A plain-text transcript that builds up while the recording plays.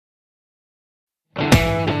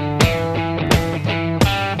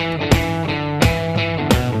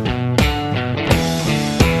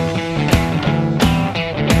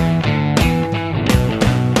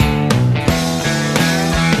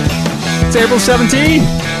Reckless 17.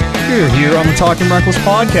 You're here on the Talking Reckless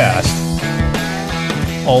podcast.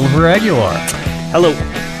 Oliver Aguilar. Hello.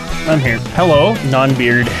 I'm here. Hello.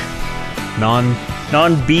 Non-beard.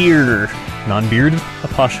 Non-beard. Non-beard?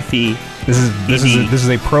 Apostrophe. This is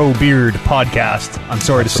a pro-beard podcast, I'm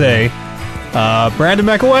sorry to say. Brandon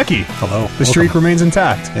McElwacky. Hello. The streak remains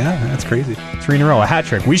intact. Yeah, that's crazy. 3 in a row, a hat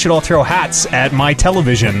trick. We should all throw hats at my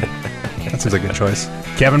television. That seems like a good choice.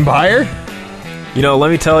 Kevin Byer? You know,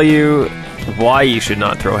 let me tell you why you should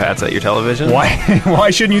not throw hats at your television. Why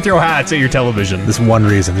shouldn't you throw hats at your television? There's one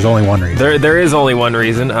reason. There's only one reason. There is only one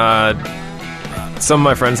reason. Some of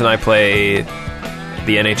my friends and I play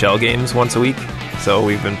the NHL games once a week. So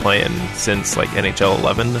we've been playing since like NHL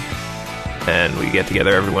 11. And we get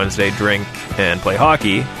together every Wednesday, drink, and play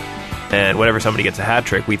hockey. And whenever somebody gets a hat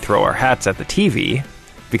trick, we throw our hats at the TV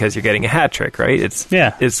because you're getting a hat trick, right?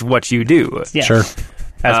 It's what you do. Yeah. Sure.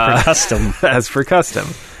 As per custom. As per custom.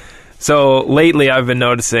 So lately I've been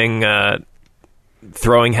noticing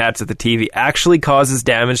throwing hats at the TV actually causes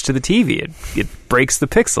damage to the TV. It breaks the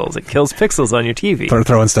pixels. It kills pixels on your TV.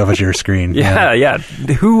 Throwing stuff at your screen. Yeah.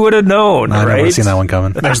 Who would have known, I've right? never seen that one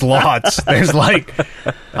coming. There's lots. There's like,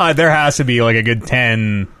 there has to be like a good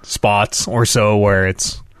 10 spots or so where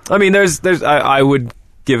it's... I mean, I would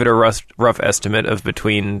give it a rough estimate of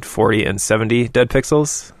between 40 and 70 dead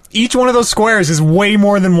pixels. Each one of those squares is way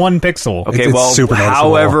more than 1 pixel. Okay, It's well, super noticeable.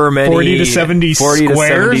 however many... 40 to 70 40 to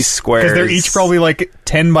 70 squares. Because they're each probably like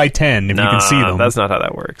 10 by 10 if you can see them. That's not how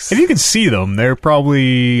that works. If you can see them, they're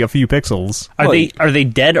probably a few pixels. Are they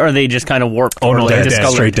dead or are they just kind of warped? Oh, no, Or they're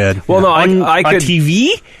discolored? Straight dead. Well, no, On I a could...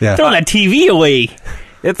 TV? Yeah. Throw that TV away.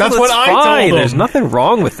 That's what I told fine. them. There's nothing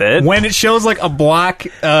wrong with it. When it shows like a black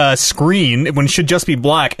screen, when it should just be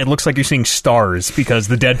black, it looks like you're seeing stars because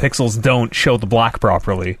the dead pixels don't show the black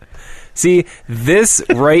properly. See, this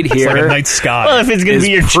right It's here like a night sky. Well, if it's going to is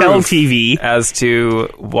be your Chell proof TV. as to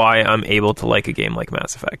why I'm able to like a game like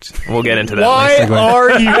Mass Effect. We'll get into that Why later.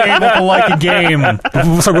 are you able to like a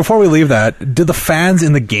game? So before we leave that, did the fans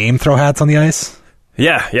in the game throw hats on the ice?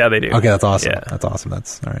 Yeah, they do. Okay, that's awesome. Yeah. That's awesome.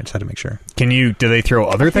 That's all right. Just had to make sure. Do they throw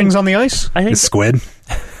other things on the ice? I think Is Squid?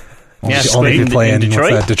 Yeah, Only if you Squid play in in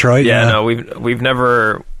Detroit? what's that, Detroit? Yeah, no, we've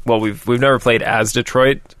never played as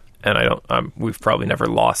Detroit, and we've probably never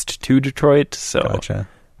lost to Detroit, so Gotcha.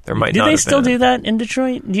 there might Do not they have still been do that in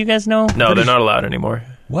Detroit? Do you guys know? No, they're not allowed anymore.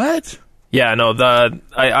 What? Yeah, no,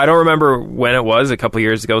 I don't remember when it was. A couple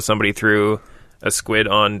years ago, somebody threw a squid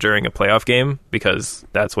on during a playoff game because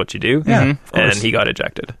that's what you do. Yeah, Mhm. of course. And he got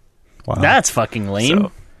ejected. Wow. That's fucking lame.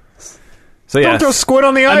 So yeah, Don't throw squid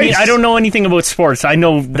on the ice. I mean, I don't know anything about sports. I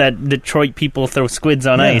know that Detroit people throw squids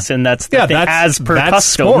on ice, and that's the thing, as per that's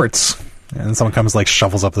custom. sports. And someone comes like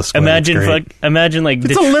shovels up the squid. Imagine like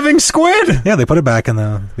It's a living squid. Yeah, they put it back in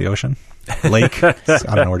the ocean. Lake. I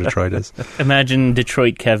don't know where Detroit is. imagine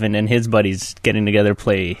Detroit Kevin and his buddies getting together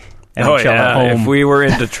play NHL oh at yeah. home. If we were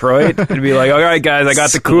in Detroit, it'd be like, all right, guys, I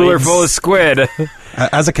got the cooler Squids. full of squid.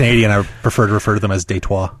 As a Canadian, I prefer to refer to them as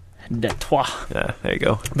Detroit. Detroit. Yeah, there you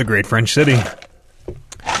go. The great French city.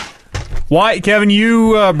 Why, Kevin,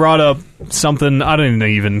 you brought up something, I don't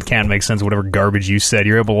even can't make sense of whatever garbage you said.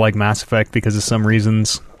 You're able to like Mass Effect because of some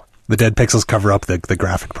reasons. The dead pixels cover up the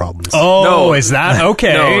graphic problems. Oh, No. is that?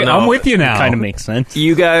 Okay, No. I'm with you now. Kind of makes sense.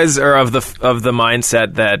 You guys are of the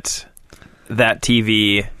mindset that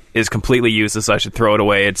TV is completely useless. I should throw it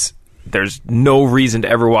away. There's no reason to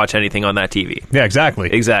ever watch anything on that TV. Yeah, exactly.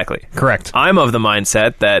 Exactly. Correct. I'm of the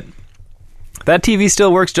mindset that TV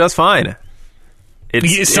still works just fine.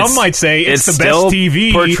 Some might say it's the best still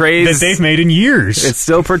TV that they've made in years. It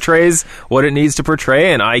still portrays what it needs to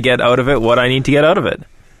portray, and I get out of it what I need to get out of it.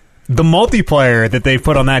 The multiplayer that they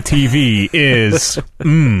put on that TV is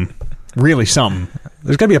really something.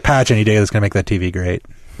 There's going to be a patch any day that's going to make that TV great.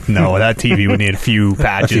 No, that TV would need a few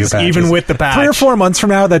patches, even with the patch. 3 or 4 months from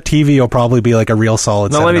now, that TV will probably be like a real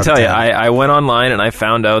solid. No, let me 7 out tell of you, 10. I went online and I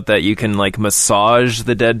found out that you can like massage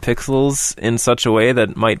the dead pixels in such a way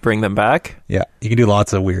that might bring them back. Yeah, you can do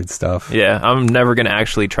lots of weird stuff. Yeah, I'm never going to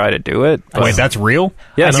actually try to do it. but- Wait, that's real?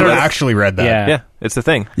 Yeah, I no, never that's- actually read that. Yeah. yeah, it's the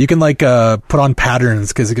thing. You can like put on patterns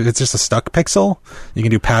because it's just a stuck pixel. You can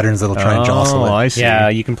do patterns that'll try and jostle it. I see. Yeah,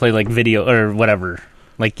 you can play like video or whatever.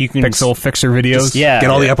 Like you can Pixel fixer videos. Yeah.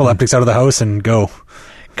 Get all the epileptics out of the house and go.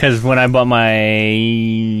 Because when I bought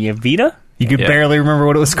my Vita, You could Yeah. barely remember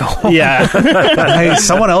what it was called. yeah. Hey,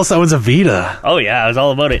 someone else owns a Vita. Oh yeah, I was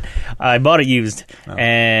all about it. I bought it used,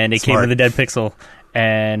 and it came smart. with a dead pixel.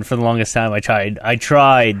 And for the longest time, I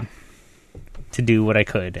tried to do what I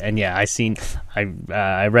could. And yeah,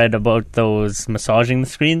 I read about those massaging the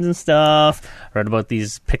screens and stuff. I read about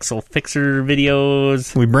these pixel fixer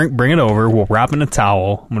videos. We bring it over. We'll wrap it in a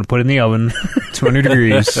towel. I'm going to put it in the oven, 200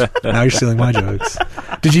 degrees. Now you're stealing my jokes.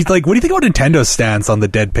 Did you what do you think about Nintendo's stance on the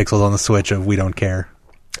dead pixels on the Switch of we don't care?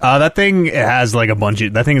 That thing has like a bunch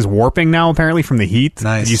of... That thing is warping now, apparently, from the heat.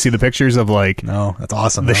 Nice. Did you see the pictures of like... No, that's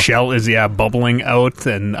awesome. The shell is, bubbling out.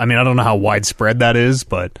 And I mean, I don't know how widespread that is,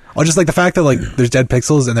 but... Oh, just like the fact that like there's dead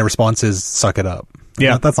pixels and their response is suck it up.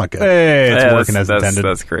 Yeah. That's not good. Hey, it's working as intended.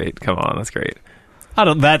 That's great. Come on, that's great.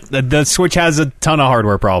 The Switch has a ton of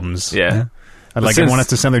hardware problems. Yeah. I'd like everyone has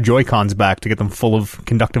to send their Joy-Cons back to get them full of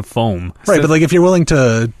conductive foam. Right, but like if you're willing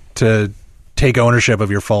to take ownership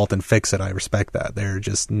of your fault and fix it, I respect that. They're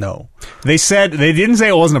just no. They didn't say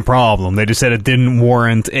it wasn't a problem. They just said it didn't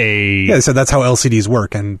warrant a... Yeah, they said that's how LCDs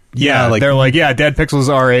work. And they're like, dead pixels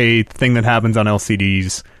are a thing that happens on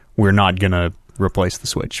LCDs. We're not going to replace the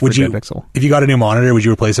Switch for dead pixel. If you got a new monitor, would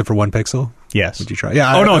you replace it for 1 pixel? Yes. Would you try?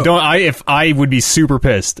 Yeah. If I would be super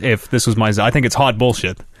pissed if this was my... I think it's hot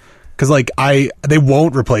bullshit. Because they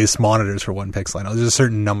won't replace monitors for 1 pixel. I know there's a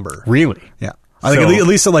certain number. Really? Yeah. I think at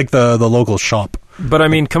least at like the local shop. But I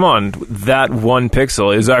mean, come on, that 1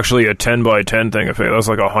 pixel is actually a 10 by 10 thing. That's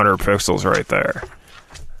like 100 pixels right there.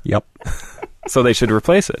 Yep. So they should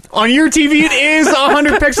replace it. On your TV, it is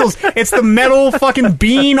 100 pixels. It's the metal fucking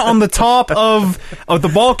bean on the top of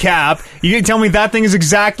the ball cap. You can tell me that thing is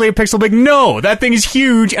exactly a pixel big? No, that thing is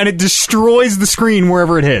huge, and it destroys the screen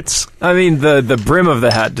wherever it hits. I mean, the brim of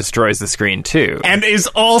the hat destroys the screen, too. And is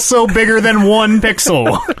also bigger than 1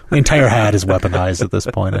 pixel. The entire hat is weaponized at this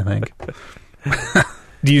point, I think.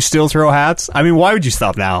 Do you still throw hats? I mean, why would you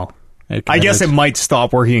stop now? I guess it might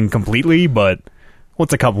stop working completely, but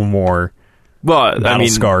what's a couple more... Battle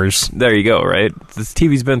scars. There you go, right? This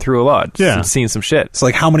TV's been through a lot. Yeah. Seen some shit. So,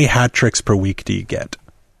 like, how many hat tricks per week do you get?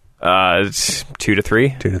 2 to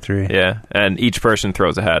 3. 2 to 3. Yeah, and each person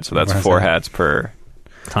throws a hat, so that's 4 hats per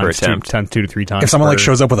attempt. 2 to 3 times. If someone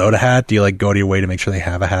shows up without a hat, do you go to your way to make sure they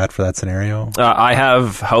have a hat for that scenario? I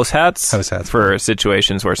have house hats for cool.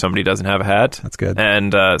 situations where somebody doesn't have a hat. That's good.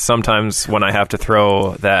 And sometimes when I have to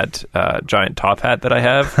throw that giant top hat that I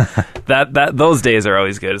have, that those days are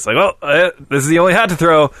always good. It's like, this is the only hat to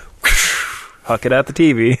throw. Huck it at the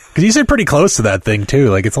TV. Because you sit pretty close to that thing too.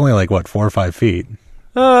 Like it's only 4 or 5 feet.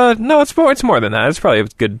 No, it's more than that. It's probably a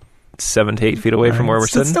good 7 to 8 feet away from where we're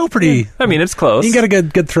sitting. It's still pretty... I mean, it's close. You can get a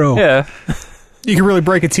good throw. Yeah. You can really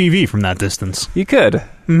break a TV from that distance. You could.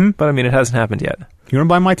 Mm-hmm. But, I mean, it hasn't happened yet. You want to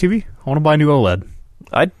buy my TV? I want to buy a new OLED.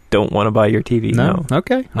 I don't want to buy your TV, no.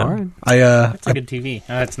 Okay. No. All right. It's a good TV.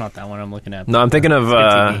 It's not that one I'm looking at. No, I'm thinking of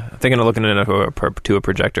looking into a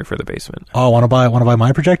projector for the basement. Oh, want to buy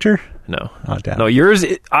my projector? No. Oh, damn. No, yours...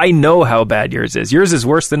 I know how bad yours is. Yours is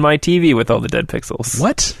worse than my TV with all the dead pixels.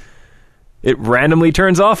 What? It randomly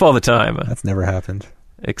turns off all the time. That's never happened.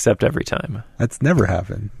 Except every time. That's never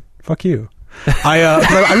happened. Fuck you.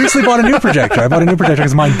 I recently bought a new projector. I bought a new projector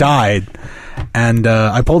because mine died, and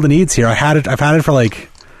I pulled the needs here. I've had it for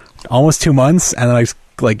almost 2 months, and then I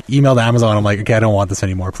emailed Amazon. I'm like, okay, I don't want this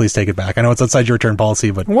anymore. Please take it back. I know it's outside your return policy,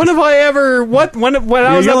 but when have I ever? What? When? You're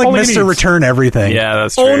like Mr. Return Everything. Yeah,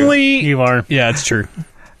 that's true. Only you are. Yeah, it's true.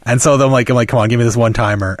 And so then I'm like, come on, give me this one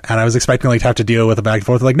timer. And I was expecting to have to deal with it back and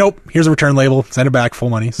forth. Like, nope, here's a return label. Send it back, full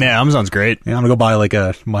money. So, yeah, Amazon's great. Yeah, I'm gonna go buy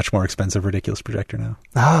a much more expensive, ridiculous projector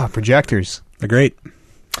now. Projectors. They're great.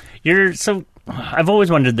 I've always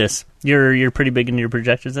wondered this. You're pretty big into your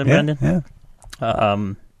projectors, then, Brandon?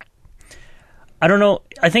 Yeah. I don't know.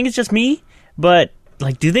 I think it's just me, but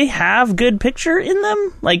do they have good picture in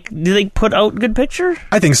them? Do they put out good picture?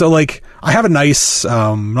 I think so. I have a nice,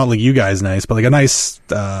 not like you guys nice, but a nice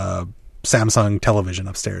Samsung television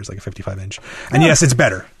upstairs, a 55-inch. And yes, it's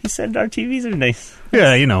better. You said our TVs are nice.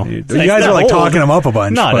 Yeah, you guys are talking them up a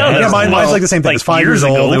bunch. No, mine's the same thing. It's 5 years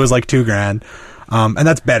old. It was $2,000. And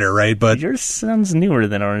that's better, right? But yours sounds newer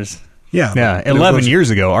than ours. Yeah. Yeah, 11 years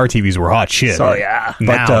ago, our TVs were hot shit. So, yeah.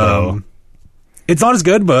 Now, though... It's not as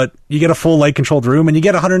good, but you get a full light-controlled room, and you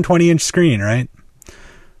get a 120-inch screen, right?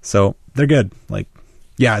 So, they're good.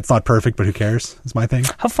 It's not perfect, but who cares? Is my thing.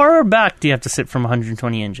 How far back do you have to sit from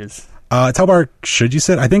 120 inches? It's how far should you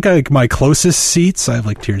sit? I think my closest seats, I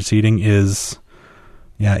have tiered seating, is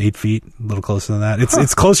 8 feet, a little closer than that.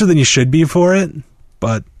 It's closer than you should be for it,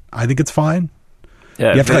 but I think it's fine.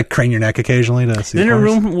 Yeah, you have to crane your neck occasionally to see. Is there a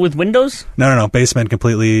room with windows? No. Basement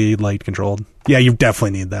completely light controlled. Yeah, you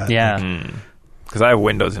definitely need that. Yeah. Because I have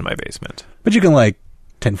windows in my basement. But you can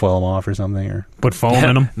tinfoil them off or something, or put foam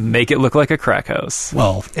in them. Make it look like a crack house.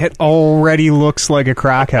 Well, it already looks like a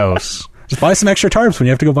crack house. Just buy some extra tarps when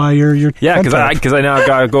you have to go buy your Yeah, tent tarp. because I now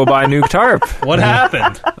gotta go buy a new tarp. What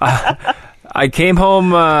happened? I came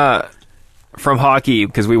home from hockey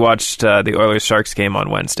because we watched the Oilers Sharks game on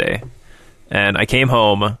Wednesday, and I came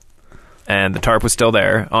home and the tarp was still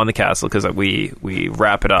there on the castle because we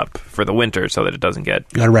wrap it up for the winter so that it doesn't get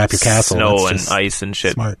You gotta wrap your castle. snow That's and just ice and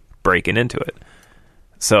shit smart. breaking into it.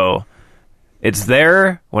 So it's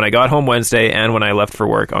there when I got home Wednesday and when I left for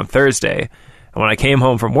work on Thursday. And when I came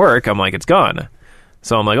home from work, I'm like, it's gone.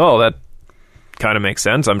 So I'm like, oh, that kind of makes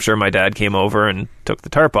sense. I'm sure my dad came over and took the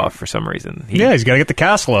tarp off for some reason. He's got to get the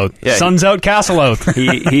castle out. Yeah, Sun's out, castle out.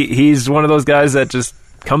 He's one of those guys that just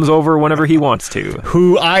comes over whenever he wants to.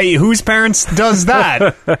 Whose parents does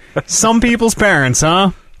that? Some people's parents,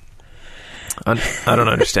 huh? I don't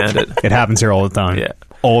understand it. It happens here all the time. Yeah.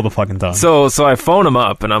 All the fucking time. So I phone him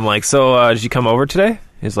up and I'm like, so did you come over today?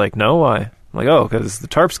 He's like, no, why? I'm like, oh, because the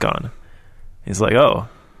tarp's gone. He's like, oh.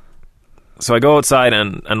 So I go outside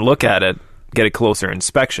and look at it, get a closer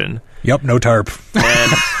inspection. Yep, no tarp.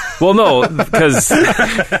 And, well, no, because,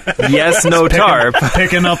 yes, no tarp.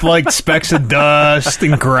 Picking up like specks of dust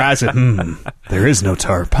and grass. There is no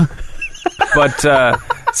tarp. But,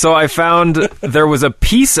 so I found there was a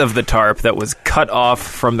piece of the tarp that was cut off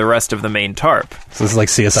from the rest of the main tarp. So this is like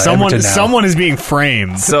CSI Edmonton now. Someone is being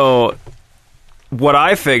framed. So what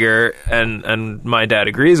I figure, and my dad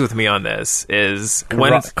agrees with me on this, is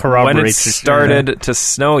when it corroborates your started to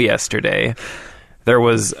snow yesterday, there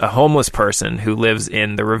was a homeless person who lives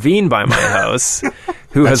in the ravine by my house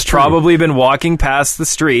who has probably been walking past the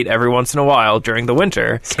street every once in a while during the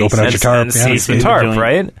winter Scoping out your tarp, and yeah. sees the tarp,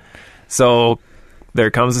 right? So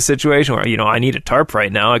there comes a situation where, I need a tarp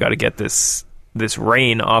right now. I got to get this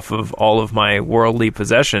rain off of all of my worldly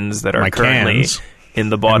possessions that are My currently cans. in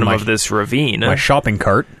the bottom And my- of this ravine. My shopping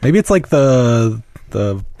cart. Maybe it's like the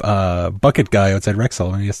bucket guy outside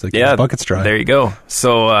Rexall when he has to get his buckets dry. There you go.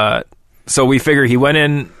 So we figure he went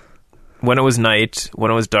in when it was night,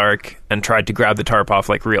 when it was dark, and tried to grab the tarp off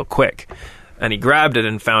like real quick. And he grabbed it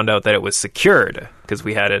and found out that it was secured because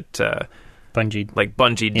we had it Bungeed. like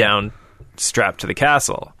bungeed down, strapped to the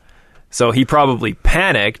castle. So he probably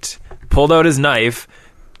panicked, pulled out his knife,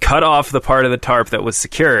 cut off the part of the tarp that was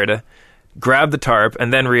secured, grabbed the tarp,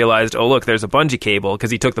 and then realized, oh look, there's a bungee cable,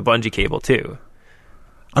 because he took the bungee cable too.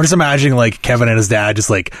 I'm just imagining like Kevin and his dad just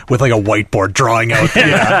like with like a whiteboard drawing out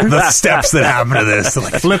the steps that happen to this.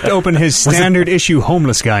 Like, Flipped open his standard issue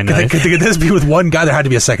homeless guy knife. could this be with one guy? There had to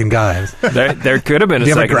be a second guy. There could have been a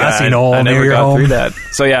Do you have a second grassy guy. knoll I near never your got home? through that.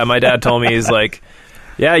 So yeah, my dad told me, he's like,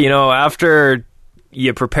 yeah, after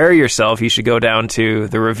you prepare yourself, you should go down to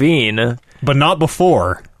the ravine. But not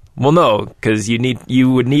before. Well, no, because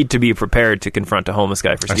you would need to be prepared to confront a homeless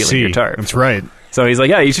guy for stealing your tarp. That's right. So he's like,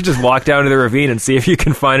 yeah, you should just walk down to the ravine and see if you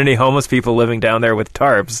can find any homeless people living down there with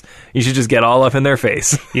tarps. You should just get all up in their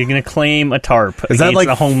face. You're going to claim a tarp Is that against like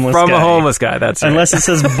a homeless From guy. a homeless guy, that's right. Unless it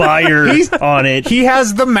says buyer on it. He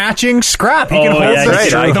has the matching scrap. He can Oh, hold yeah, the,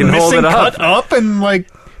 that's right. I the can hold missing it up. cut up and like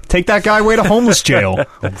take that guy away to homeless jail.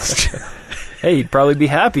 Hey, he'd probably be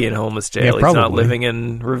happy in homeless jail. Yeah, He's not probably. living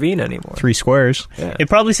in ravine anymore. 3 squares. Yeah. It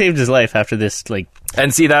probably saved his life after this, like,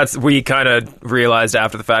 And see, that's we kind of realized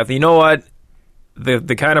after the fact that, you know what?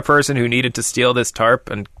 The kind of person who needed to steal this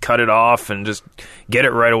tarp and cut it off and just get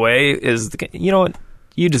it right away is, you know what?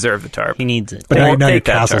 You deserve the tarp. he needs it. But Or now your take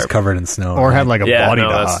that castle's tarp. covered in snow. Or right? had like a Yeah, body no,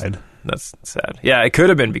 to that's- hide. That's sad. Yeah, it could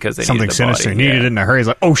have been because they Something needed the sinister. body. Needed yeah. it in a hurry. He's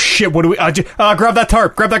like, oh shit, what do we... grab that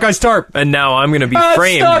tarp. Grab that guy's tarp. And now I'm going to be Ah, it's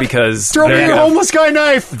framed stuck. because Throw me they're your gonna, homeless guy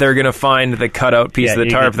knife. they're going to find the cutout piece Yeah, of the you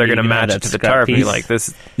tarp. can- They're you going to can have match that it to the scrap tarp and be piece. like,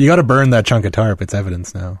 this. You got to burn that chunk of tarp. It's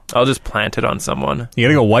evidence now. I'll just plant it on someone. You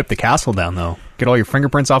gotta go wipe the castle down, though. Get all your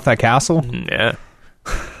fingerprints off that castle. Yeah.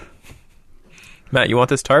 Matt, you want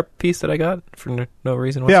this tarp piece that I got for no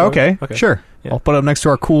reason Yeah, whatsoever? okay. Sure. Yeah. I'll put it up next to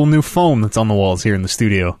our cool new foam that's on the walls here in the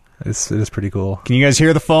studio. It is pretty cool. Can you guys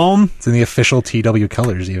hear the foam? It's in the official TW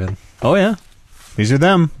colors, even. Oh, yeah. These are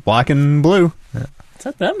them. Black and blue. Is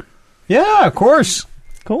that them? Yeah, of course.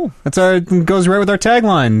 Cool. That's our goes right with our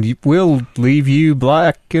tagline. We'll leave you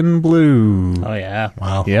black and blue. Oh, yeah.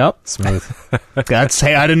 Wow. Yep. Smooth. That's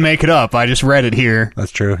hey, I didn't make it up. I just read it here.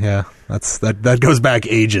 That's true. Yeah. That goes back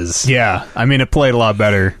ages. Yeah. I mean, it played a lot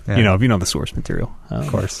better. Yeah. If you know the source material. Of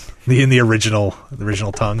course. In the original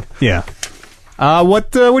tongue. Yeah.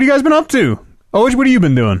 What have you guys been up to? Oh, what have you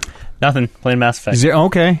been doing? Nothing. Playing Mass Effect. Is there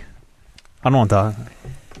okay? I don't want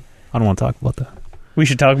to talk about that. We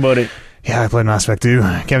should talk about it. Yeah, I played Mass Effect too.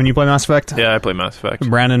 Kevin, you play Mass Effect? Yeah, I play Mass Effect.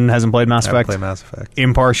 Brandon hasn't played Mass I haven't Effect. played Mass Effect.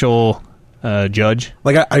 Impartial judge.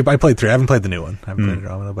 Like I played 3. I haven't played the new one. I haven't played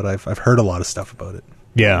Andromeda, but I've heard a lot of stuff about it.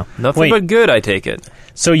 Yeah. Nothing Wait. but good, I take it.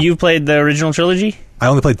 So you've played the original trilogy? I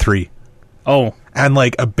only played 3. Oh, and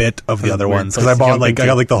like a bit of the That's other weird ones because place I to bought jump like I into.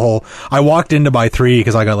 got like the whole. I walked in to buy 3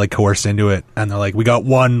 because I got like coerced into it, and they're like, "We got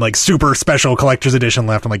one like super special collector's edition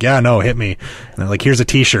left." I'm like, "Yeah, no, hit me." And they're like, "Here's a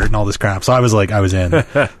T-shirt and all this crap." So I was like, I was in.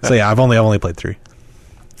 So yeah, I've only played 3.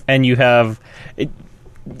 and you have.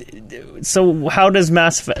 So how does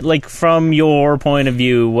Mass Effect, like from your point of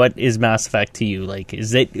view, what is Mass Effect to you? Like,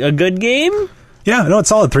 is it a good game? Yeah, no, it's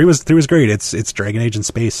solid. 3 was great. It's Dragon Age in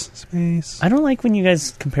space. I don't like when you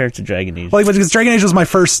guys compare it to Dragon Age. Well, because Dragon Age was my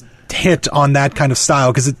first hit on that kind of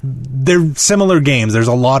style because they're similar games. There's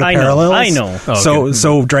a lot of parallels. I know. Oh,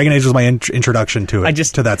 So Dragon Age was my introduction to it. to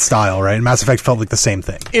to that style, right? And Mass Effect felt like the same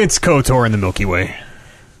thing. It's KOTOR in the Milky Way.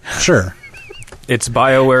 Sure. It's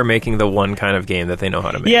BioWare making the one kind of game that they know how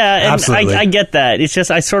to make. Yeah, and Absolutely. I get that. It's just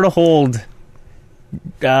I sort of hold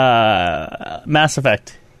Mass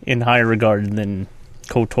Effect in higher regard than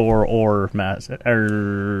KOTOR or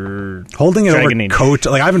Holding it Dragon over Age.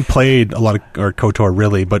 KOTOR, like I haven't played a lot of or KOTOR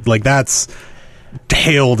really, but like that's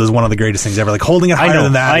hailed as one of the greatest things ever. Like holding it higher know,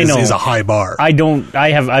 than that I know. is a high bar.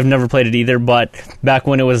 I've never played it either, but back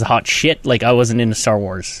when it was hot shit, like I wasn't into Star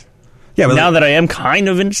Wars. yeah, but Now that I am kind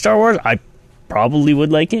of into Star Wars, I probably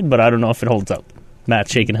would like it, but I don't know if it holds up.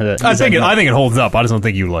 Matt's shaking his head. I think it holds up. I just don't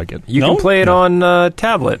think you like it. You No? can play it on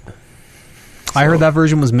tablet. I heard that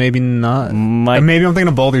version was maybe not. Maybe I'm thinking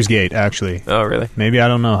of Baldur's Gate. Actually, Oh, really? maybe I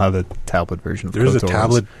don't know how the tablet version of there's a KOTOR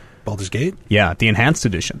tablet was. Baldur's Gate. Yeah, the enhanced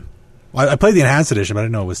edition. I played the enhanced edition, but I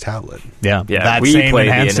didn't know it was tablet. Yeah, Yeah, that we same played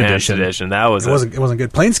enhanced the enhanced edition. edition. That was It wasn't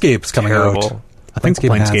good. Planescape's coming out. terrible. I think Planescape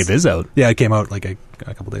Planescape Enhanced. is out. Yeah, it came out like a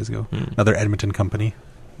couple days ago. Another Edmonton company.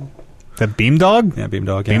 The Beamdog. Yeah,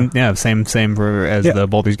 Beamdog. Yeah, Yeah, same as Yeah. the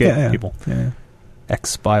Baldur's Gate yeah. people. Yeah.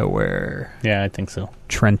 Ex-BioWare. Yeah, I think so.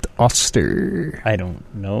 Trent Oster. I don't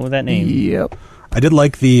know that name. Yep. I did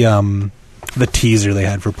like the teaser they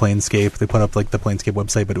had for Planescape. They put up like the Planescape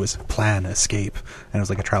website, but it was Plan Escape, and it was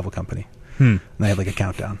like a travel company. And they had like a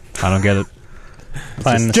countdown. I don't get it.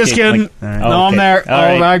 Plan Just Escape, kidding. like- All right. No, Oh, I'm okay. there.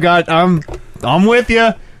 All right. I'm with you.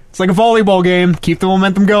 It's like a volleyball game. Keep the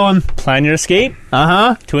momentum going. Plan your escape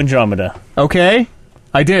Uh-huh. to Andromeda. Okay.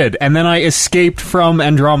 I did. And then I escaped from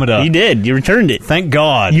Andromeda. You did. You returned it. Thank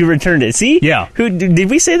God. You returned it. See? Yeah. Who did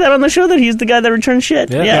we say that on the show that he's the guy that returned shit?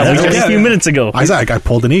 Yeah. Yeah, we Yeah, said yeah, a few yeah. minutes ago. Isaac, I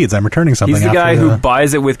pulled an Eads. I'm returning something. He's the after guy who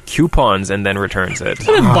buys it with coupons and then returns it.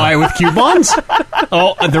 Buy with coupons.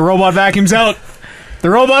 Oh, the robot vacuum's out. The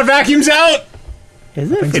robot vacuum's out. Is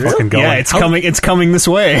it? Things For are real? fucking going. Yeah, it's coming. It's coming this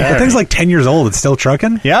way. The thing's like 10 years old. It's still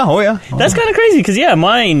trucking. Yeah. Oh yeah. That's kind of crazy because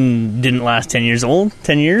mine didn't last 10 years old.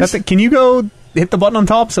 10 years. That's it. Can you go hit the button on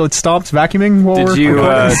top so it stops vacuuming? While Did we're you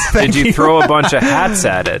recording? Thank did you throw a bunch of hats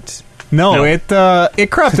at it? No, No. it crapped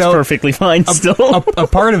It's out. perfectly fine still. a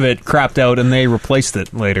part of it crapped out, and they replaced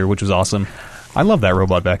it later, which was awesome. I love that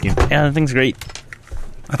robot vacuum. Yeah, that thing's great.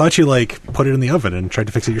 I thought you like put it in the oven and tried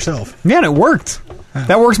to fix it yourself. Yeah, and it worked.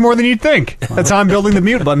 That works more than you'd think. That's how I'm building the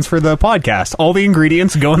mute buttons for the podcast. All the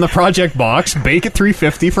ingredients go in the project box, bake at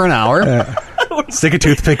 350 for an hour. Stick a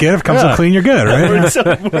toothpick in. If it comes Yeah. up clean, you're good, right? So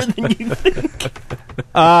more than you think.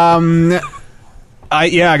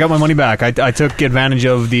 I got my money back. I took advantage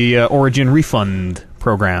of the Origin refund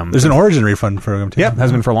program. There's an Origin refund program too. Yeah,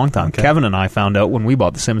 has been for a long time. Okay. Kevin and I found out when we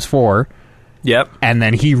bought The Sims 4, Yep, and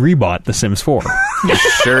then he rebought The Sims 4.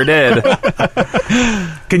 sure did.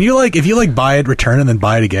 Can you like if you like buy it, return it, and then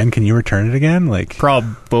buy it again? Can you return it again? Like,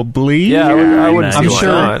 Probably. Yeah, I wouldn't I'm see why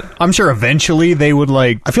sure. not. I'm sure eventually they would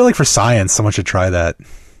like. I feel like for science, someone should try that.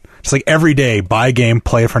 Just like every day, buy a game,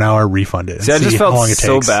 play it for an hour, refund it. And See, I just how long felt it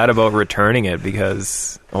so takes. bad about returning it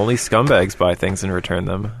because only scumbags buy things and return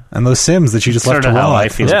them. And those Sims that you just left Sorta to how rot. I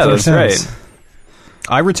feel. Yeah, Poor that's Sims. right.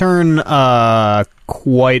 I return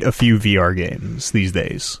quite a few VR games these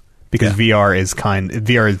days because Yeah. VR is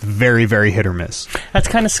very, very hit or miss. That's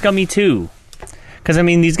kind of scummy too. Because I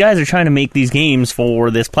mean, these guys are trying to make these games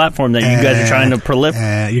for this platform that you guys are trying to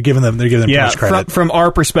proliferate. You're giving them. They're giving them too Yeah, much credit. from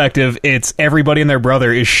our perspective, it's everybody and their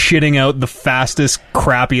brother is shitting out the fastest,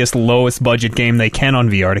 crappiest, lowest budget game they can on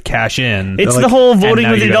VR to cash in. It's like- the whole and voting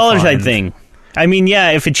now with you your gotta dollars type find- thing. I mean,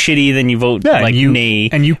 yeah, if it's shitty, then you vote yeah, like you, nay,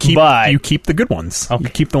 and you keep but the good ones. Okay. You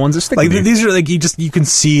keep the ones that stick. Like with you. these are like you can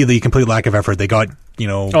see the complete lack of effort. They got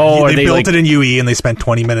Oh, they are they, built like- it in UE and they spent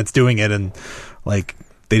 20 minutes doing it and like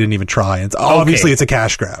they didn't even try. And obviously it's a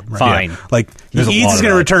cash grab. Right? Fine. Yeah. Like There's a Eads lot is of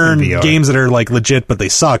going to that in return VR. games that are like legit but they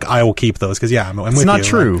suck. I will keep those because I'm with not you.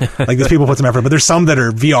 true. Like these people put some effort, but there's some that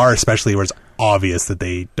are VR especially where it's obvious that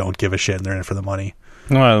they don't give a shit and they're in it for the money.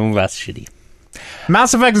 well, that's shitty.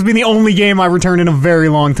 Mass Effect has been the only game I returned in a very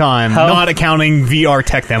long time, How- not accounting VR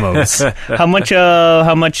tech demos. How much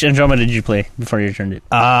Andromeda did you play before you returned it?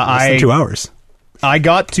 Less than 2 hours. I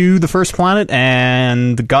got to the first planet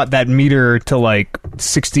and got that meter to like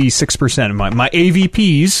 66%. My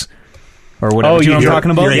AVPs, or whatever. Oh, Do you know what I'm your-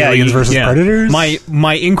 talking about? your aliens versus predators?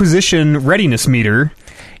 My Inquisition readiness meter.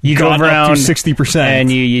 You got go around up to 60%.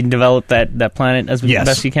 and you develop that planet as Yes.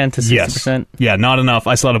 best you can to 60%. Yes. Yeah, not enough.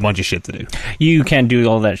 I still had a bunch of shit to do. You can't do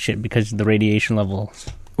all that shit because the radiation levels.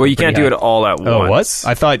 Well, you can't do Pretty it all at Oh, once. what?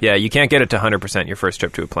 I thought... Yeah, you can't get it to 100% your first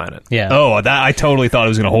trip to a planet. Yeah. Oh, that I totally thought it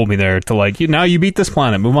was going to hold me there to like, now you beat this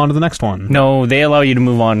planet, move on to the next one. No, they allow you to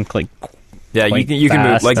move on like Yeah, Like you can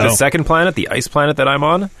move. fast. Like the Oh. second planet, the ice planet that I'm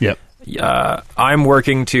on, Yep. I'm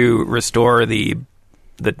working to restore the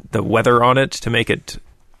weather on it to make it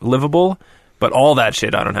livable, but all that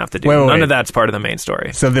shit I don't have to do. Wait. None of that's part of the main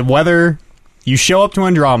story. So the weather, you show up to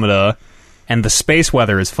Andromeda, and the space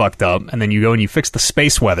weather is fucked up, and then you go and you fix the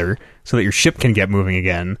space weather so that your ship can get moving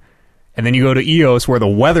again, and then you go to Eos where the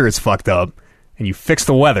weather is fucked up, and you fix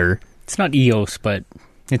the weather. it's not Eos, but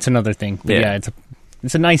it's another thing. But Yeah.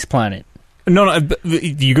 it's a nice planet. No,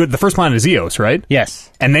 you go. The first planet is Eos, right? Yes.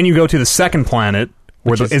 And then you go to the second planet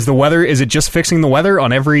where Which is the weather? Is it just fixing the weather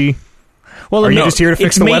on every? Well, Are you no, just here to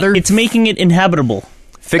fix it's the weather? It's making it inhabitable.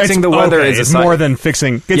 Fixing the weather okay, is a it's side- more than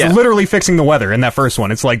fixing. It's Yeah. literally fixing the weather in that first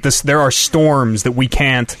one. It's like this. There are storms that we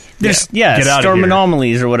can't. There's get out of storm here.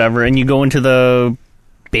 anomalies or whatever, and you go into the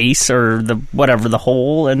base or the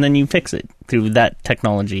hole, and then you fix it through that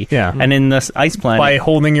technology. Yeah. And in this ice planet, by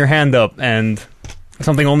holding your hand up and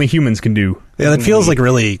something only humans can do. Yeah, that feels like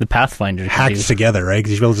really the Pathfinder can hacked do. together, right?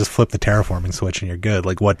 Because you should be able to just flip the terraforming switch and you're good.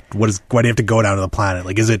 Like, why do you have to go down to the planet?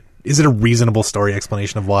 Like, is it a reasonable story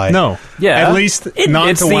explanation of why? No. Yeah. At least not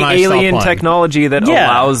it's to the when I alien stopped playing. technology that Yeah.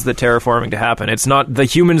 allows the terraforming to happen. It's not the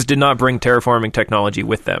humans did not bring terraforming technology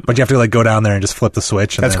with them. But you have to like go down there and just flip the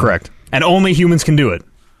switch. And That's then- correct. And only humans can do it.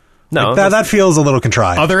 No, That feels a little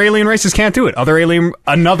contrived. Other alien races can't do it.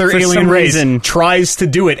 Another For alien some race reason- tries to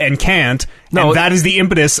do it and can't. No, and that is the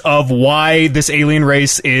impetus of why this alien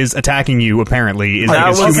race is attacking you, apparently, is That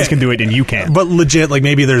because was- humans can do it and you can't. But legit, like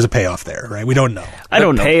maybe there's a payoff there, right? We don't know. I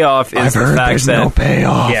don't the know. payoff is the fact that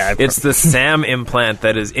payoff. Yeah, it's the SAM implant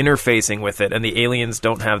that is interfacing with it, and the aliens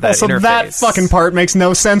don't have that Also, interface. that fucking part makes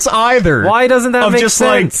no sense either. Why doesn't that Of make just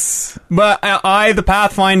sense? But I, the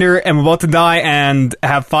Pathfinder, am about to die and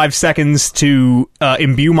have 5 seconds to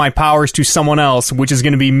imbue my powers to someone else, which is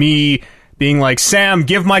going to be me being like, Sam,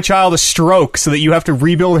 give my child a stroke so that you have to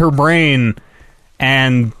rebuild her brain.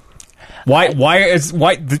 And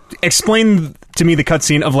explain to me the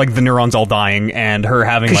cutscene of like the neurons all dying and her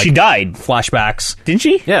having because like she died, flashbacks didn't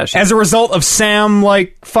she? Yeah, as a result of Sam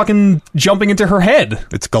like fucking jumping into her head.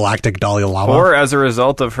 It's galactic Dalai Lama. or as a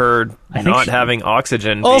result of her think not she- having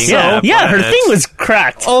oxygen. Also- being on that Yeah, her planet. thing was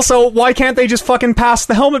cracked. Also, why can't they just fucking pass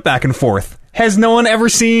the helmet back and forth? Has no one ever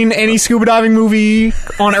seen any scuba diving movie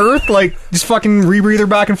on Earth? Like, just fucking rebreathe her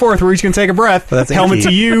back and forth. We're each gonna take a breath. But that's helmet icky.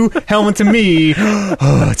 to you, helmet to me.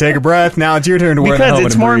 Take a breath. Now it's your turn to wear the Because helmet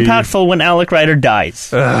it's and more breathe. impactful when Alec Ryder dies.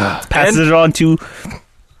 Passes And- it on to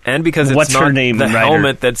And because it's What's not her name, the Ryder?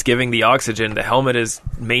 helmet that's giving the oxygen, the helmet is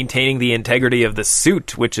maintaining the integrity of the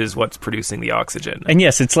suit, which is what's producing the oxygen. and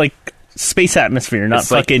yes, it's like space atmosphere, not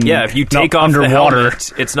It's like, fucking yeah, if you not take off the underwater.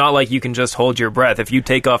 helmet, it's not like you can just hold your breath. If you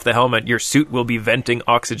take off the helmet, your suit will be venting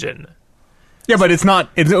oxygen. Yeah, but it's not.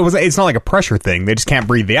 It's not like a pressure thing. They just can't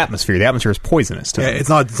breathe the atmosphere. The atmosphere is poisonous to Yeah, them.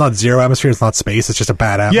 it's not zero atmosphere. It's not space. It's just a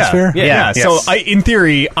bad atmosphere. Yeah. Yeah, So, yes. in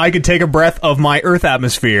theory, I could take a breath of my Earth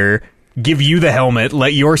atmosphere, give you the helmet,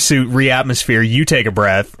 let your suit re-atmosphere, you take a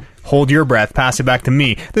breath, hold your breath, pass it back to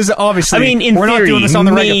me. This is obviously. I mean, in we're not theory, doing this on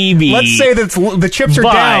the regular. maybe. Let's say that the chips are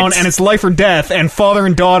But- down and it's life or death, and father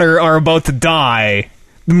and daughter are about to die.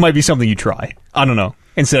 It might be something you try. I don't know.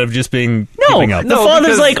 Instead of just being No, keeping up. the No,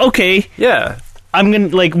 father's because- like, okay, Yeah. I'm gonna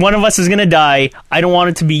like one of us is gonna die. I don't want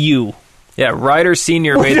it to be you. Yeah, Ryder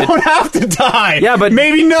Sr. We made the... don't have to die. Yeah, but-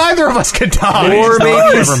 maybe neither of us could die. Or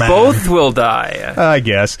maybe Superman. both will die. I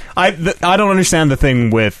guess I don't understand the thing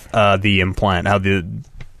with the implant. How the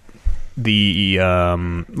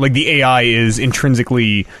like the AI is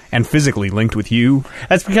intrinsically and physically linked with you.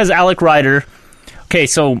 That's because Alec Ryder. Okay,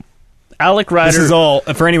 so Alec Ryder. This is all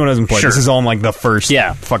for anyone who hasn't played. Sure. This is all in like the first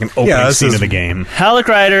fucking opening Yeah, this scene is- of the game. Alec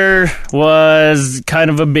Ryder was kind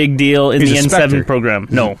of a big deal in He's the a N7 Spectre. program.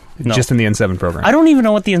 No. Just in the N7 program. I don't even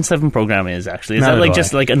know what the N7 program is. Actually, is Neither that like do I.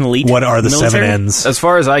 just like an elite? What are the military? 7 Ns? As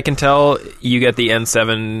far as I can tell, you get the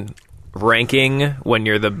N7 ranking when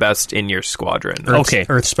you're the best in your squadron. Okay.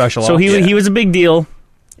 Earth Special. So Ops. he was a big deal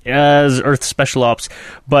as Earth Special Ops,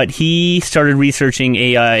 but he started researching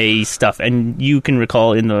AI stuff, and you can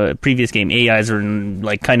recall in the previous game, AIs are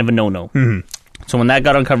like kind of a no-no. Mm-hmm. So when that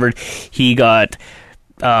got uncovered, he got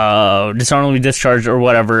dishonorably discharged or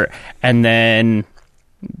whatever, and then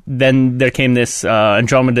then there came this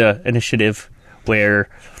Andromeda initiative where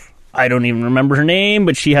I don't even remember her name,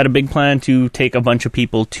 but she had a big plan to take a bunch of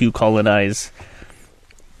people to colonize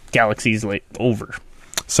galaxies over.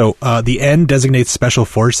 So the N designates special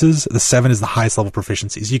forces. The 7 is the highest level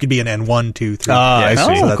proficiency. So you could be an N1, 2, 3. I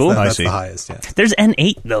see. Oh, cool. That's I see. the highest. Yeah. There's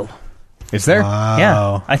N8 though. Is there? Wow.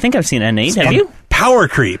 Yeah, I think I've seen N8. Have you? Power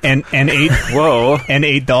creep. And 8 Whoa. and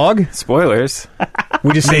 8 dog. Spoilers.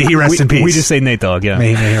 We just May he rest in peace. We just say Nate Dog. Yeah.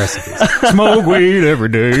 May he rest in peace. Smoke weed every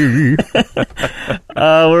day.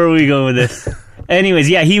 Where are we going with this? Anyways,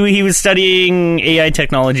 yeah, he was studying AI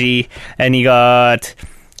technology and he got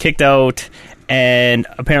kicked out. And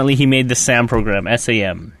apparently he made the SAM program,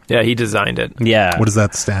 SAM. Yeah, he designed it. Yeah. What does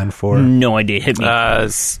that stand for? No idea. Hit me.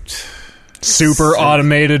 Super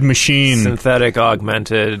automated machine. Synthetic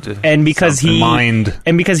augmented. And because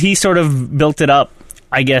he sort of built it up,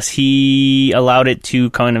 I guess he allowed it to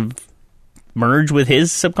kind of merge with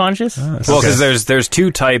his subconscious. Well, because there's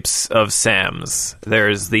two types of SAMs.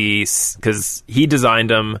 There's because he designed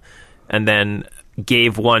them and then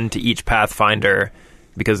gave one to each Pathfinder,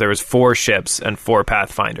 because there was 4 ships and 4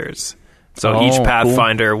 Pathfinders. So each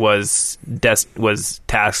Pathfinder was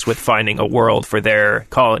tasked with finding a world for their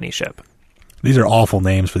colony ship. These are awful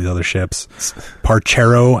names for the other ships.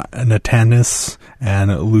 Parchero, Natanus,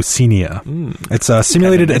 and Lucinia. It's a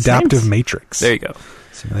simulated adaptive matrix. There you go.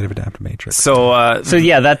 Simulated adaptive matrix. So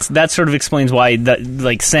yeah, that sort of explains why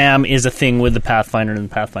SAM is a thing with the Pathfinder and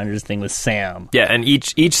the Pathfinder is a thing with SAM. Yeah, and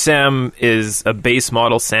each SAM is a base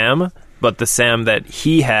model SAM, but the SAM that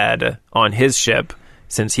he had on his ship,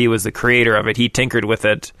 since he was the creator of it, he tinkered with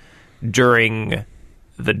it during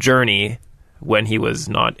the journey when he was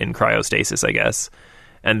not in cryostasis, I guess,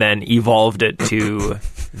 and then evolved it to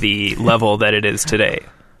the level that it is today.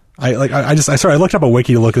 I looked up a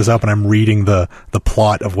wiki to look this up, and I'm reading the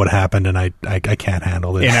plot of what happened, and I can't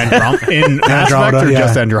handle this. In Andromeda, or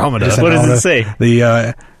just Andromeda? Just What does it say?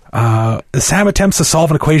 The SAM attempts to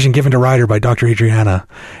solve an equation given to Ryder by Dr. Adriana.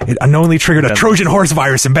 It unknowingly triggered a Trojan horse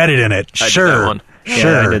virus embedded in it. I did that one.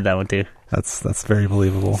 Sure. Yeah, I did that one too. That's very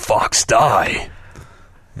believable. Fox die.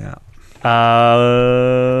 Yeah.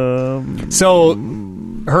 So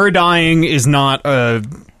her dying is not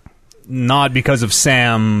because of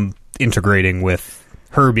Sam integrating with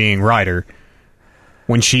her being Ryder.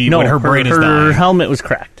 When her brain is dying, her helmet was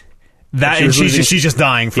cracked. She's just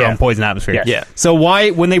dying from poison atmosphere. Yes. Yeah. So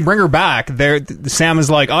when they bring her back, Sam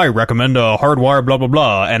is like, I recommend a hardwire, blah blah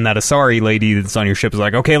blah, and that Asari lady that's on your ship is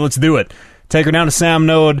like, okay, let's do it. Take her down to Sam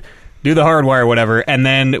node, do the hardwire, whatever, and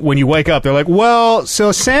then when you wake up, they're like, well,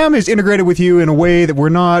 so Sam is integrated with you in a way that we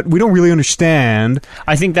don't really understand.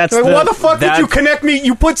 I think that's Like, why the fuck did you connect me?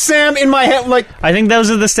 You put Sam in my head, like. I think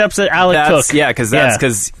those are the steps that Alec took. Yeah, because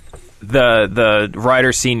the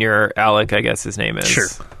Ryder Senior, Alec, I guess his name is.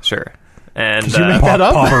 Sure. And Did you make that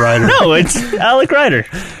up? Papa Ryder. No, it's Alec Ryder.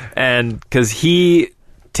 And because he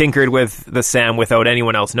tinkered with the SAM without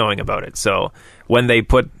anyone else knowing about it. So when they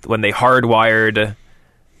hardwired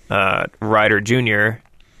Ryder Jr.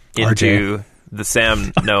 into the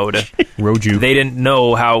SAM node, Roju. they didn't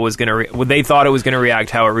know how it was going to. They thought it was going to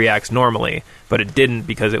react how it reacts normally, but it didn't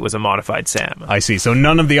because it was a modified SAM. I see. So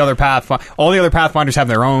none of the other all the other Pathfinders have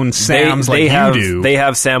their own SAMs you do. They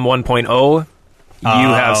have SAM 1.0. You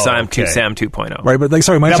have SAM 2.0. Right, but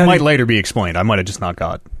that might later be explained. I might have just not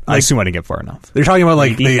got. I assume I didn't get far enough. They're talking about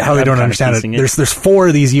how they don't understand it. There's 4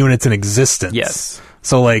 of these units in existence. Yes.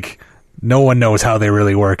 So no one knows how they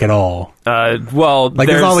really work at all. Well,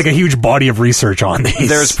 there's not a huge body of research on these.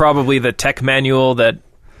 There's probably the tech manual that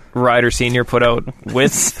Ryder Senior put out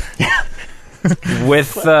with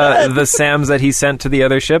the SAMs that he sent to the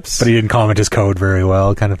other ships. But he didn't comment his code very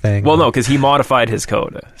well, kind of thing. Well, no, because he modified his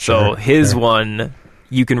code. So his one,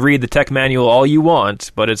 you can read the tech manual all you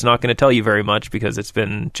want, but it's not going to tell you very much because it's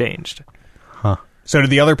been changed. Huh. So do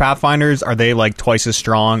the other Pathfinders, are they twice as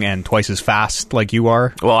strong and twice as fast like you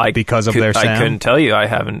are? Well, because of their SAM? I couldn't tell you. I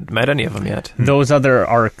haven't met any of them yet. Those other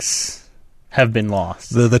arcs have been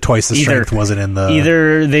lost. The twice the strength wasn't in the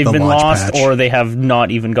either they've been lost patch. or they have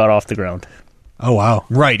not even got off the ground. Oh wow!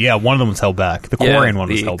 Right, yeah, one of them was held back. The Quarian one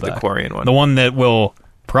was held back. The Quarian one, the one that will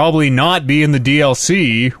probably not be in the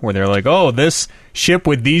DLC, where they're like, "Oh, this ship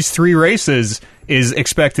with these 3 races is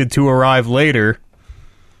expected to arrive later."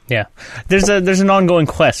 Yeah, there's an ongoing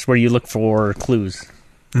quest where you look for clues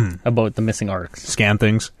about the missing arcs. Scan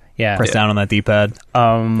things. Yeah, press down on that D-pad.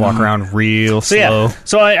 Walk around real slow. Yeah.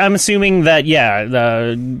 So I'm assuming that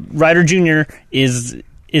the Ryder Jr. is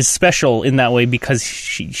special in that way because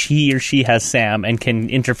he or she has SAM and can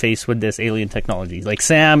interface with this alien technology.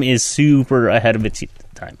 SAM is super ahead of its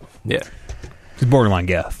time. Yeah. It's borderline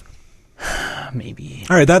Geth. Maybe.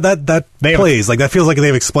 All right, that They have- plays like that feels like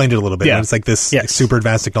they've explained it a little bit. Yeah. It's like this Yes. super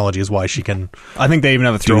advanced technology is why she can I think they even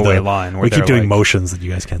have a do throwaway the line where we keep they're doing like, motions that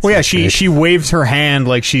you guys can't. well, see. yeah, she waves her hand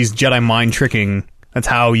like she's Jedi mind tricking. That's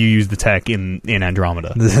how you use the tech in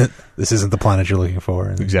Andromeda. This isn't the planet you're looking for.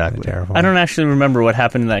 And Exactly. Terrifying. I don't actually remember what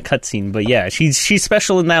happened in that cutscene, but yeah, she's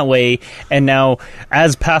special in that way. And now,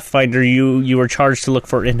 as Pathfinder, you are charged to look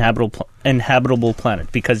for inhabitable planet,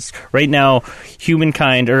 because right now,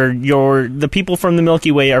 humankind or the people from the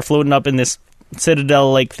Milky Way are floating up in this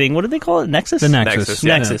citadel-like thing. What do they call it? Nexus. The Nexus.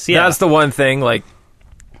 Nexus. Yeah. That's the one thing. Like,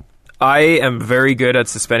 I am very good at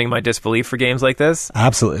suspending my disbelief for games like this.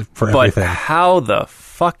 Absolutely for But everything. how the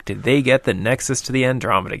fuck did they get the Nexus to the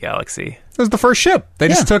Andromeda Galaxy? It was the first ship. They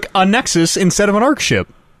just took a Nexus instead of an Ark ship.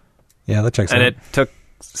 Yeah, that checks And out. it took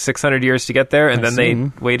 600 years to get there, and then they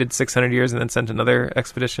assume. waited 600 years and then sent another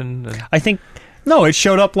expedition. And, I think. No, it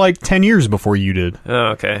showed up like 10 years before you did.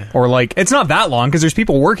 oh, okay. Or like, it's not that long because there's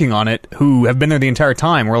people working on it who have been there the entire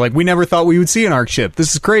time. We're like, we never thought we would see an Ark ship.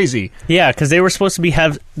 This is crazy. Yeah, because they were supposed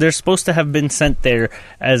to they're supposed to have been sent there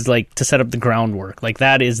as like to set up the groundwork. Like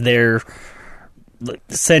that is their like,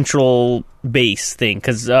 central base thing.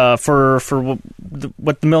 Because for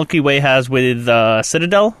what the Milky Way has with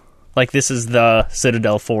Citadel, like this is the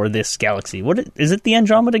Citadel for this galaxy. Is it? The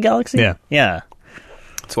Andromeda Galaxy? Yeah. Yeah.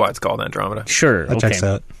 That's why it's called Andromeda. Sure. That okay. checks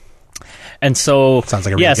out. And so, Sounds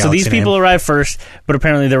like a real yeah. So these galaxy people name. arrived first, but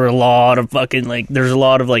apparently there were a lot of fucking like there's a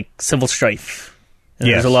lot of like civil strife. And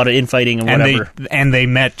Yes. There's a lot of infighting and whatever. And they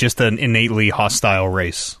met just an innately hostile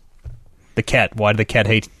race. The Ket. Why do the Ket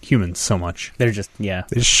hate humans so much? They're just They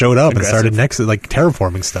They just showed up and Aggressive. started Nexus, like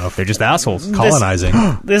terraforming stuff. They're just assholes. colonizing.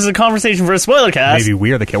 This is a conversation for a spoiler cast. Maybe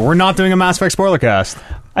we are the Ket. We're not doing a Mass Effect spoiler cast.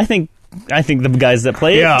 I think the guys that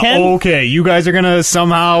play Yeah, it can. okay. You guys are going to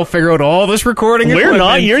somehow figure out all this recording We're equipment.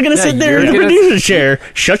 not. You're going to sit there you're in the gonna- producer's chair,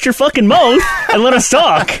 shut your fucking mouth, and let us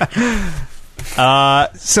talk.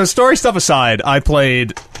 So story stuff aside, I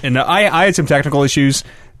played, and I had some technical issues,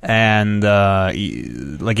 and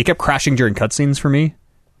like it kept crashing during cutscenes for me.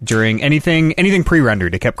 During anything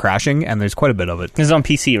pre-rendered, it kept crashing, and there's quite a bit of it. This is on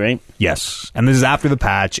PC, right? Yes, and this is after the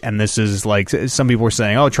patch, and this is like some people were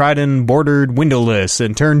saying, "Oh, try it in bordered windowless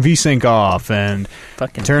and turn VSync off and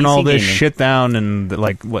Fucking turn PC all this gaming. shit down and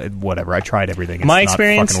like whatever." I tried everything. It's My not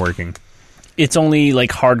experience- fucking working. It's only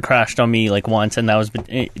like hard crashed on me like once, and that was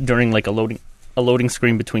during like a loading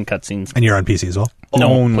screen between cutscenes. And you're on PC as well. No,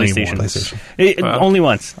 Only PlayStation. PlayStation. Wow. Only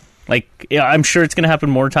once. Like, yeah, I'm sure it's going to happen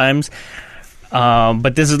more times.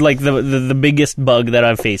 But this is like the biggest bug that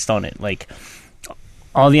I've faced on it. Like,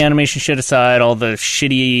 all the animation shit aside, all the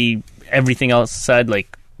shitty everything else aside,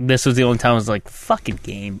 like, this was the only time I was like, fucking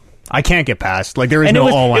game. I can't get past. Like there is And no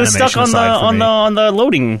it all was animation stuck on aside for me. on the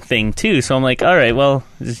loading thing too. So I'm like, all right, well,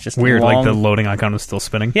 it's just Weird, long- like the loading icon was still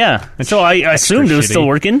spinning. yeah. So I assumed it was still shitty.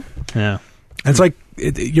 working. Yeah. And it's like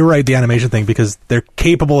you're right, the animation thing, because they're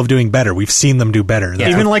capable of doing better. We've seen them do better. That's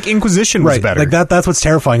Even what- like Inquisition was right, better. like that's what's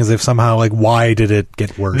terrifying is if somehow like why did it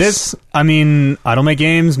get worse? This, I mean, I don't make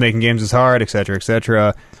games. Making games is hard, etc.,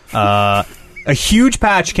 etc. A huge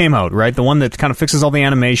patch came out, right? The one that kind of fixes all the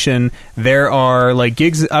animation. There are like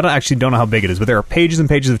gigs. I don't know how big it is, but there are pages and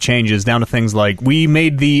pages of changes down to things like we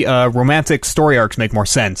made the romantic story arcs make more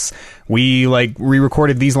sense. We like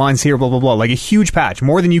re-recorded these lines here, blah blah blah. Like a huge patch,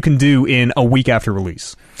 more than you can do in a week after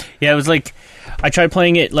release. Yeah, it was like I tried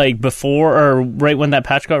playing it like before or right when that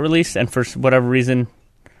patch got released, and for whatever reason,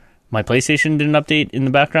 my PlayStation didn't update in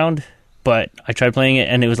the background. But I tried playing it,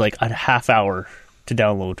 and it was like a half hour to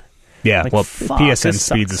download. Yeah, Like, well, fuck, PSN this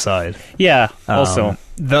speeds sucks. aside. Yeah, also.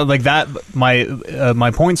 Like that.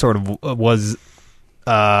 My point sort of was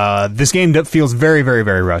this game feels very, very,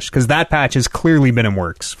 very rushed because that patch has clearly been in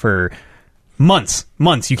works for months.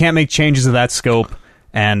 You can't make changes of that scope,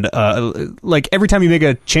 and like every time you make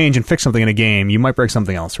a change and fix something in a game, you might break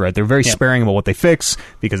something else. Right? They're very sparing about what they fix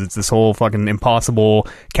because it's this whole fucking impossible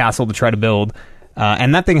castle to try to build.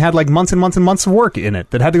 And that thing had like months and months and months of work in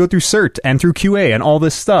it that had to go through CERT and through QA and all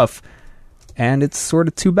this stuff. And it's sort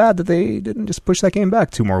of too bad that they didn't just push that game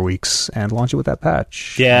back 2 more weeks and launch it with that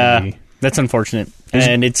patch. Yeah, Maybe. that's unfortunate,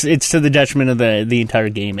 and it's to the detriment of the entire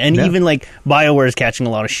game, and Yeah. even like BioWare is catching a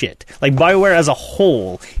lot of shit. Like BioWare as a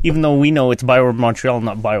whole, even though we know it's BioWare Montreal,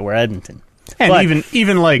 not BioWare Edmonton, And But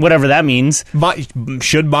even like whatever that means.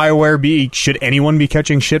 should BioWare should anyone be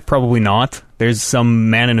catching shit? Probably not. There's some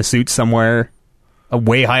man in a suit somewhere,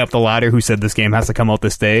 way high up the ladder, who said this game has to come out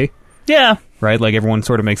this day. Yeah, Right? Like everyone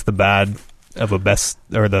sort of makes the bad of a best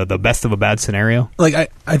or the best of a bad scenario.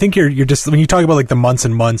 like I think you're just when you talk about like the months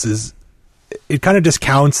and months is it kind of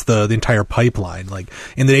discounts the entire pipeline. Like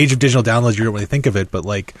in the age of digital downloads, you don't really think of it, but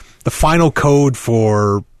like the final code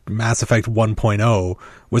for Mass Effect 1.0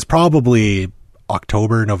 was probably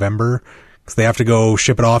October, November, because they have to go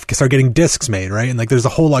ship it off, start getting discs made, right? And like there's a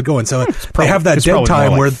whole lot going. So they have that It's dead probably more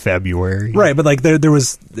time like where February, right, but like there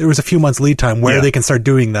was a few months lead time where Yeah. they can start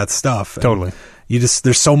doing that stuff. And Totally.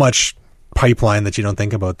 there's so much pipeline that you don't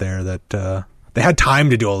think about there that they had time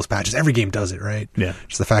to do all those patches. Every game does it, right? Yeah.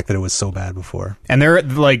 Just the fact that it was so bad before. And they're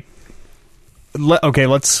like, okay,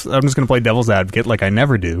 I'm just going to play devil's advocate like I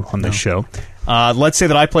never do on this show. Let's say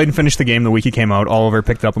that I played and finished the game the week it came out. Oliver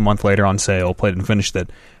picked it up a month later on sale, played and finished it.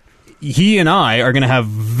 He and I are going to have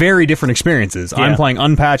very different experiences. Yeah. I'm playing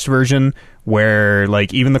unpatched version where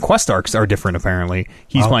like even the quest arcs are different apparently.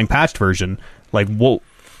 He's Wow. playing patched version. Like, well,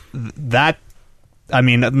 that... I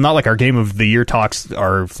mean, not like our Game of the Year talks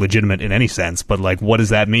are legitimate in any sense, but like, what does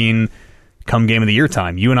that mean come Game of the Year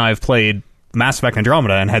time? You and I have played Mass Effect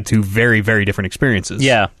Andromeda and had two very, very different experiences.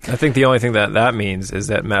 Yeah. I think the only thing that means is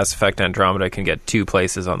that Mass Effect Andromeda can get 2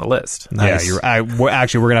 places on the list. Nice. Yeah, we're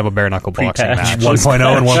going to have a bare knuckle boxing Pre-patch. match.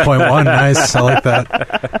 1.0 and 1.1. Nice. I like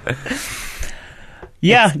that.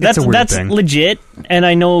 Yeah, It's a weird that's thing. legit. And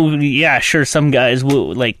I know, yeah, sure, some guys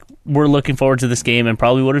will like we're looking forward to this game and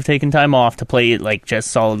probably would have taken time off to play it like just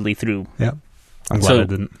solidly through. Yeah. I'm glad I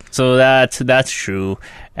didn't. So that's true,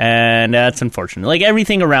 and that's unfortunate. Like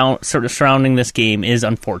everything around, sort of surrounding this game is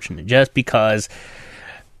unfortunate, just because.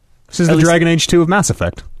 This is At the least- Dragon Age 2 of Mass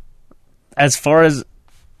Effect. As far as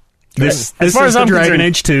This As far is as the I'm Dragon concerned-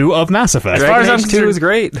 Age 2 of Mass Effect. As far as Dragon I'm Age 2 concerned- is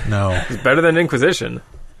great. No. It's better than Inquisition.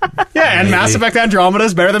 Yeah, and Maybe. Mass Effect Andromeda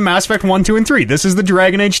is better than Mass Effect 1, 2, and 3. This is the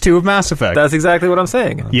Dragon Age 2 of Mass Effect. That's exactly what I'm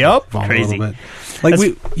saying. Yep. Vomit a Crazy. little bit.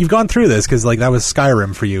 Like you've gone through this because like that was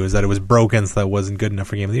Skyrim for you. Is that it was broken, so that wasn't good enough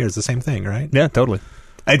for Game of the Year. It's the same thing, right? Yeah, totally.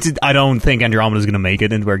 I don't think Andromeda is going to make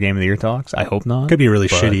it into our Game of the Year talks. I hope not. Could be a really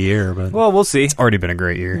But- shitty year, but Well, we'll see. Already been a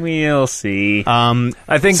great year. we'll see.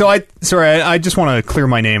 I think So I just want to clear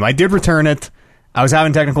my name. I did return it. I was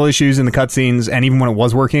having technical issues in the cutscenes, and even when it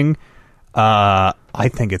was working, I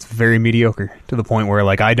think it's very mediocre to the point where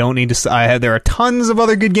like I don't need to. There are tons of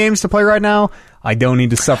other good games to play right now. I don't need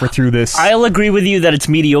to suffer through this. I'll agree with you that it's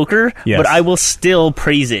mediocre, Yes. but I will still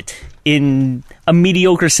praise it in a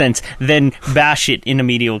mediocre sense, then bash it in a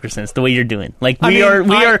mediocre sense. The way you're doing, like I mean,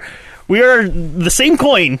 we are the same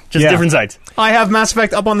coin, just Yeah. different sides. I have Mass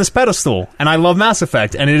Effect up on this pedestal, and I love Mass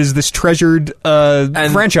Effect, and it is this treasured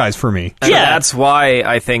franchise for me. And Yeah. that's why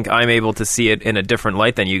I think I'm able to see it in a different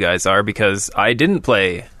light than you guys are, because I didn't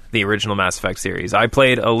play the original Mass Effect series. I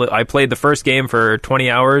played the first game for 20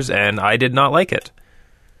 hours, and I did not like it.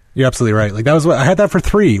 you're absolutely right. Like that was what I had that for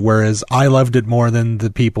 3, whereas I loved it more than the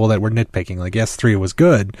people that were nitpicking. Like yes, 3 was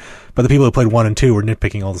good, but the people who played 1 and 2 were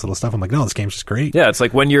nitpicking all this little stuff. I'm like, no, this game's just great. Yeah, it's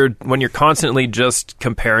like when you're constantly just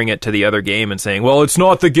comparing it to the other game and saying, well, it's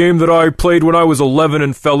not the game that I played when I was 11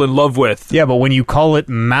 and fell in love with. Yeah, but when you call it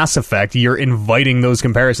Mass Effect, you're inviting those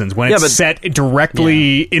comparisons. When Yeah, it's but- set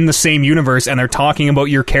directly in the same universe and they're talking about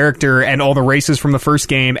your character and all the races from the first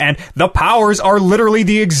game, and the powers are literally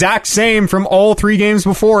the exact same from all 3 games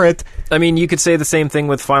before it. I mean, you could say the same thing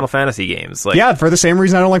with Final Fantasy games. Like, Yeah, for the same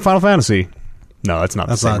reason I don't like Final Fantasy. No, that's not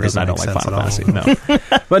That's the same not- reason I don't doesn't like Final make Fantasy. sense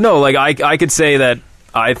No. But no, like I could say that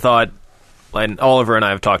I thought, and Oliver and I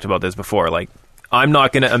have talked about this before, like I'm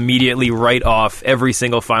not going to immediately write off every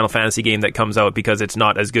single Final Fantasy game that comes out because it's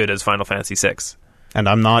not as good as Final Fantasy VI. And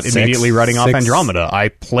I'm not 6, immediately writing off 6. Andromeda. I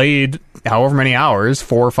played however many hours,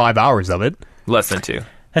 4 or 5 hours of it. Less than 2.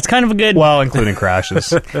 That's kind of a good. Well, including crashes.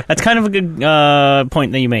 That's kind of a good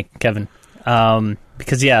point that you make, Kevin.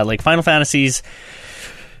 Because yeah, like Final Fantasies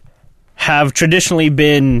have traditionally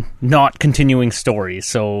been not continuing stories.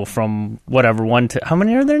 So from whatever 1 to how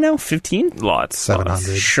many are there now? 15? Lots.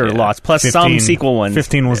 700. Sure, Yeah. lots plus some sequel ones.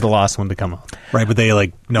 15 was the last one to come out. Right, but they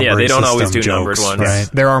like numbering they don't always system do numbered jokes, ones. right?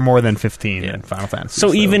 There are more than 15 Yeah. in Final Fantasy.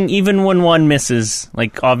 So even when one misses,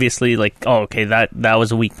 like obviously, like oh okay, that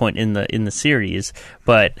was a weak point in the series.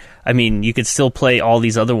 But I mean, you could still play all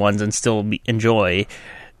these other ones and still enjoy.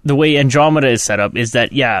 The way Andromeda is set up is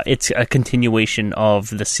that yeah, it's a continuation of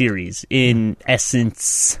the series in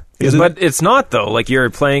essence. But it's not though. Like you're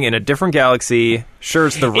playing in a different galaxy. Sure,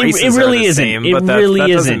 it's the races it really are the isn't. same, It but that really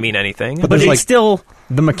doesn't isn't. mean anything. But there's, it's like- still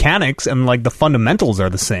the mechanics and like the fundamentals are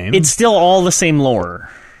the same. it's still all the same lore.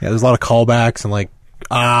 Yeah, there's a lot of callbacks and like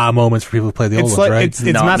moments for people who play the old It's ones, like right? it's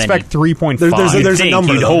Not Mass many. Effect 3.5. There's a think,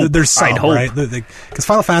 number. you'd though. hope. There's some, I'd hope. right? Because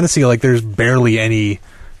Final Fantasy, like, there's barely any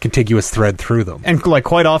contiguous thread through them. And like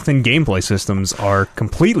quite often, gameplay systems are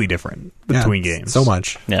completely different Yeah, between games. so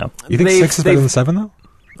much. Yeah. You think They've- 6 is better they've- than 7 though?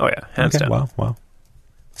 Oh yeah, hands Okay, down. wow.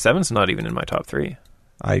 7's not even in my top 3.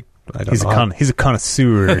 I don't He's know. he's a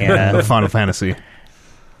connoisseur Yeah. of Final Fantasy.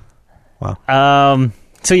 Wow.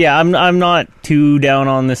 So yeah, I'm not too down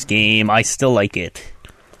on this game. I still like it.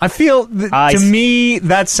 I feel to me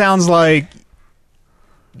that sounds like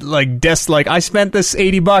I spent this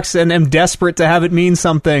 $80 and am desperate to have it mean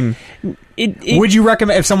something. Would you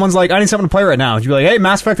recommend if someone's like, I need something to play right now? Would you be like, hey,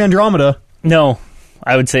 Mass Effect Andromeda? No,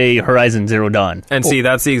 I would say Horizon Zero Dawn. And see,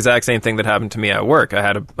 that's the exact same thing that happened to me at work. I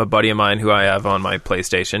had a buddy of mine who I have on my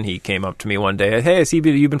PlayStation. He came up to me one day, hey, I see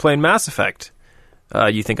you've been playing Mass Effect.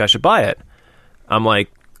 You think I should buy it? I'm like,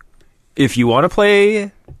 if you want to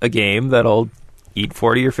play a game that'll eat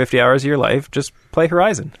 40 or 50 hours of your life, just play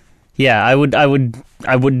Horizon. Yeah, I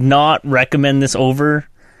would not recommend this over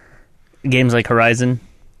games like Horizon.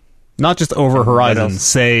 Not just over Horizon.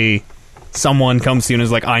 Say someone comes to you and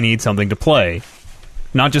is like, I need something to play.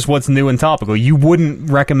 Not just what's new and topical. You wouldn't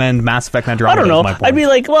recommend Mass Effect Andromeda. I don't know. I'd be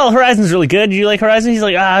like, well, Horizon's really good. Do you like Horizon? He's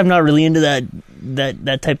like, I'm not really into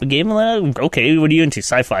that type of game. I'm like, okay, what are you into?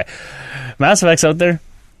 Sci-fi. Mass Effect's out there.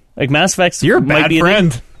 Like Mass Effect's You're a bad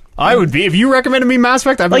friend. I would be. If you recommended me Mass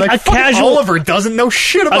Effect, I'd be like, Oliver doesn't know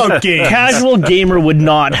shit about games. Casual gamer would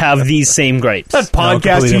not have these same gripes. That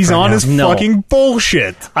podcast he's on is fucking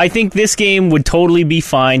bullshit. I think this game would totally be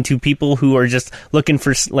fine to people who are just looking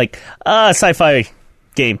for, like, a sci-fi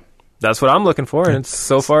game. That's what I'm looking for, and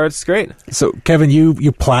so far it's great. So, Kevin, you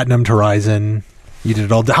platinumed Horizon. You did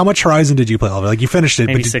it all. How much Horizon did you play, Oliver? Like, you finished it.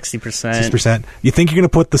 Maybe 60%. 60%. You think you're going to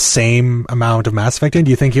put the same amount of Mass Effect in?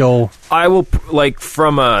 Do you think you'll... I will, like,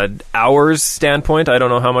 from a hours standpoint, I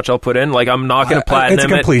don't know how much I'll put in. Like, I'm not going to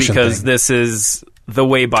platinum it because this is the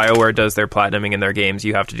way BioWare does their platinuming in their games.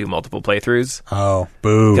 You have to do multiple playthroughs. Oh,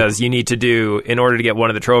 boo. Because you need to do, in order to get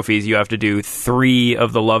one of the trophies, you have to do 3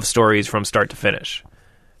 of the love stories from start to finish.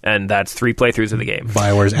 And that's 3 playthroughs of the game.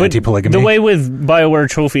 BioWare's anti-polygamy. The way with BioWare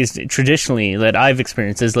trophies traditionally that I've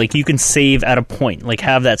experienced is like you can save at a point, like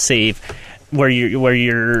have that save where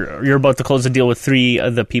you're about to close the deal with 3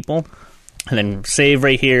 of the people, and then save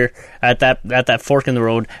right here at that fork in the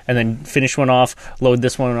road, and then finish one off, load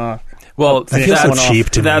this one off. Well, that feels so cheap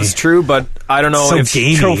to me. That's true, but I don't know so if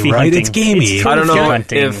gamey, trophy right? hunting. It's gamey. I don't know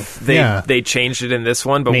hunting. if they changed it in this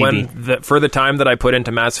one, but Maybe. for the time that I put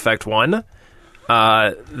into Mass Effect 1.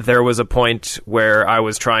 There was a point where I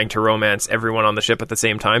was trying to romance everyone on the ship at the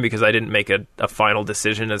same time because I didn't make a final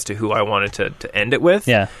decision as to who I wanted to end it with.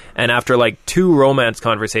 Yeah. And after like 2 romance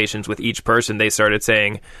conversations with each person, they started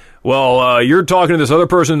saying, well, you're talking to this other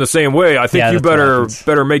person the same way. I think you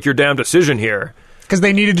better make your damn decision here. Because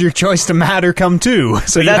they needed your choice to matter come too,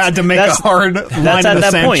 so you had to make a hard line that's in at the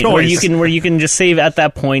that same point choice. where you can just save at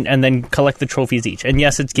that point and then collect the trophies each. And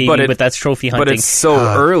yes, it's gaming, but that's trophy hunting. But it's so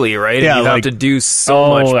early, right? Yeah, you have to do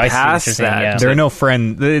so much I see what past you're saying, that. yeah. There are no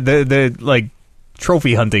friend. The like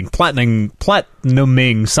trophy hunting,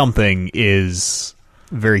 platinuming something is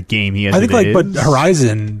very gamey. As I think, it but is.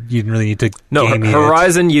 Horizon, you didn't really need to. No, game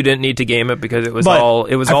Horizon, you didn't need to game it because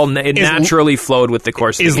it naturally flowed with the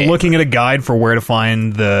course of the game. Is looking at a guide for where to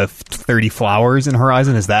find the 30 flowers in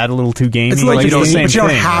Horizon, is that a little too gamey? It's like it's the same but you don't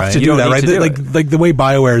thing, have right? to You do don't that, need right? to do Like the way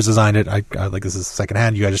BioWare's designed it, I like this is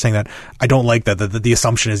secondhand. You guys are saying that. I don't like that. The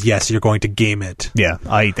assumption is yes, you're going to game it. Yeah,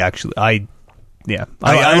 I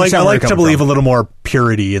like to believe a little more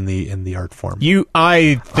purity in the art form.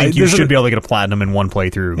 I think you should be able to get a platinum in one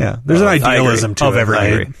playthrough. Yeah, there's an idealism to of it. every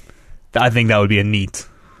Right? game. I think that would be a neat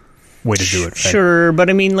way to do it. Right? Sure, but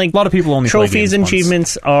I mean, like A lot of people only play trophies games and once.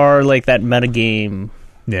 achievements are like that meta game.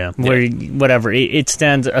 Yeah, Where whatever it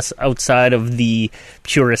stands us outside of the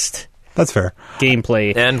purist That's fair.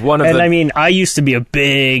 gameplay. And I mean, I used to be a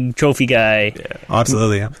big trophy guy. Yeah.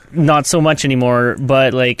 Absolutely. Yeah. Not so much anymore,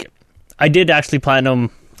 but like I did actually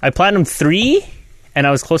platinum. I platinumed 3, and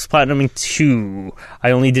I was close to platinuming 2.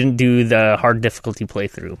 I only didn't do the hard difficulty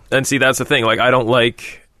playthrough. And see, that's the thing. Like,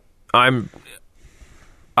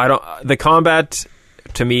 the combat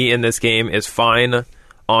to me in this game is fine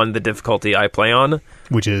on the difficulty I play on.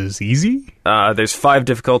 which is easy. There's 5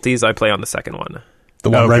 difficulties. I play on the second one. The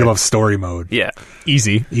one right Okay. above story mode. Yeah.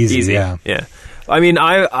 Easy. Easy. Yeah. I mean,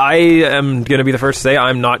 I am going to be the first to say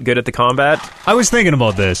I'm not good at the combat. I was thinking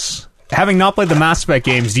about this. Having not played the Mass Effect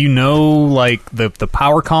games, do you know like the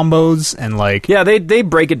power combos and like? Yeah, they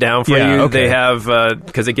break it down for Yeah, you. okay. They have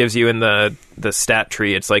because it gives you in the stat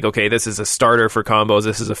tree. It's like, okay, this is a starter for combos.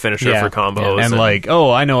 This is a finisher for combos. and like,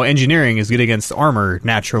 oh, I know engineering is good against armor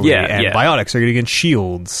naturally, Yeah, and yeah. biotics are good against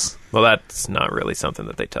shields. well, that's not really something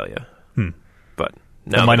that they tell you. But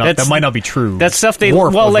no, That might not be true. That's stuff they-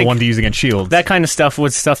 Worf well, was like, the one to use against shields. That kind of stuff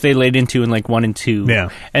was stuff they laid into in like 1 and 2. Yeah.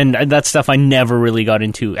 And that stuff I never really got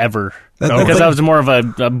into ever. because I was more of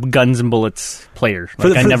a guns and bullets player.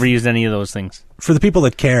 Like, I never used any of those things. For the people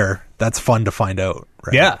that care, that's fun to find out.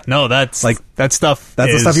 Right? Yeah, no, that's Like, that stuff.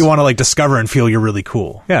 That's the stuff you want to like discover and feel you're really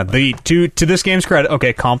cool. Yeah, to this game's credit,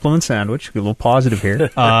 okay, compliment sandwich, a little positive here.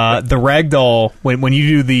 The ragdoll, when you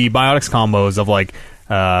do the biotics combos of like,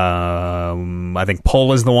 I think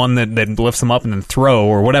pull is the one that lifts them up and then throw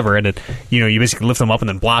or whatever, and you basically lift them up and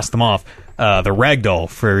then blast them off. The ragdoll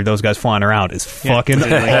for those guys flying around is fucking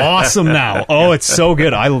awesome now. Oh, it's so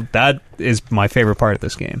good. That is my favorite part of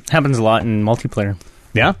this game. Happens a lot in multiplayer.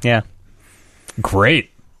 Yeah, Yeah. great.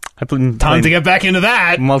 Time Time to get back into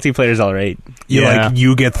that. Multiplayer's all right.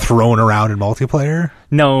 You get thrown around in multiplayer.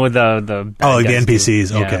 No, the The guys do.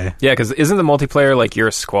 NPCs. Yeah. Okay. Yeah, because isn't the multiplayer like you're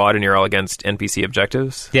a squad and you're all against NPC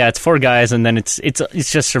objectives? Yeah, it's 4 guys, and then it's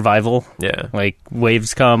just survival. Yeah. Like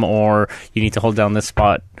waves come, or you need to hold down this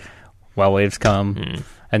spot while waves come,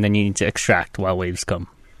 and then you need to extract while waves come.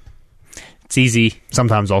 It's easy.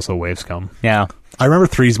 Sometimes also waves come. Yeah. I remember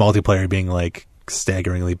 3's multiplayer being like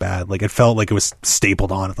staggeringly bad. Like it felt like it was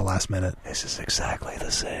stapled on at the last minute. This is exactly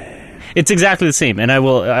the same. It's exactly the same, and I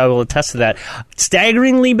will attest to that.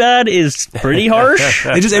 Staggeringly bad is pretty harsh.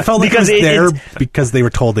 It felt like Because it was there it's- because they were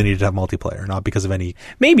told they needed to have multiplayer, not because of any.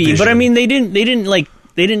 Maybe, vision. but I mean, they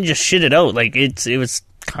didn't just shit it out. Like it was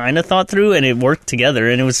kind of thought through, and it worked together,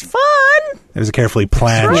 and it was fun. It was a carefully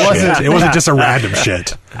planned Right. shit. It wasn't just a random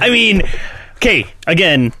shit. I mean, okay,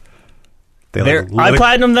 again, They I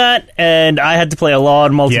platinumed that, and I had to play a lot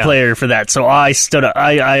of multiplayer for that. So I stood up.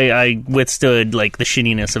 I withstood like the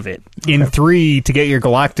shittiness of it. In 3, to get your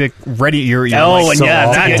galactic ready, your Oh, and yeah,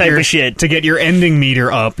 to that get type your- of shit. To get your ending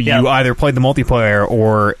meter up, Yeah. you either played the multiplayer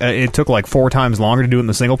or it took like 4 times longer to do it in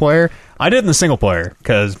the single player. I did it in the single player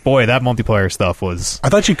because boy, that multiplayer stuff was. I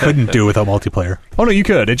thought you couldn't do it without multiplayer. Oh no, you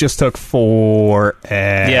could. It just took forever.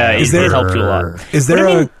 Yeah, Is it there- helped you a lot. Is there But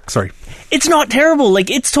I mean, sorry? It's not terrible. Like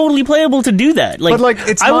it's totally playable to do that. Like, But like,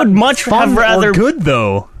 it's I not would much fun have rather. or good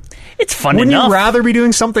though. It's fun Wouldn't enough. you rather be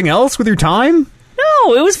doing something else with your time?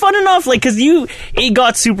 No, it was fun enough. Like, cause it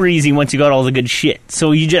got super easy once you got all the good shit.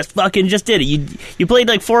 So you just fucking just did it. You played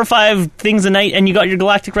like 4 or 5 things a night, and you got your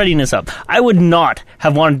galactic readiness up. I would not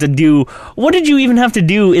have wanted to do. What did you even have to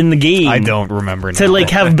do in the game? I don't remember. To now. like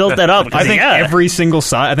have built that up. 'Cause, I think yeah, every single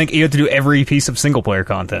side. I think you have to do every piece of single player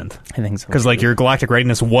content. I think so. Because like your galactic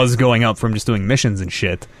readiness was going up from just doing missions and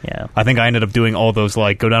shit. Yeah. I think I ended up doing all those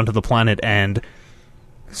like go down to the planet and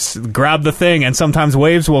grab the thing, and sometimes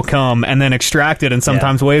waves will come, and then extract it, and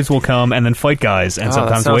sometimes waves will come, and then fight guys, and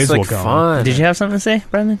sometimes waves will come. Fun. Did you have something to say,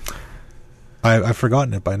 Brandon? I've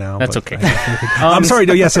forgotten it by now. That's but okay. I'm sorry.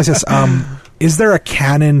 No, yes. Is there a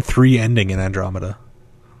canon 3 ending in Andromeda?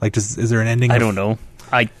 Like, is there an ending? I don't know.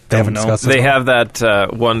 I They don't haven't know. discussed it. They have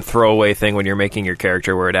that one throwaway thing when you're making your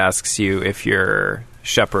character where it asks you if your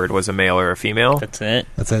shepherd was a male or a female. That's it.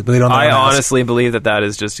 That's it. But they don't. I ask. honestly believe that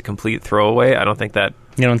is just a complete throwaway. I don't think that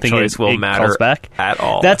You don't think choice will it matter calls back at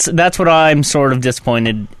all. That's what I'm sort of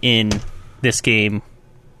disappointed in this game.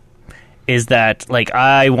 Is that like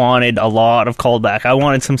I wanted a lot of callback. I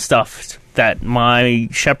wanted some stuff that my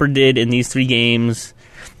shepherd did in these 3 games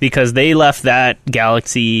because they left that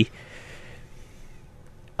galaxy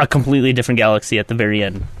a completely different galaxy at the very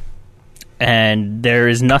end. And there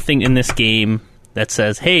is nothing in this game that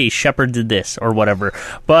says, hey, Shepard did this or whatever.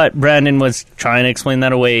 But Brandon was trying to explain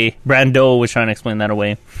that away. Brando was trying to explain that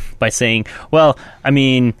away by saying, well, I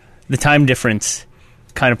mean, the time difference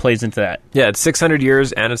kind of plays into that. Yeah, it's 600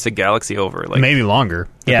 years and it's a galaxy over. Like Maybe longer,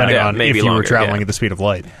 Yeah. depending Yeah, on maybe if you were longer, traveling yeah. at the speed of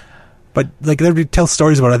light. But like they tell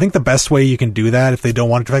stories about it. I think the best way you can do that if they don't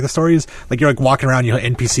want to affect the story is like you're like walking around, you know,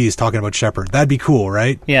 NPCs talking about Shepard. That'd be cool,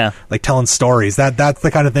 right? Yeah. Like telling stories. That's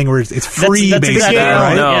the kind of thing where it's free that's basically, exactly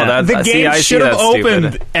right? No, Yeah. that- The see, game I see should have that's opened,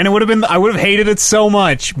 stupid. and it would have been. I would have hated it so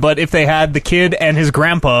much. But if they had the kid and his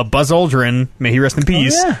grandpa, Buzz Aldrin, may he rest in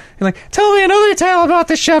peace, yeah. and like, tell me another tale about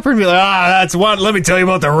the shepherd. Be like, that's what. Let me tell you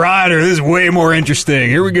about the rider. This is way more interesting.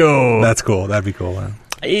 Here we go. That's cool. That'd be cool. Man.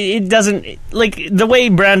 It doesn't, like, the way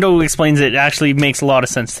Brando explains it actually makes a lot of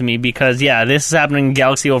sense to me because, yeah, this is happening in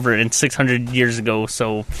Galaxy Over in 600 years ago,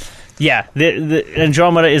 so, yeah, the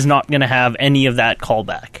Andromeda is not going to have any of that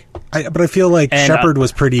callback. But I feel like And, Shepard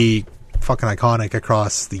was pretty fucking iconic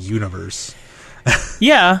across the universe.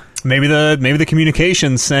 Yeah, Maybe the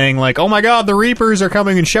communications saying like, "Oh my God, the Reapers are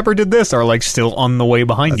coming," and Shepard did this, are like still on the way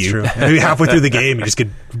behind That's you. true. Maybe halfway through the game, you just get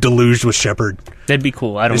deluged with Shepard. that'd be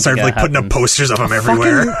cool. I don't They start think like that putting up happens. posters of him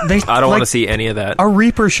everywhere. Fucking- they- I don't want to like, see any of that. a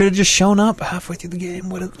Reaper should have just shown up halfway through the game.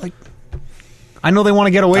 What a, like, I know they want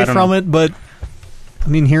to get away I don't from know. it, but I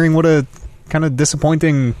mean, hearing what a kind of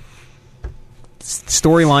disappointing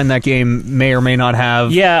storyline that game may or may not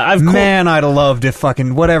have. Yeah, I'd have loved if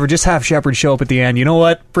fucking whatever. Just have Shepard show up at the end. You know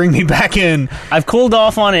what? Bring me back in. I've cooled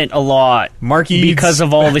off on it a lot, Marky, because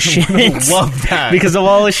of all the shit. Love that because of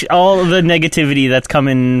all the negativity that's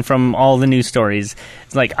coming from all the news stories.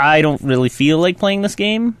 It's like I don't really feel like playing this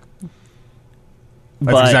game.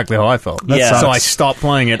 That's exactly how I felt. Yeah. So I stopped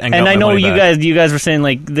playing it, and got I my know money you back. guys were saying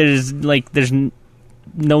there's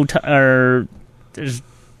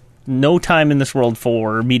no time in this world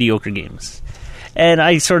for mediocre games, and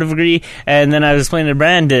I sort of agree. And then I was explaining to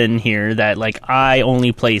Brandon here that I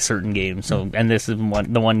only play certain games, so and this is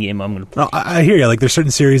the one game I'm going to play. No, I hear you. Like, there's certain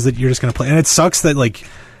series that you're just going to play, and it sucks that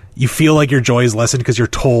you feel like your joy is lessened because you're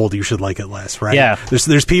told you should like it less, right? Yeah.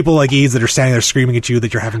 There's people like Eads that are standing there screaming at you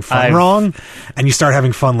that you're having fun wrong, and you start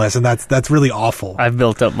having fun less, and that's really awful. I've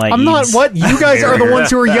built up my. I'm not. ease. What you guys are the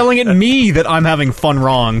ones who are yelling at me that I'm having fun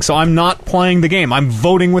wrong. So I'm not playing the game. I'm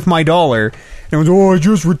voting with my dollar. And it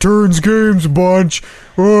just returns games a bunch.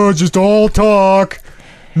 Oh, just all talk.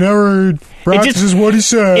 Never practices what he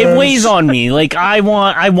says. It weighs on me. I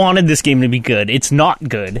wanted this game to be good. It's not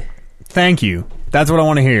good. Thank you. That's what I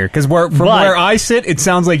want to hear. Because from where I sit, it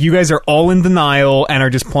sounds like you guys are all in denial and are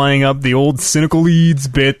just playing up the old cynical Leeds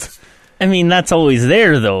bit. I mean, that's always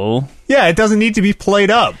there, though. Yeah, it doesn't need to be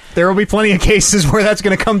played up. There will be plenty of cases where that's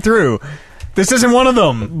going to come through. This isn't one of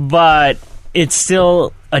them. But it's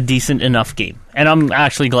still a decent enough game. And I'm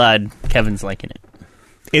actually glad Kevin's liking it.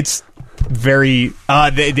 It's very...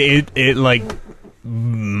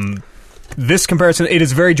 this comparison, it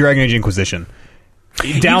is very Dragon Age Inquisition.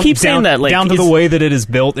 You keep saying that, down to the way that it is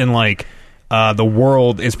built, and the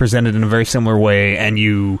world is presented in a very similar way, and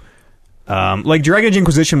you Dragon Age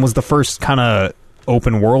Inquisition was the first kind of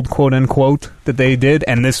open world, quote unquote, that they did,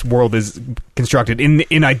 and this world is constructed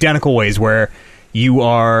in identical ways where you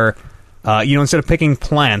are instead of picking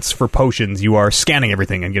plants for potions, you are scanning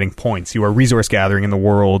everything and getting points. You are resource gathering in the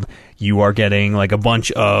world. You are getting a bunch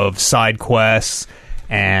of side quests,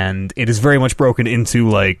 and it is very much broken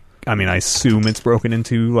into I assume it's broken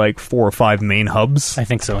into 4 or 5 main hubs. I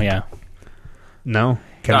think so, yeah. No?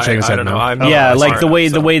 Kevin's shaking his head I don't know. no. Yeah,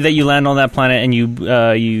 the way that you land on that planet and you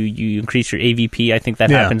increase your AVP. I think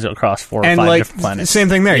that happens across 4 or 5 different planets. Same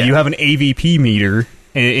thing there. Yeah. You have an AVP meter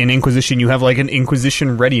in Inquisition. You have an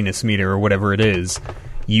Inquisition readiness meter or whatever it is.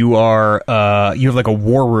 You are you have a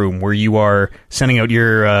war room where you are sending out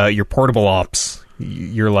your portable ops.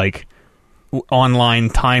 Your online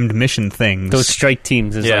timed mission things. Those strike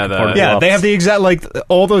teams is portable yeah, ops. they have the exact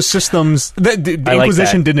all those systems. The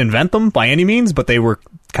Inquisition didn't invent them by any means, but they were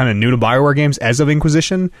kind of new to BioWare games as of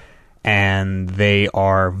Inquisition, and they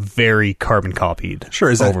are very carbon copied.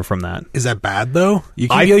 Sure, from that. Is that bad though? You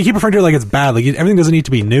keep referring to it like it's bad. Everything doesn't need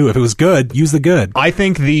to be new. If it was good, use the good. I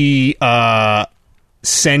think the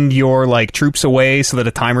send your troops away so that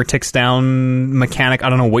a timer ticks down mechanic. I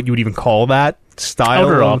don't know what you would even call that style.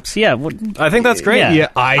 Outer ops, yeah. I think that's great. Yeah.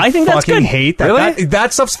 I think that's fucking good. hate that. Really?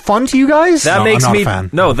 That stuff's fun to you guys? That No, makes I'm not me a fan.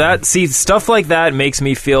 No, stuff like that makes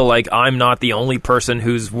me feel like I'm not the only person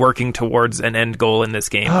who's working towards an end goal in this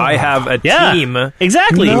game. I have a team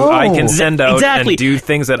exactly. No. who I can send out Exactly. and do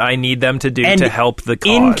things that I need them to do And to help the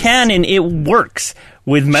cause. in canon, it works.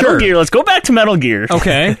 With Metal Sure. Gear, let's go back to Metal Gear.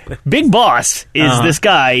 Okay. Big Boss is this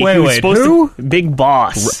guy who's supposed who? to... Big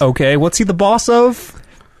Boss. Okay, what's he the boss of?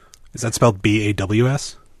 Is that spelled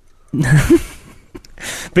BAWS?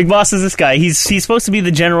 Big Boss is this guy. He's supposed to be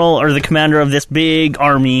the general or the commander of this big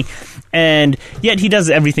army, and yet he does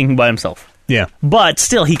everything by himself. Yeah. But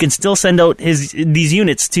still, he can still send out these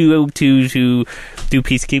units to do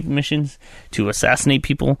peacekeeping missions, to assassinate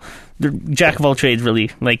people. They're jack of all trades, really.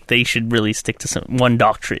 They should really stick to one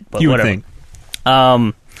doctorate. But You would whatever.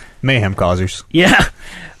 think. Mayhem causers. Yeah,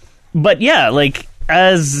 but yeah,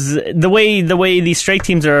 as the way these strike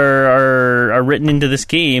teams are written into this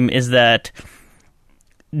game is that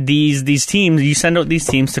these teams, you send out these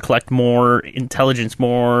teams to collect more intelligence,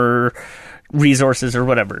 more resources, or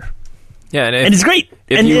whatever. Yeah, and it's great.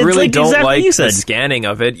 If and you it's really don't exactly like you the said. scanning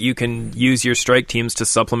of it, you can use your strike teams to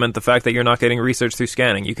supplement the fact that you're not getting research through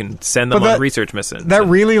scanning. You can send them But on research missions. That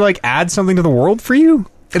really adds something to the world for you?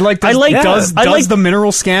 It does the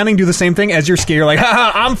mineral scanning do the same thing as your skill? You're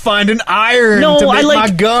haha, I'm finding iron to make my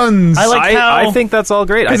guns. I think that's all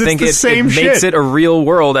great. I 'Cause it's think the it same makes shit. it a real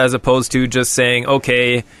world as opposed to just saying,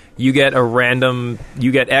 okay, you get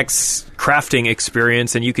X crafting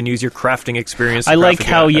experience and you can use your crafting experience to I like craft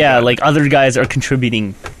how a gun. other guys are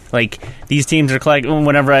contributing. These teams are collecting.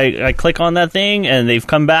 Whenever I click on that thing and they've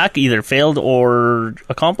come back either failed or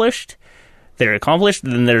accomplished, they're accomplished,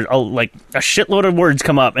 then there's like a shitload of words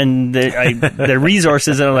come up, and they're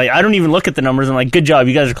resources, and I'm like, I don't even look at the numbers. I'm like, good job,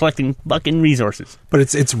 you guys are collecting fucking resources. But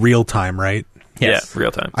it's real time, right? Yes. Yeah,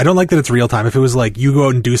 real time. I don't like that it's real time. If it was like you go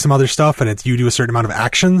out and do some other stuff and it's you do a certain amount of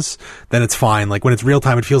actions, then it's fine. Like when it's real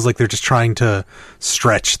time, it feels like they're just trying to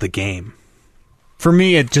stretch the game. For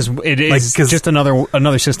me, it is Like, just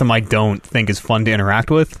another system I don't think is fun to interact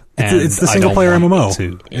with. It's the and I single don't player want MMO.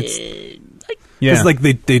 to. It's Yeah. like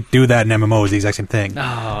they do that in MMOs, the exact same thing. Oh, that's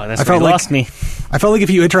I where felt you like- lost me. I felt like if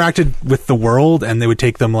you interacted with the world and they would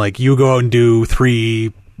take them like you go out and do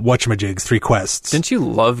 3 whatchamajigs, 3 quests. Didn't you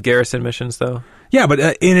love garrison missions though? Yeah, but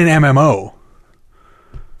in an MMO.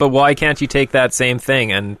 But why can't you take that same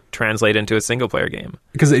thing and translate into a single player game?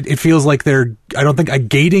 Because it feels like I don't think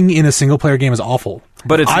gating in a single player game is awful.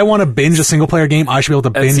 But it's- I want to binge a single player game. I should be able to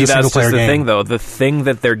binge See, a single that's player just the game. thing though. The thing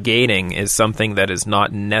that they're gating is something that is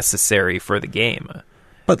not necessary for the game.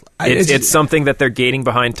 But It's something that they're gating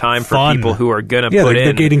behind time for Fun. people who are going to Yeah, put they're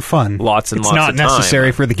in gating fun. lots and It's lots not of time.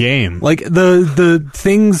 necessary for the game. like the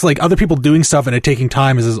things like other people doing stuff and it taking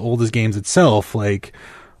time is as old as games itself. Like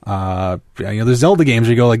there's Zelda games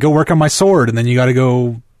where you go like go work on my sword and then you got to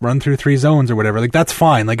go run through 3 zones or whatever. Like that's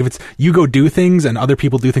fine. Like if it's you go do things and other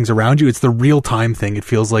people do things around you, it's the real time thing. It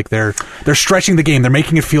feels like they're stretching the game. They're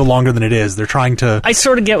making it feel longer than it is. They're trying to I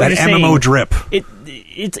sort of get what that you're MMO saying. drip.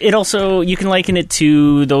 It also, you can liken it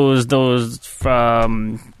to those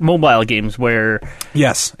mobile games where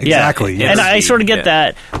Yes, exactly. Yeah, Yes. and I sort of get Yeah.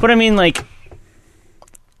 that, but I mean, like,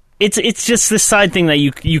 it's just this side thing that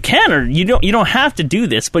you can or you don't have to do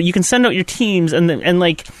this, but you can send out your teams and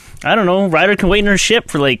like, I don't know, Ryder can wait in her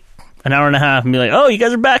ship for like an hour and a half and be like, oh, you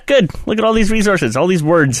guys are back, good. Look at all these resources, all these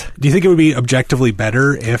words. Do you think it would be objectively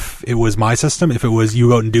better if it was my system? If it was you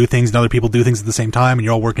go out and do things and other people do things at the same time and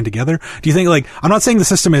you're all working together? Do you think, like, I'm not saying the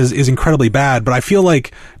system is incredibly bad, but I feel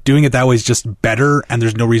like doing it that way is just better and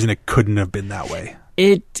there's no reason it couldn't have been that way.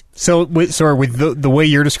 So with the way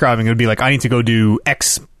you're describing it, would be like I need to go do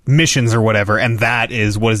X missions or whatever, and that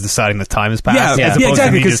is what is deciding the time has passed. Yeah, as yeah, opposed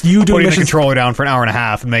exactly, to me 'cause just you doing putting the missions- controller down for an hour and a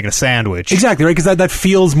half and making a sandwich. Exactly, right? Because that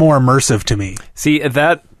feels more immersive to me. See,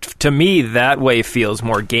 that to me that way feels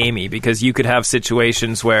more gamey because you could have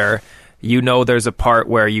situations where there's a part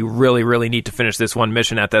where you really, really need to finish this one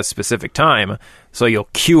mission at that specific time. So you'll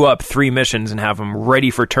queue up 3 missions and have them ready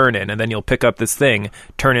for turn in, and then you'll pick up this thing,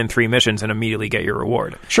 turn in 3 missions, and immediately get your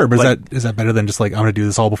reward. Sure, but Like- is that better than just like I'm going to do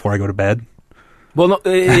this all before I go to bed? Well, no,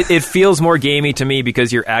 it feels more gamey to me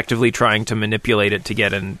because you're actively trying to manipulate it to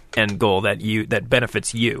get an end goal that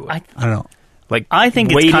benefits you. I don't know. Like I think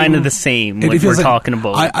waiting- it's kind of the same. It What we're feels like talking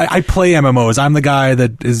about. I play MMOs. I'm the guy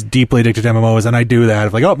that is deeply addicted to MMOs, and I do that.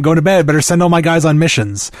 If like, oh, I'm going to bed, better send all my guys on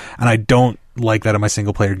missions. And I don't like that in my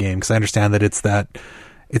single player game because I understand that it's that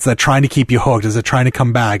trying to keep you hooked. Is it trying to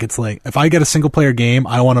come back? It's like if I get a single player game,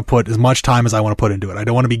 I want to put as much time as I want to put into it. I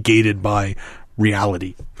don't want to be gated by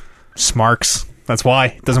reality. Smarks. That's why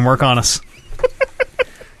it doesn't work on us.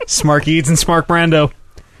 Smark Eads and Smark Brando.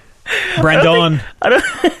 Brandon. I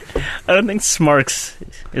don't think smarks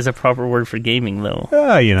is a proper word for gaming, though.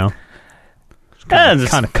 Yeah,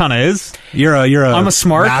 just- Kind of is. You're a I'm a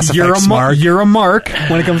smart. Mass Effect You're a smart. You're a mark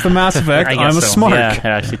when it comes to Mass Effect. I guess I'm a so. smart. Yeah, it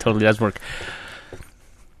actually totally does work.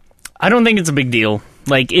 I don't think it's a big deal.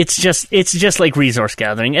 Like it's just like resource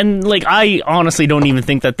gathering, and like I honestly don't even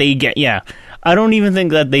think that they get. Yeah, I don't even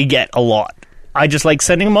think that they get a lot. I just like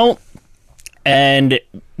sending them out, and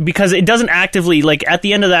because it doesn't actively like at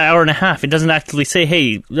the end of that hour and a half, it doesn't actively say,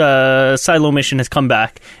 "Hey, Silo mission has come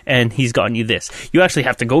back and he's gotten you this." You actually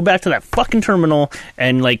have to go back to that fucking terminal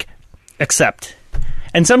and like accept.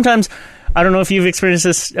 And sometimes, I don't know if you've experienced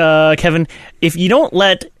this, Kevin. If you don't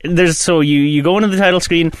you go into the title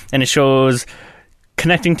screen and it shows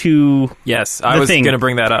connecting to Yes, I the was thing. going to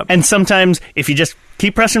bring that up. And sometimes if you just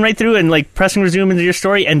keep pressing right through and like pressing resume into your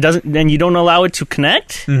story and you don't allow it to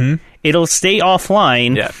connect, it'll stay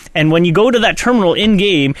offline. Yeah. And when you go to that terminal in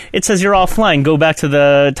game, it says you're offline. Go back to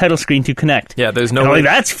the title screen to connect. Yeah, there's no And I'm way. like,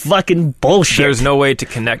 that's fucking bullshit. There's no way to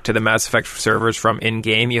connect to the Mass Effect servers from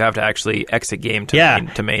in-game. You have to actually exit game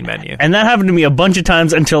to main menu. And that happened to me a bunch of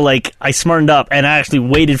times until like I smartened up and I actually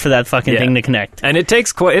waited for that fucking thing to connect. And it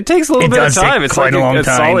takes a little bit of does take time. It's quite like a long a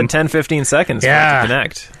time. solid 10-15 seconds for it Yeah. to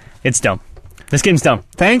connect. It's dumb. This game's dumb.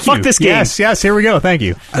 Thank you. Fuck this game. Yes. Here we go. Thank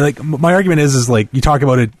you. I like my argument is like you talk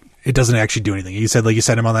about it. It doesn't actually do anything. You said like you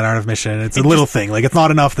sent him on that out of mission. It's a little thing. Like it's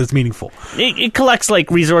not enough that's meaningful. It collects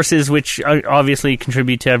like resources, which obviously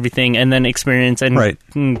contribute to everything, and then experience and Right.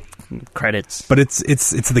 Credits. But it's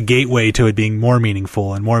the gateway to it being more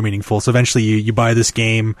meaningful and more meaningful. So eventually you buy this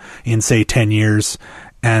game in say 10 years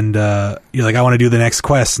and you're like, I want to do the next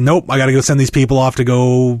quest. Nope, I got to go send these people off to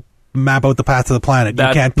go map out the path to the planet. That-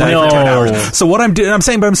 You can't play No. for 10 hours. So what I'm doing, I'm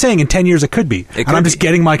saying in 10 years it could be. And could I'm just be.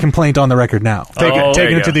 getting my complaint on the record now. Taking there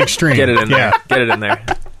you it to go. the extreme. Get it in Yeah. there. Get it in there.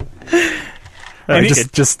 I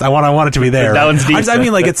just I want it to be there. That one's deep. I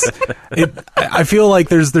mean, like I feel like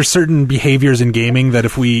there's certain behaviors in gaming that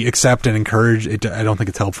if we accept and encourage, I don't think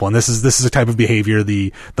it's helpful. And this is a type of behavior,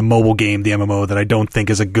 the mobile game, the MMO, that I don't think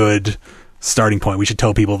is a good starting point. We should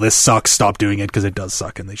tell people this sucks, stop doing it, because it does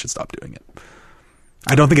suck, and they should stop doing it.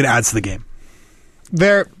 I don't think it adds to the game.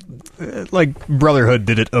 There, like Brotherhood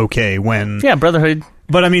did it okay when. Yeah, Brotherhood.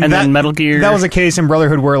 But I mean, And that, then Metal Gear. That was a case in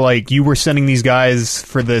Brotherhood where like you were sending these guys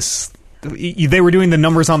for this. They were doing the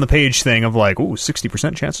numbers on the page thing of like, ooh,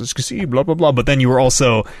 60% chance to succeed, blah blah blah. But then you were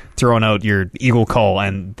also throwing out your Eagle Call,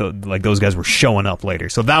 and like those guys were showing up later.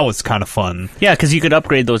 So that was kind of fun. Yeah, because you could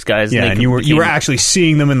upgrade those guys. Yeah, they and could you were became- actually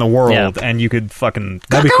seeing them in the world, Yeah. and you could fucking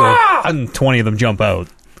That'd be cool. and 20 of them jump out.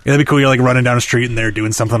 Yeah, that'd be cool. You're like running down a street and they're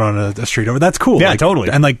doing something on a street over. That's cool. Yeah, Like, totally.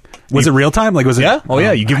 And like, was it real time? Like, was it? Yeah. Oh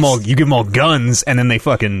yeah. You give nice. them all guns, and then they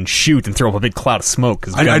fucking shoot and throw up a big cloud of smoke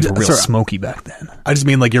because I guns were real sorry. smoky back then. I just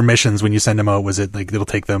mean like your missions when you send them out. Was it like it'll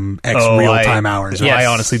take them X real time hours? Yeah, Yes.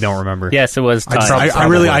 I honestly don't remember. Yes, it was time. I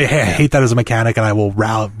really hate that as a mechanic, and I will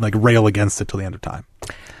rail against it till the end of time.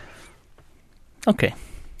 Okay.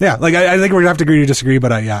 Yeah, like I think we're gonna have to agree to disagree,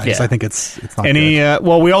 but I Yeah. think it's not Any good.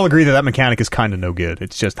 well, we all agree that mechanic is kind of no good.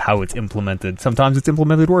 It's just how it's implemented. Sometimes it's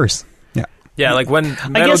implemented worse. Yeah, Yeah, like when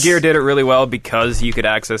Metal guess- Gear did it really well because you could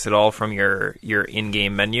access it all from your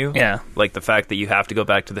in-game menu. Yeah. Like the fact that you have to go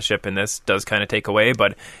back to the ship in this does kind of take away,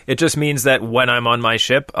 but it just means that when I'm on my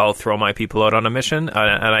ship, I'll throw my people out on a mission,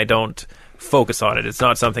 and I don't focus on it. It's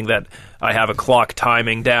not something that I have a clock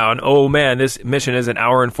timing down. Oh man, this mission is an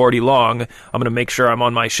hour and 40 long. I'm going to make sure I'm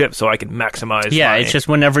on my ship so I can maximize. Yeah, it's just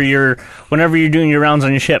whenever you're doing your rounds on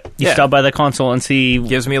your ship, you Yeah. stop by the console and see.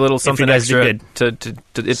 gives me a little something guys do extra.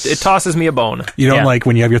 It tosses me a bone. you don't Yeah. like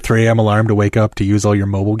when you have your 3 a.m. alarm to wake up to use all your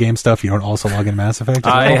mobile game stuff. You don't also log in Mass Effect.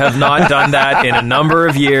 I have not done that in a number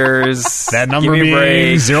of years. That number Give me a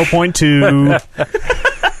being break. 0.2.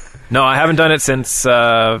 No, I haven't done it since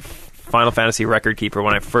Final Fantasy Record Keeper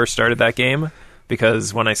when I first started that game,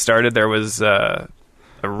 because when I started there was a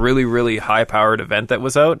really, really high-powered event that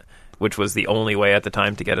was out, which was the only way at the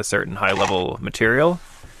time to get a certain high-level material.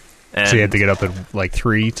 And So you had to get up at like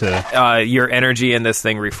 3 to. your energy in this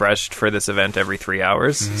thing refreshed for this event every 3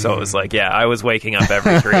 hours. So it was like, yeah, I was waking up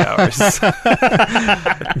every 3 hours.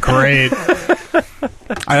 Great.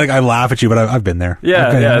 I laugh at you, but I've been there. Yeah,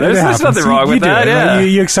 I've been yeah, there. there's It nothing happens. wrong with do that, it. yeah.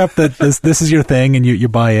 You accept that this is your thing, and you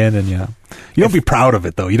buy in, and you don't be proud of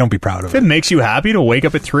it though. You don't be proud of If it it. makes you happy to wake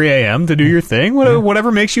up at 3 a.m. to do your thing,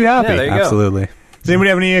 whatever makes you happy. Yeah, there you go. Absolutely. Does anybody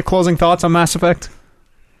have any closing thoughts on Mass Effect?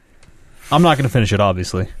 I'm not going to finish it,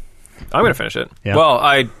 obviously. I'm going to finish it. Yeah. Well,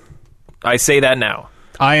 I say that now.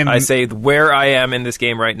 I say where I am in this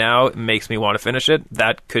game right now makes me want to finish it.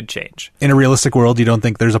 That could change. In a realistic world, you don't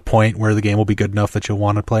think there's a point where the game will be good enough that you'll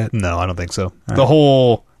want to play it? No, I don't think so. The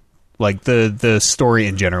whole, like, the story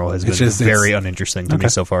in general has been very uninteresting to me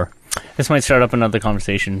so far. This might start up another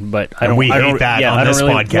conversation, but I And don't. we I hate don't, that yeah, on I don't this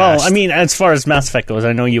really, podcast. Well, I mean, as far as Mass Effect goes,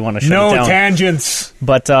 I know you want to shut it down. Tangents.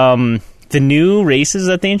 But the new races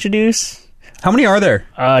that they introduce, How many are there?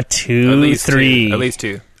 2, At least 3. Two. At least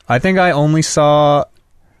 2. I think I only saw...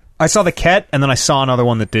 I saw the Ket, and then I saw another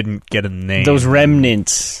one that didn't get a name. Those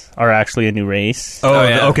remnants are actually a new race. Oh,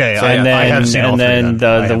 yeah. okay. So, I, and then, I have seen all and three then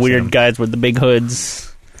then. I the have weird seen them. guys with the big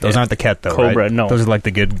hoods. Those aren't the Ket, though, Cobra, right? no. Those are like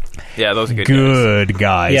the good Yeah, those are good. Guys. good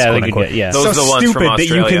guys. Yeah, quote the good unquote. guy, yeah. Those so are the ones from stupid that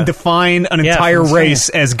you Australia. can define an Yeah, entire from Australia. race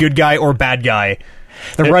as good guy or bad guy.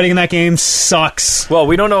 The writing in that game sucks. Well,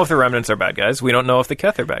 we don't know if the remnants are bad guys. We don't know if the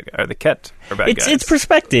Keth are bad guys. Or the Ket are bad guys. It's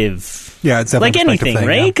perspective. Yeah, it's Like definitely a perspective anything, thing,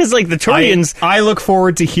 right? yeah. Because like the Turians, I look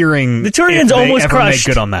forward to hearing the Turians if they almost ever crushed.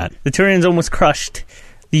 make good on that. The Turians almost crushed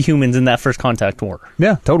the humans in that first contact war.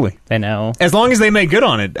 Yeah, totally. And now, As long as they make good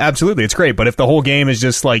on it, absolutely, it's great. But if the whole game is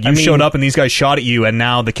just like you showed up and these guys shot at you, and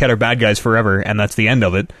now the Ket are bad guys forever, and that's the end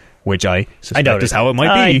of it, which I suspect doubt is it. how it might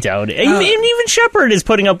I be. doubt it. And even Shepard is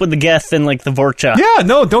putting up with the Geth and like the Vorcha. Yeah,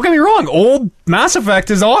 no, don't get me wrong. Old Mass Effect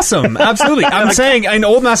is awesome. Absolutely. I'm saying in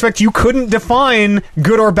old Mass Effect, you couldn't define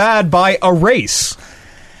good or bad by a race.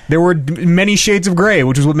 There were many shades of gray,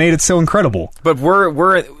 which is what made it so incredible. But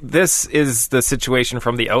this is the situation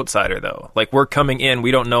from the outsider, though. Like, we're coming in,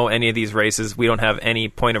 we don't know any of these races, we don't have any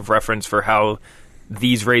point of reference for how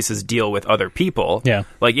these races deal with other people. Yeah.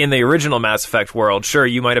 Like, in the original Mass Effect world, sure,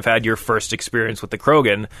 you might have had your first experience with the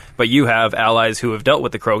Krogan, but you have allies who have dealt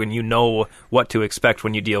with the Krogan. You know what to expect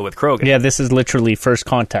when you deal with Krogan. Yeah, this is literally first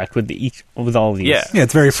contact with all of these. Yeah. Yeah,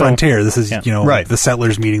 it's very frontier. This is yeah. you know Right. the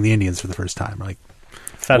settlers meeting the Indians for the first time. Like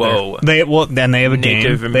Feather. Whoa. Then they have a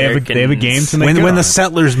Native game. They have a game to make When good the on it.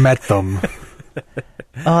 settlers met them.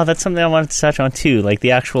 Oh, that's something I wanted to touch on too. Like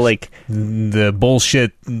the actual the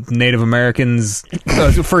bullshit Native Americans,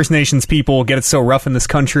 First Nations people get it so rough in this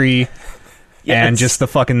country, and it's- just the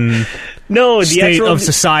fucking the state actual, of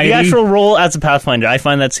society. The actual role as a Pathfinder, I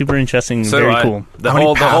find that super interesting. So very I- cool. The How many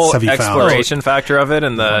whole paths have you found? exploration factor of it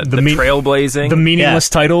and the mean- trailblazing. the meaningless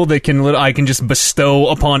title that I can just bestow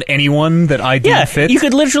upon anyone that I deem Yeah, fit. you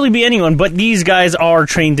could literally be anyone, but these guys are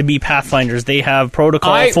trained to be Pathfinders. They have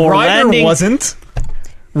protocol for Ryder landing. wasn't.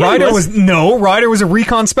 Yeah, he Ryder was. Ryder was a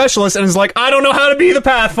recon specialist and is like, I don't know how to be the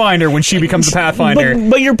Pathfinder when she becomes a Pathfinder.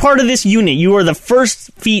 But you're part of this unit. You are the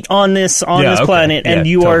first feet on this okay. planet, and Yeah,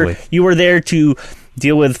 you totally. are there to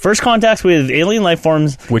deal with first contacts with alien life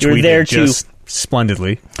forms. Which you're we there did just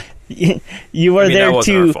splendidly. You are I mean, there that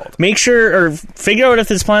wasn't our to fault. make sure or figure out if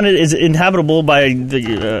this planet is inhabitable by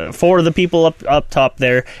the for the people up top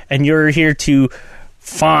there, and you're here to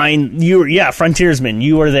find frontiersmen.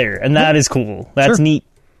 You are there, and that is cool. That's Sure. neat.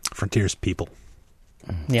 Frontiers people.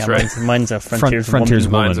 Yeah, That's right. mine's a frontiers Frontiers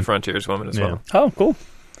woman. Mine's a woman. frontiers woman as Yeah. well. Oh, cool.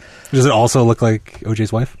 Does it also look like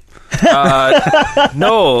OJ's wife?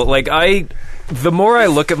 No, like the more I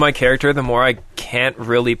look at my character, the more I can't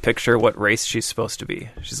really picture what race she's supposed to be.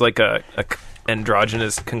 She's like a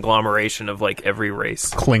androgynous conglomeration of like every race.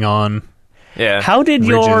 Klingon. Yeah. How did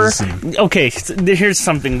Ridges okay? So here's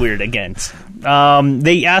something weird again.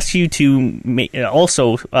 They asked you to make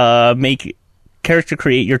character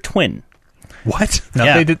create your twin. What? No,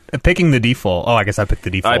 Yeah. they did picking the default. Oh, I guess I picked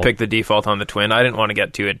the default. I picked the default on the twin. I didn't want to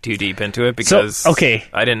get too deep into it because okay.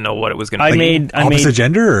 I didn't know what it was going to I be. made Opposite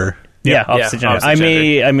gender? Or? Yeah, Yeah, opposite gender. opposite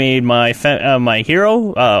gender. I made my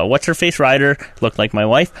hero, what's her face Ryder, look like my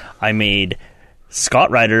wife. I made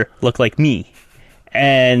Scott Ryder look like me.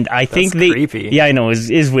 And I think they creepy. Yeah, I know,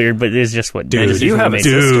 is weird, but it's just what Dude, decisions You have they a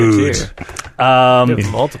make. sister too. You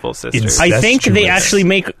have multiple sisters. It's- I That's think they true. actually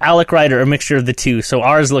make Alec Ryder a mixture of the two, so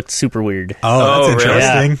ours looked super weird. Oh, that's really?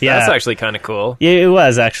 interesting. Yeah. That's actually kind of cool. Yeah, it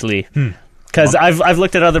was actually because I've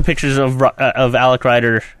looked at other pictures of Alec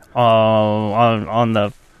Ryder on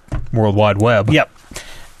the World Wide Web. yep,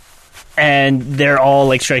 and they're all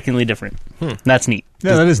like strikingly different. That's neat.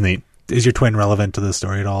 Yeah, that is neat. Is your twin relevant to the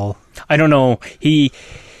story at all? I don't know. He's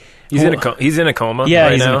in a coma. Yeah,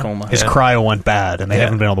 right he's in now. a coma. His Yeah. cryo went bad, and they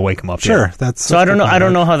haven't been able to wake him up Sure, yet. that's So I don't know. I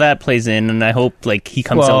don't know how that plays in, and I hope like he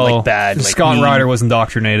comes out like bad. Like Scott mean. Ryder was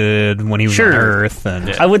indoctrinated when he was Sure. on Earth, and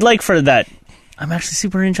Yeah. I would like for that. I'm actually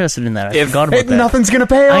super interested in that. I forgot about that. nothing's gonna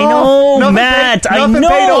pay off. I know, Nothing Matt, I nothing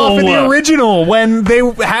paid off in the know. original when they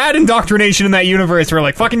had indoctrination in that universe. We're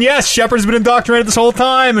like, fucking yes, Shepard's been indoctrinated this whole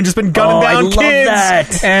time and just been gunning Oh, I down love kids,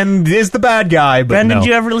 that. and is the bad guy. But Brandon, no. did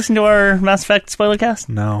you ever listen to our Mass Effect spoiler cast?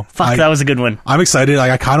 No. Fuck, that was a good one. I'm excited. Like,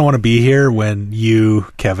 I kind of want to be here when you,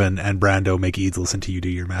 Kevin, and Brando make Eads listen to you do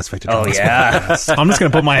your Mass Effect. Oh yeah. I'm just gonna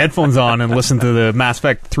put my headphones on and listen to the Mass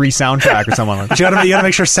Effect 3 soundtrack or something like that. you gotta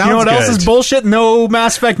make sure sounds You know what good. else is bullshit? No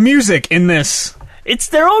Mass Effect music in this. It's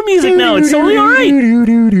their own music now. It's totally all right.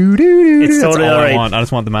 It's That's totally all all I right. want. I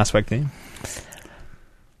just want the Mass Effect theme.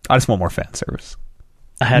 I just want more fan service.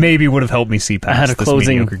 I had, Maybe would have helped me see past I had a this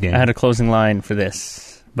closing. mediocre game. I had a closing line for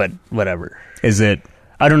this, but whatever. Is it?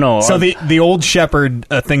 I don't know. So the old Shepard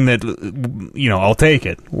thing that, I'll take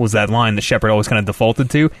it, was that line that Shepard always kind of defaulted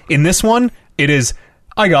to. In this one, it is,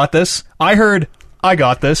 I got this. I heard, I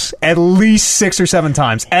got this at least 6 or 7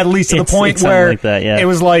 times. At least to the It's- point it's something where like that, yeah. it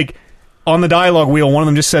was like, on the dialogue wheel, one of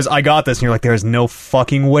them just says, I got this. And you're like, there's no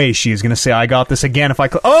fucking way she's going to say, I got this again if I...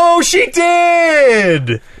 Oh, she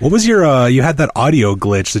did! What was your, you had that audio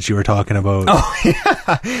glitch that you were talking about. Oh,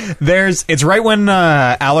 yeah. It's right when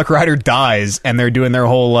Alec Ryder dies, and they're doing their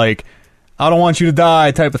whole, like, I don't want you to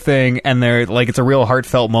die type of thing, and they're, like, it's a real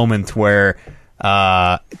heartfelt moment where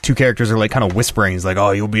two characters are, like, kind of whispering. He's like,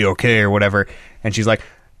 oh, you'll be okay, or whatever. And she's like...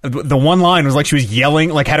 The one line was like she was yelling,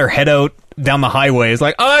 like had her head out down the highway. It's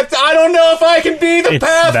like, I don't know if I can be the It's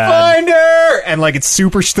Pathfinder, and like it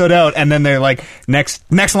super stood out. And then they're like, next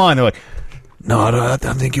line, they're like, no, I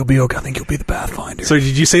think you'll be okay. I think you'll be the Pathfinder. So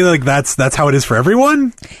did you say like that's how it is for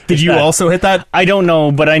everyone? Did you that. also hit that? I don't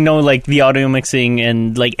know, but I know like the audio mixing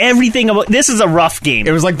and like everything about this is a rough game.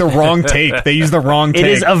 It was like the wrong take. They used the wrong take. It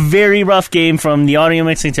is a very rough game, from the audio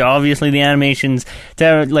mixing to obviously the animations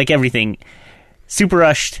to like everything. Super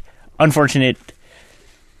rushed, unfortunate.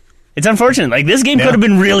 It's unfortunate. Like this game could have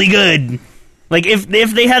been really good. Like if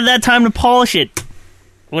they had that time to polish it,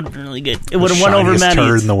 would have been really good. It would have won over Shiniest turd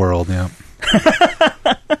Maddie. in the world. Yeah.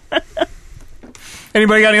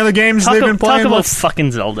 Anybody got any other games they've been playing? Talk about Let's-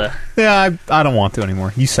 fucking Zelda. Yeah, I don't want to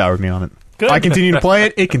anymore. You soured me on it. Good. I continue to play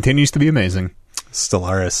it. It continues to be amazing.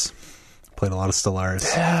 Stellaris. played a lot of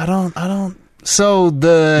Stellaris. I don't. So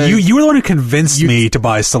the You were the one who convinced me to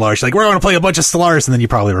buy Stellaris. You're like, we're going to play a bunch of Stellaris, and then you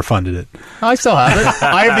probably refunded it. I still have it.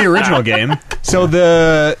 I have the original game. So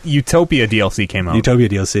the Utopia DLC came out. Utopia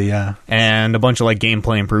DLC, yeah. And a bunch of like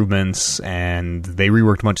gameplay improvements, and they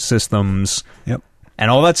reworked a bunch of systems. Yep. And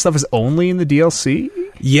all that stuff is only in the DLC?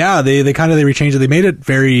 Yeah, they rechanged it. They made it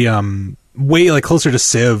very way like closer to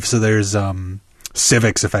Civ. So there's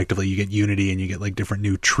civics effectively. You get Unity, and you get like different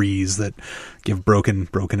new trees that give broken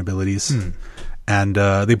abilities. And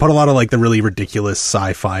they put a lot of like the really ridiculous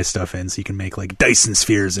sci-fi stuff in, so you can make like Dyson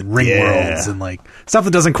spheres and ring worlds and like stuff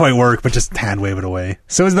that doesn't quite work, but just hand wave it away.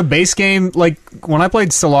 So is the base game, like when I played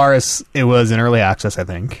Stellaris, it was in early access, I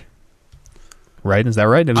think. Right? Is that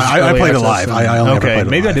right? It was I played it live. I only ever played it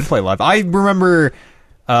maybe live. I did play it live. I remember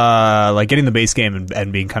like getting the base game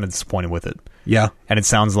and being kind of disappointed with it. Yeah. And it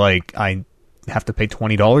sounds like I have to pay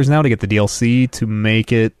 $20 now to get the DLC to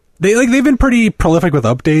make it. They've been pretty prolific with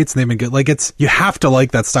updates, and they've been good. Like you have to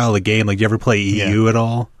like that style of game. Like, do you ever play EU at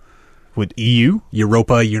all? With EU?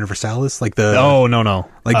 Europa Universalis? Like the no.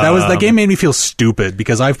 Like that game made me feel stupid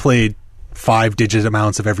because I've played 5-digit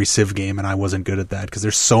amounts of every Civ game, and I wasn't good at that because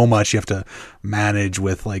there's so much you have to manage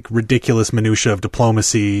with like ridiculous minutia of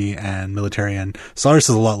diplomacy and military, and Stellaris is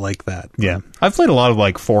a lot like that. Yeah. I've played a lot of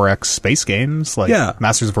like 4X space games, like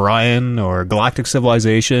Masters of Orion or Galactic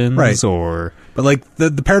Civilizations, right? Or but like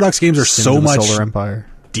the Paradox games are so much Solar Empire.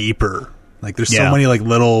 Deeper. Like there's so many like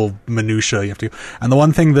little minutia you have to. And the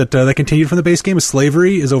one thing that continued from the base game is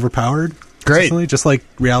slavery is overpowered. Great, just like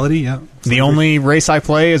reality. Yeah, slavery. The only race I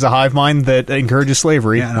play is a hive mind that encourages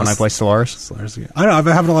slavery when I play Stellaris. I know I've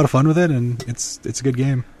been having a lot of fun with it, and it's a good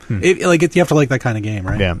game. You have to like that kind of game,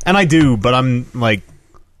 right? Yeah, and I do, but I'm like,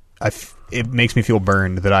 it makes me feel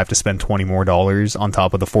burned that I have to spend $20 more on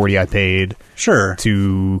top of the $40 I paid. Sure,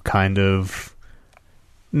 to kind of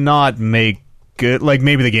not make good. Like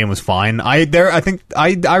maybe the game was fine. I think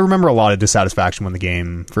I remember a lot of dissatisfaction when the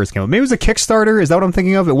game first came out. Maybe it was a Kickstarter. Is that what I'm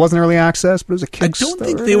thinking of? It wasn't early access, but it was a Kickstarter. I don't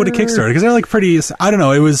think they would have Kickstarted because they're like pretty. I don't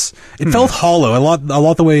know. It felt hollow a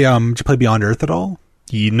lot the way. Did you play Beyond Earth at all?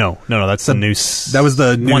 No. That's the new. That was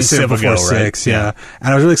the new one Civ before 6, right? Yeah.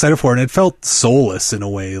 And I was really excited for it. And it felt soulless in a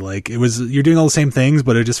way. Like you're doing all the same things,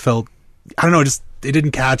 but it just felt. I don't know. It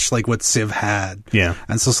didn't catch like what Civ had. Yeah.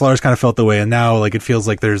 And so Stellaris kind of felt the way, and now like it feels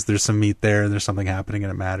like there's some meat there, and there's something happening,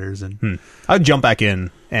 and it matters. And I'd jump back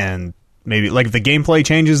in, and maybe like if the gameplay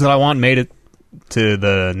changes that I want made it to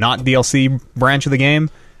the not DLC branch of the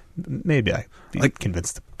game, maybe I be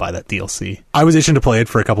convinced to buy that DLC. I was itching to play it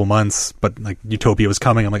for a couple months, but like Utopia was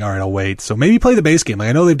coming. I'm like, all right, I'll wait. So maybe play the base game. Like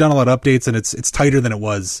I know they've done a lot of updates, and it's tighter than it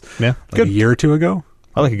was a year or two ago.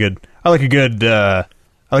 I like a good.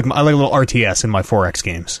 I like a little RTS in my 4X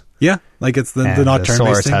games. Yeah, like it's the not turn-based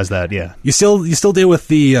Stellaris thing. has that. Yeah, you still deal with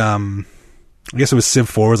the I guess it was Civ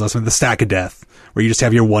 4 was also the stack of death, where you just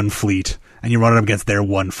have your one fleet and you run it up against their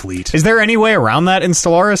one fleet. Is there any way around that in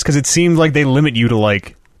Stellaris? Because it seems like they limit you to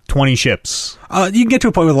like 20 ships. You can get to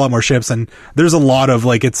a point with a lot more ships, and there's a lot of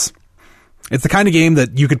like it's the kind of game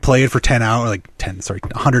that you could play it for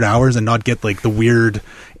 100 hours and not get like the weird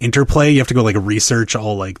interplay. You have to go like research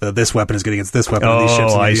all like this weapon is good against this weapon. Oh, these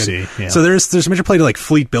ships I see. Yeah. So there's some interplay to like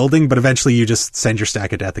fleet building, but eventually you just send your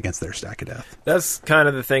stack of death against their stack of death. That's kind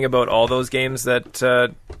of the thing about all those games that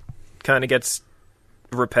kind of gets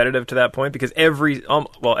repetitive to that point, because every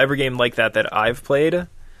game like that I've played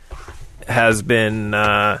has been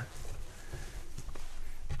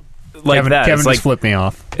like that. Kevin just like, flipped me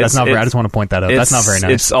off. That's not. I just want to point that out. That's not very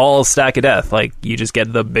nice. It's all stack of death. Like you just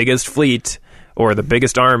get the biggest fleet or the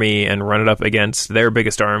biggest army and run it up against their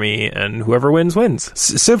biggest army, and whoever wins wins.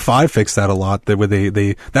 Civ 5 fixed that a lot. That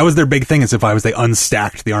was their big thing in Civ 5 was they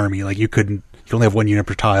unstacked the army. Like you only have one unit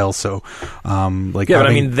per tile, so but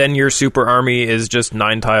I mean, then your super army is just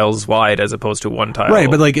 9 tiles wide as opposed to 1 tile, right?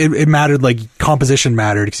 But like it mattered, like composition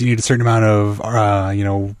mattered because you need a certain amount of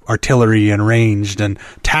artillery and ranged, and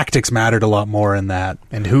tactics mattered a lot more in that.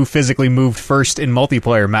 And who physically moved first in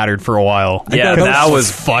multiplayer mattered for a while. Yeah, that was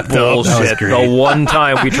fucked bullshit. Up. The one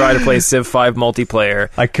time we tried to play Civ 5 multiplayer,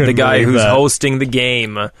 the guy who's hosting the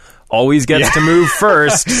game always gets to move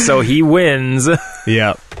first, so he wins.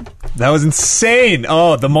 Yeah. That was insane.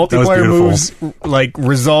 Oh, the multiplayer moves like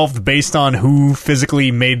resolved based on who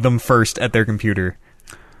physically made them first at their computer.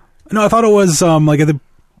 No, I thought it was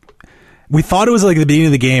we thought it was like at the beginning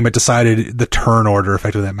of the game it decided the turn order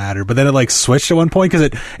effectively that mattered, but then it like switched at one point because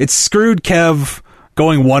it screwed Kev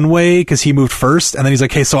going one way because he moved first, and then he's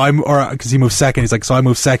like, hey, because he moved second, he's like, so I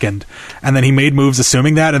moved second, and then he made moves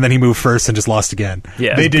assuming that, and then he moved first and just lost again.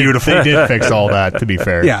 Yeah, they did fix all that, to be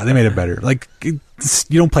fair. Yeah, they made it better. Like, you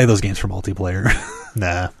don't play those games for multiplayer.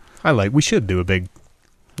 Nah. We should do a big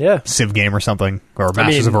Yeah. Civ game or something, or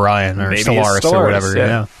Masters of Orion, or maybe Stellaris, it's or whatever.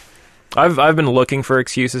 Yeah. I've been looking for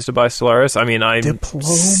excuses to buy Stellaris. I mean, I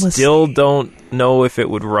Diplomacy. still don't know if it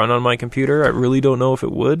would run on my computer. I really don't know if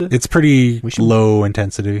it would. It's pretty low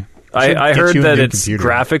intensity. I get heard you a that new it's computer.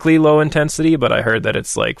 graphically low intensity, but I heard that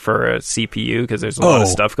it's like for a CPU because there's a lot of Oh.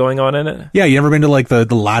 stuff going on in it. Yeah, you ever been to like the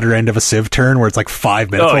latter end of a Civ turn where it's like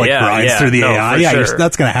 5 minutes Oh, of like yeah, grinds yeah. through the No, AI? for Yeah, sure.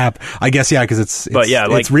 that's gonna happen. I guess because it's But yeah,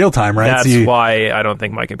 like, it's real time, right? That's So you, why I don't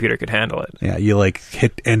think my computer could handle it. yeah, you like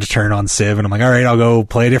hit end turn on Civ, and I'm like, all right, I'll go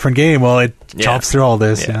play a different game. Well, it Yeah. chops through all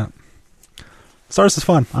this. Yeah. Yeah, Stars is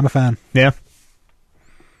fun. I'm a fan. Yeah.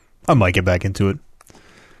 I might get back into it.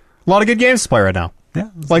 A lot of good games to play right now. Yeah,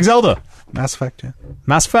 Like Zelda, Mass Effect. Yeah,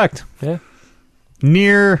 Mass Effect, Yeah.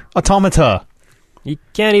 Nier Automata. You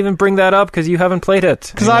can't even bring that up because you haven't played it.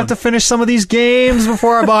 Because I have to finish some of these games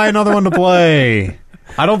before I buy another one to play.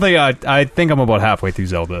 I don't think I think I'm about halfway through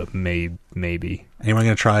Zelda. Maybe. anyone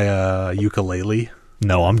gonna try ukulele?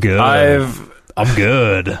 No, I'm good. I'm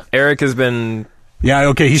good. Eric has been Yeah,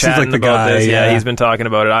 okay. He seems chatting like the about guy. this. Yeah, he's been talking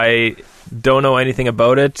about it. I don't know anything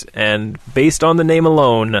about it, and based on the name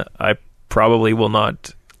alone, I probably will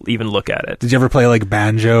not even look at it. Did you ever play like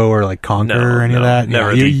Banjo or like Conquer No, or any of no, that?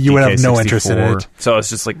 never. Yeah, you would have no interest in DK64. it. So it's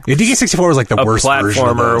just like Yeah, DK64 was like the a worst version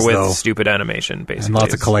of platformer those, with though. stupid animation, basically. And lots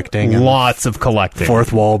of It's- collecting and Lots of collecting.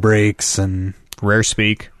 fourth wall breaks and Rare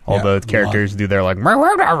speak. All Yeah, the characters do their like. It's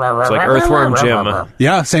like Earthworm Jim.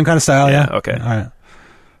 yeah, same kind of style. Yeah, Yeah, okay. All right.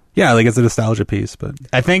 Yeah, like it's a nostalgia piece, but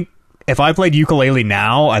I think if I played ukulele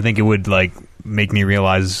now, I think it would like make me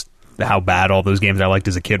realize how bad all those games I liked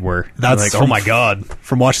as a kid were. That's like, from- oh my god.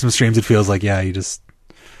 from watching some streams, it feels like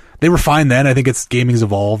they were fine then. I think it's gaming's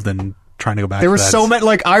evolved and trying to go back. There to were that. so many.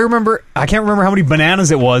 Like I can't remember how many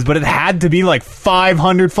bananas it was, but it had to be like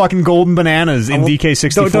 500 fucking golden bananas in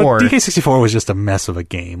DK64. DK64 was just a mess of a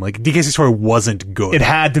game. Like DK64 wasn't good. It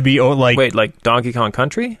had to be like Wait, like Donkey Kong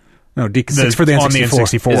Country? no DK6 for the on the N64.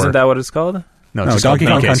 N64. Isn't that what it's called? No, No, just Donkey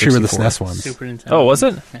called Kong Country were the DK64. SNES ones. Super Nintendo. Oh, was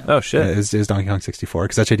it? Yeah. Oh, shit. Yeah, it was Donkey Kong 64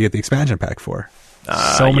 because that's what you get the expansion pack for.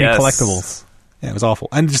 So many Yes. collectibles. Yeah, it was awful,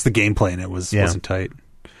 and just the gameplay in it wasn't tight.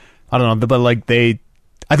 I don't know, but like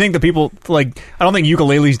I think the people like. I don't think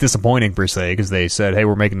ukulele's disappointing per se because they said, "Hey,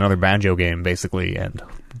 we're making another banjo game," basically, and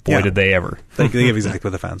boy, Yeah. did they ever! They gave exactly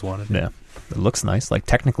what the fans wanted. Yeah, it looks nice. Like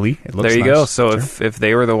technically, it looks. There you nice. go. So if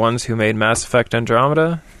they were the ones who made Mass Effect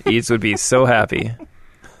Andromeda, Eads would be so happy.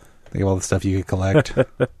 Think of all the stuff you could collect,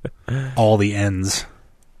 all the ends.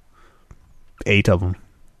 8 of them.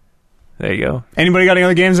 There you go. Anybody got any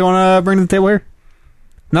other games they want to bring to the table here?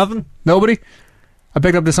 Nothing? Nobody? I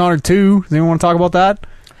picked up Dishonored 2. Does anyone want to talk about that?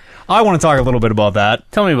 I want to talk a little bit about that.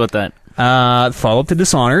 Tell me about that. Follow-up to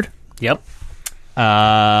Dishonored. Yep.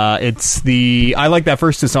 I like that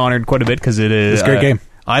first Dishonored quite a bit because it is It's a great game.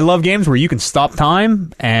 I love games where you can stop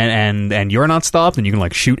time and you're not stopped and you can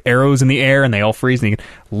like shoot arrows in the air and they all freeze and you can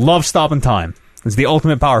love stopping time. It's the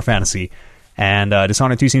ultimate power fantasy. And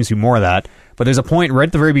Dishonored 2 seems to be more of that. But there's a point right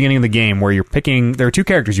at the very beginning of the game where you're picking... There are 2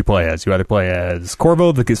 characters you play as. You either play as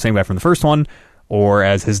Corvo, the same guy from the first one, or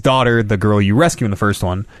as his daughter, the girl you rescue in the first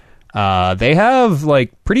one. They have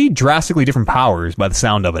like pretty drastically different powers by the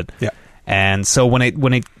sound of it. Yeah. And so when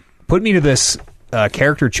it put me to this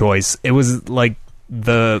character choice, it was like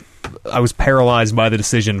I was paralyzed by the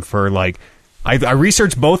decision for like... I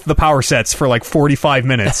researched both the power sets for like 45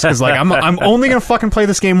 minutes because like I'm only gonna fucking play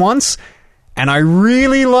this game once, and I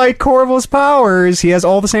really like Corvo's powers. He has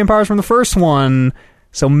all the same powers from the first one,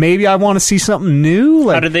 so maybe I want to see something new.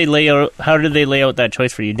 Like How did they lay out that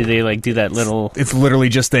choice for you? Do they like do that little it's literally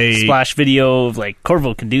just a splash video of like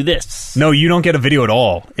Corvo can do this? No, you don't get a video at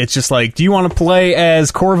all. It's just like, do you want to play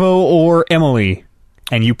as Corvo or Emily?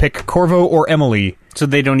 And you pick Corvo or Emily. So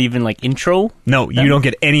they don't even like intro? No, you don't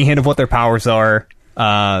get any hint of what their powers are.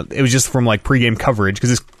 It was just from like pregame coverage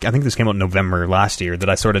because I think this came out in November last year that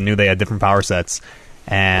I sort of knew they had different power sets,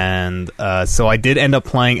 and so I did end up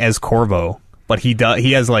playing as Corvo, but he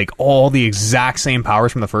has like all the exact same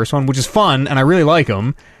powers from the first one, which is fun, and I really like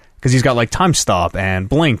him because he's got like time stop and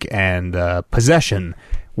blink and possession.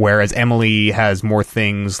 Whereas Emily has more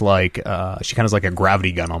things like she kind of has like a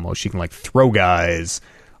gravity gun almost. She can like throw guys,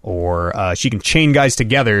 or she can chain guys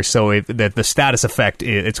together. So the status effect,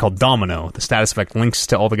 it's called domino. The status effect links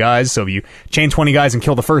to all the guys. So if you chain 20 guys and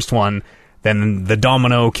kill the first one, then the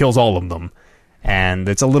domino kills all of them. And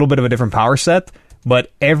it's a little bit of a different power set.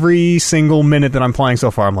 But every single minute that I'm playing so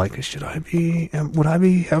far, I'm like, would I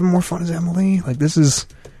be having more fun as Emily? Like, this is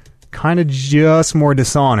kind of just more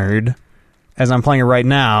Dishonored as I'm playing it right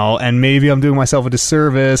now, and maybe I'm doing myself a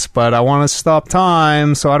disservice, but I want to stop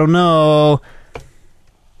time, so I don't know.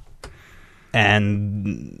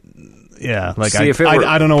 and yeah, like See, if it were-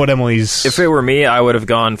 I don't know what Emily's. If it were me, I would have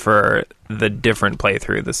gone for the different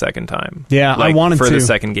playthrough the second time. Yeah, I Like, wanted for to. the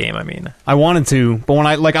second game. I mean, I wanted to, but when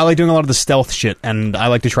I like doing a lot of the stealth shit, and I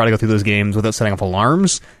like to try to go through those games without setting off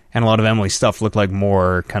alarms. And a lot of Emily's stuff looked like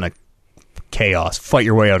more kind of chaos, fight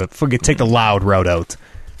your way out of, take the loud route out.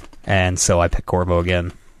 And so I picked Corvo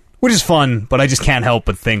again, which is fun, but I just can't help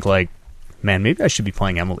but think like, man, maybe I should be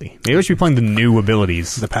playing Emily. Maybe I should be playing the new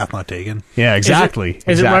abilities. The path not taken. Yeah, exactly.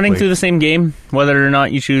 Is it running through the same game, whether or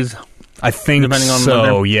not you choose? I think depending on so,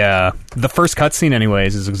 whether- yeah. The first cutscene,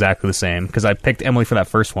 anyways, is exactly the same, because I picked Emily for that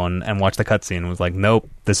first one and watched the cutscene and was like, nope,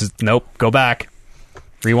 go back.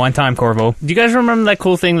 Rewind time, Corvo. Do you guys remember that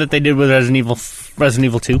cool thing that they did with Resident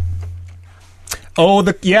Evil 2? Oh,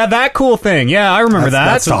 that cool thing. Yeah, I remember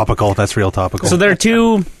That's that. topical. That's real topical. So there are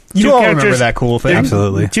two You all remember characters. that cool thing.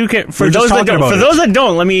 Absolutely. For We're just those that talking don't, about for it. those that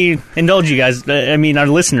don't, let me indulge you guys. I mean, our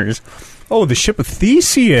listeners. Oh, the ship of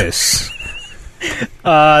Theseus.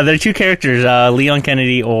 There are two characters, Leon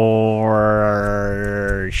Kennedy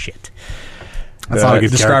or shit, That's not a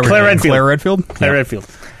good describe her character. Claire name. Redfield. Claire Redfield?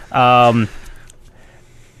 Claire Redfield.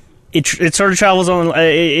 It sort of travels on.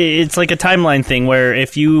 It's like a timeline thing where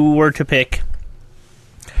if you were to pick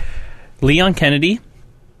Leon Kennedy.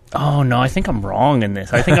 Oh no, I think I'm wrong in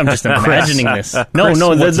this. I think I'm just imagining this. No, Chris,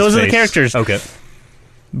 what's his those are the face? characters. Okay.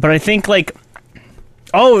 But I think like,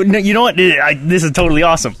 oh no, you know what? This is totally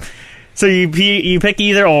awesome. So you pick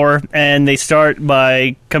either or, and they start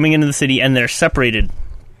by coming into the city, and they're separated.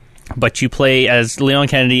 But you play as Leon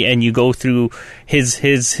Kennedy, and you go through his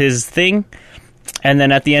thing, and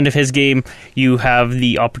then at the end of his game, you have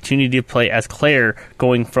the opportunity to play as Claire,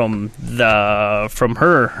 going from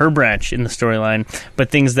her branch in the storyline.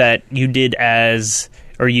 But things that you did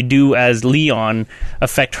you do as Leon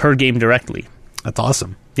affect her game directly. That's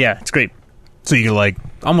awesome. Yeah, it's great. So you're like,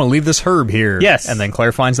 I'm going to leave this herb here. Yes. And then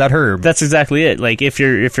Claire finds that herb. That's exactly it. Like if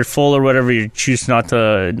you're full or whatever, you choose not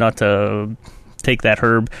to take that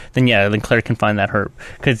herb, then Claire can find that herb,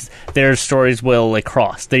 because their stories will like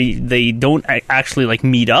cross. They don't actually like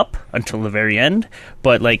meet up until the very end,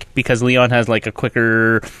 but like because Leon has like a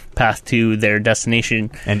quicker path to their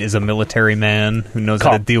destination. And is a military man who knows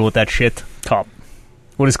how to Cop. deal with that shit. Cop.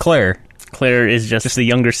 What is Claire? Claire is just the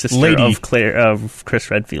younger sister lady. of Chris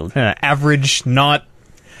Redfield. Average, not...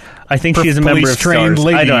 I think she's a member of police-trained Stars.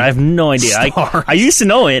 lady. I have no idea. Stars. I used to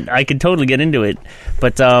know it. I could totally get into it,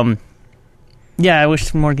 but yeah, I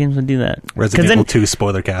wish more games would do that. Resident Evil 2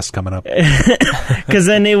 spoiler cast coming up. Because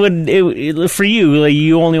then it for you, like,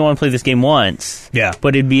 you only want to play this game once. Yeah.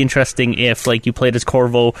 But it'd be interesting if like you played as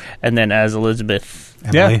Corvo and then as Elizabeth.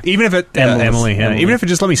 Emily. Yeah, even if it... Emily. yeah. Even if it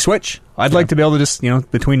just let me switch. I'd like to be able to just,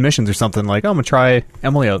 between missions or something, like, I'm going to try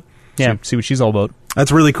Emily out. Yeah. See what she's all about.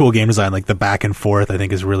 That's really cool game design. Like the back and forth, I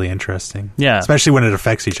think is really interesting. Yeah. Especially when it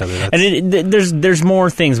affects each other. That's, And there's more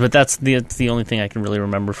things, but that's the only thing I can really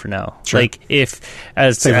remember for now. Sure. Like if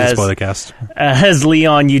as save for the spoiler cast. as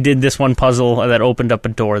Leon, you did this one puzzle that opened up a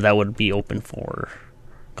door that would be open for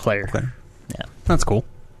Claire. Claire. Yeah. That's cool.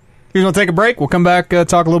 You want to take a break? We'll come back,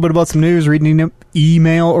 talk a little bit about some news, read an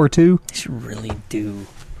email or two. I should really do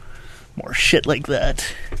more shit like that.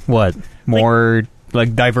 What? More,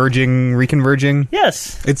 like diverging, reconverging?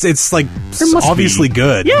 Yes. It's like must obviously be.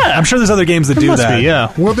 good. Yeah. I'm sure there's other games that do Must that. be,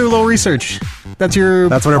 yeah. We'll do a little research. That's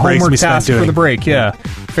That's what our breaks homework we spent task for doing. the break, yeah.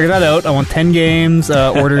 Figure that out. I want 10 games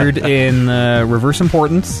ordered in reverse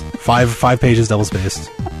importance. Five pages double spaced.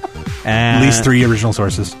 And, At least 3 original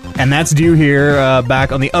sources. And that's due here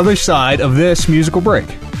back on the other side of this musical break.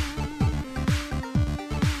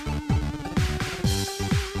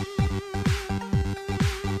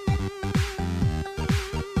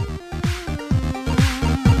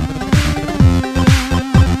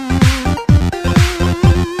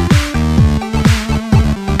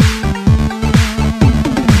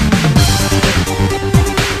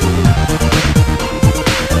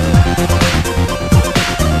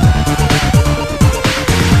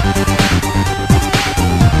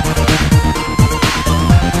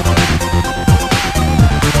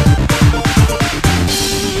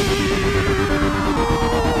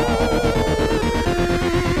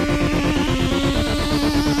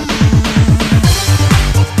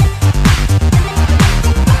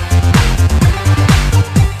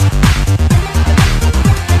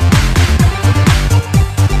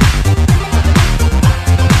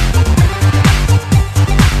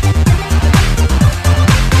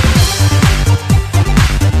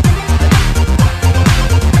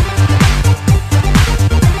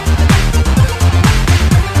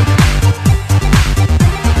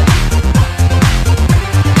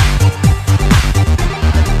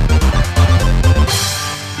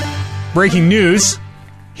 breaking news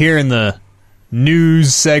here in the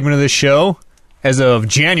news segment of this show. As of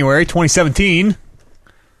January 2017,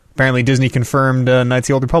 apparently Disney confirmed Knights of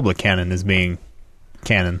the Old Republic canon as being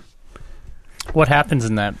canon. What happens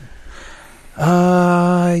in that?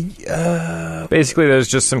 Basically, there's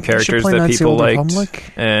just some characters play that Knights of the people Old liked,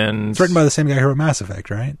 Republic? and It's written by the same guy who wrote Mass Effect,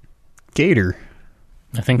 right? Gator.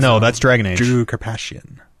 I think No, so. that's Dragon Age. Drew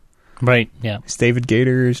Karpyshyn. Right, yeah. It's David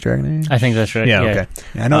Gator's Dragon Age? I think that's right. Yeah, okay.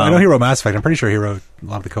 Yeah, I know he wrote Mass Effect. I'm pretty sure he wrote a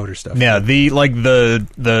lot of the Coder stuff. Yeah,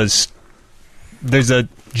 there's a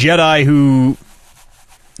Jedi who,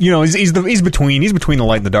 he's between the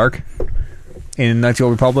light and the dark in Knights of the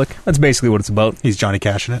Old Republic. That's basically what it's about. He's Johnny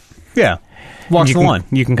Cash in it. Yeah, walks you the can, line.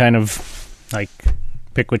 You can kind of, like,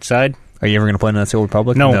 pick which side. Are you ever going to play Knights of the Old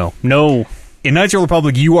Republic? No. In Knights of the Old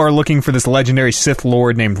Republic, you are looking for this legendary Sith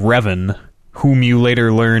Lord named Revan, whom you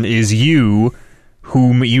later learn is you,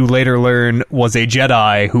 whom you later learn was a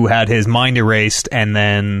Jedi who had his mind erased, and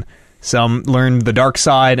then some learned the dark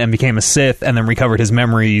side and became a Sith, and then recovered his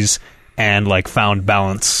memories and found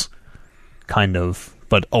balance, kind of,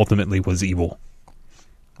 but ultimately was evil.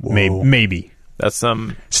 Whoa. Maybe that's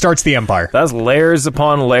starts the Empire. that's layers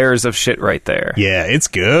upon layers of shit right there. Yeah, it's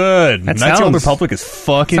good. That Knights of the Old sounds- Republic is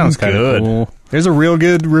fucking sounds kinda good. cool. There's a real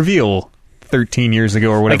good reveal 13 years ago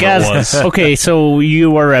or whatever it was. Okay, so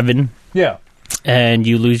you are Evan, Yeah. and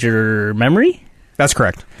you lose your memory? That's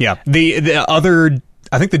correct. Yeah. The other,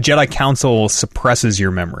 I think the Jedi Council suppresses your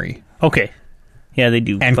memory Okay. Yeah, they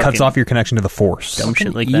do. and cuts fucking off your connection to the Force. dumb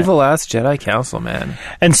shit like that. Evil ass Jedi Council, man.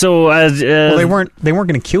 And so, as Well, they weren't going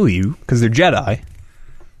to kill you because they're Jedi.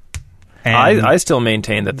 And I still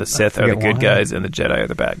maintain that the Sith are the forget good why. guys and the Jedi are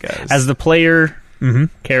the bad guys. as the player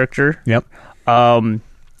character, Yep.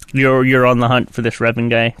 you're on the hunt for this Revan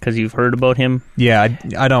guy because you've heard about him, Yeah,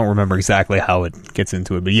 I don't remember exactly how it gets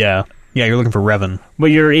into it, but yeah, you're looking for Revan. but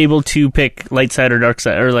you're able to pick light side or dark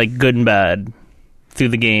side, or good and bad through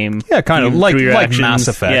the game. Yeah, kind of through like your actions. Mass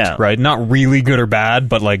Effect, Yeah. right? Not really good or bad,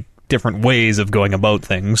 but different ways of going about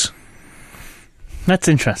things. That's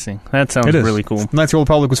interesting. That sounds It is really cool. Knights of the Old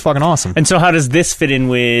Republic was fucking awesome. And so, how does this fit in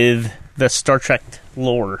with the Star Trek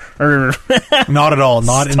lore? Or Not at all.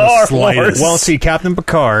 Not in Star the Wars. slightest. Well, see, Captain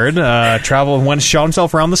Picard shot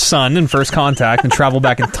himself around the sun in First Contact and traveled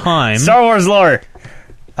back in time. Star Wars lore.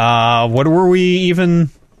 What were we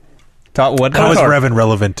even taught? What How is Kotor. Revan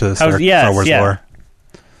relevant to Star Wars yeah. lore?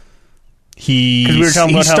 'Cause we were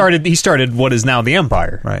talking about how- he started what is now the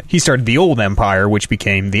Empire. Right. He started the old Empire, which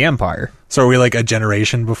became the Empire. So are we a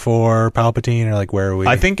generation before Palpatine, or where are we?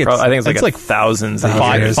 I think it's thousands of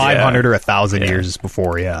five- years. 500 or 1,000 Yeah. years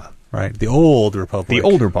before. Yeah, right. The old Republic. the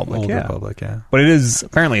old Republic. Old yeah. Republic. Yeah. But it is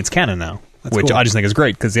apparently it's canon now, That's which cool. I just think is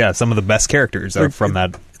great because some of the best characters are from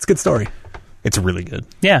that. It's a good story. It's really good.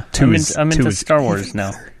 Yeah, Two I'm is- into two is Star Wars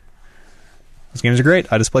now. Those games are great.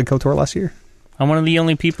 I just played KOTOR last year. I'm one of the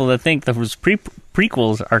only people that think those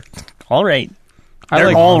prequels are all right. I They're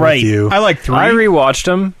like all with right. you. I like 3. I rewatched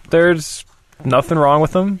them. There's nothing wrong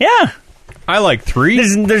with them. Yeah, I like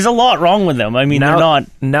 3. there's a lot wrong with them. I mean, they're not.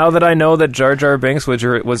 Now that I know that Jar Jar Binks was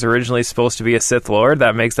originally supposed to be a Sith Lord,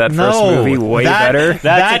 that makes that first movie way better.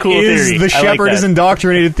 That's a cool is theory. the I like shepherd that. is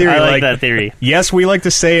indoctrinated theory. I like that theory. Yes, we like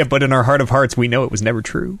to say it, but in our heart of hearts, we know it was never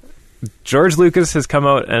true. George Lucas has come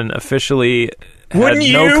out and officially Wouldn't had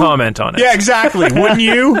you? no comment on it. Yeah, exactly. Wouldn't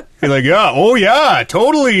you? You're like, yeah,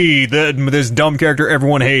 totally. This dumb character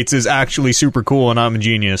everyone hates is actually super cool, and I'm a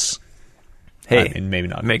genius. Hey, I mean, maybe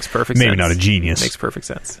not. makes perfect sense. Maybe not a genius. Makes perfect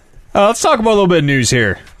sense. Let's talk about a little bit of news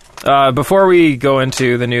here. Before we go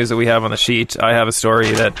into the news that we have on the sheet, I have a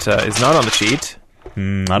story that is not on the sheet. I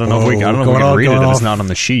don't know if we can read it if it's not on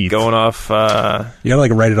the sheet. Going off. You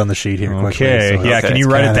gotta write it on the sheet here. quickly, Okay. so Yeah, Okay. can you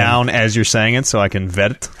write it Canon. down as you're saying it so I can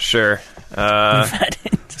vet it? Sure.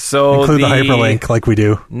 So Include the the hyperlink like we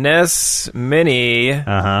do. NES Mini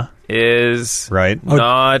Uh-huh. is Right.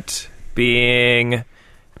 not being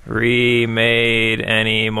remade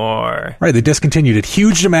anymore. Right, they discontinued it.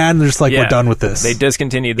 Huge demand. They're just Yeah. we're done with this. They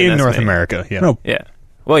discontinued the In NES North Mini. America, yeah. No. Yeah.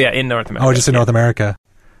 Well, yeah, in North America. Oh, just in yeah. North America.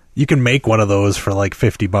 You can make one of those for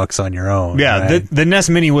 $50 on your own. Yeah, right? the NES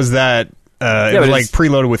Mini was that... it but was it's-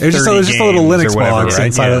 preloaded with It was just, 30 it was just a little games Linux or whatever, box right?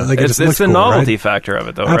 inside Yeah. of it. It It's just looks the cool, novelty right? factor of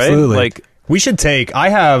it, though, Absolutely. right? Like, We should take...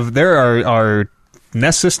 There are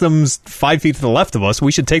NES systems 5 feet to the left of us.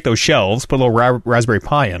 We should take those shelves, put a little Raspberry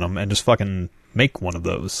Pi in them, and just fucking make one of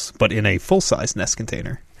those, but in a full-size NES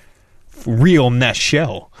container. Real NES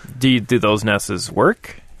shell. do those NESs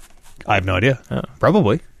work? I have no idea. Oh.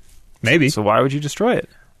 Probably. Maybe. So why would you destroy it?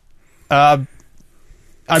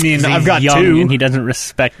 I mean, He's I've got young two. and he doesn't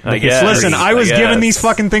respect the I guess. history. Listen, I was I giving guess. these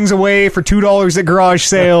fucking things away for $2 at garage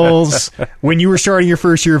sales when you were starting your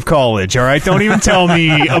first year of college, all right? Don't even tell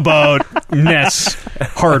me about NES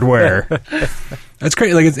hardware. It's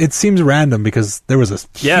crazy. Like it seems random because there was a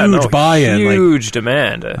Yeah, huge no, buy-in. Like, huge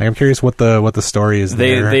demand. I'm curious what the story is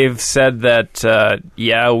there. They've said that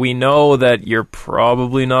we know that you're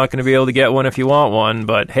probably not going to be able to get one if you want one,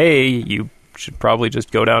 but hey, you should probably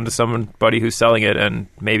just go down to somebody who's selling it and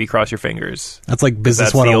maybe cross your fingers. That's like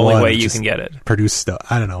business That's the 101. only way you just can get it. Produce stuff.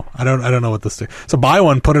 I don't know. I don't know what this. So buy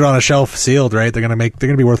one, put it on a shelf, sealed. Right? They're gonna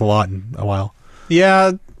be worth a lot in a while.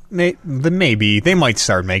 Yeah, maybe. They might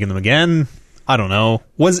start making them again. I don't know.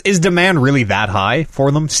 Is demand really that high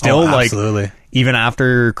for them still? Oh, like, absolutely. even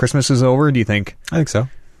after Christmas is over, do you think? I think so.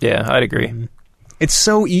 Yeah, I'd agree. It's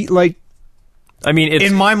so like I mean, it's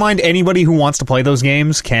in my mind, anybody who wants to play those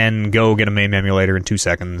games can go get a MAME emulator in 2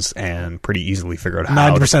 seconds and pretty easily figure out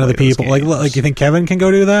how. 90% of the people, like you think Kevin can go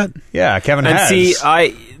do that? yeah, Kevin and has. see,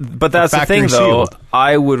 but that's the factory thing, though. sealed.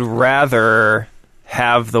 I would rather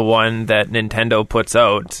have the one that Nintendo puts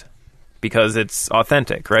out because it's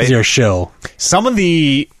authentic, right? Because you're a shill. Some of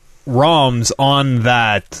the ROMs on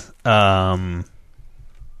that, I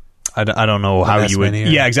don't know how NES you would. Mini,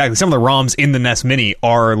 or- Yeah, exactly. Some of the ROMs in the NES Mini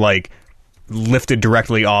are like lifted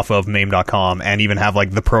directly off of MAME.com and even have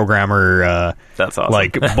like the programmer That's awesome.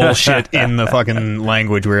 like bullshit in the fucking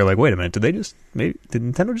language where you're like, wait a minute, did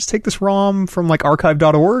Nintendo just take this ROM from like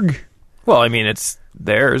archive.org? Well, I mean, it's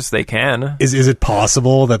theirs. They can. Is it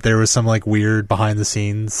possible that there was some like weird behind the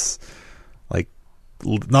scenes, like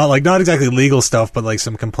not exactly legal stuff, but like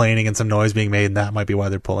some complaining and some noise being made, and that might be why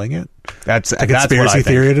they're pulling it? That's A what conspiracy I think.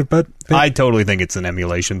 theory, but I totally think it's an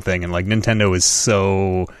emulation thing, and like Nintendo is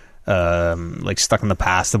so like stuck in the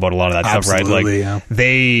past about a lot of that stuff, right? Like Absolutely, yeah.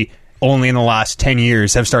 they only in the last 10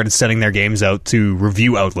 years have started sending their games out to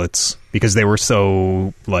review outlets because they were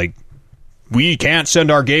so like, we can't send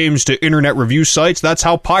our games to internet review sites. That's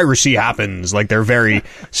how piracy happens. Like they're very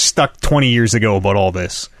stuck 20 years ago about all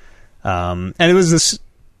this. And it was this,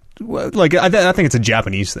 like, I think it's a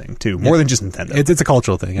Japanese thing too, more than just Nintendo. it's a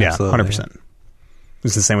cultural thing. Yeah, Absolutely. 100%.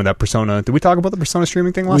 It's the same with that Persona. Did we talk about the Persona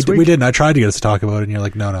streaming thing last week? We didn't. I tried to get us to talk about it, and you're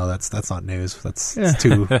like, no, that's not news. It's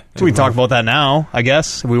too. We can talk about that now, I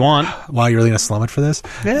guess, if we want. Wow, you're really gonna slum it for this?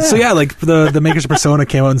 Yeah. So yeah, like the makers of Persona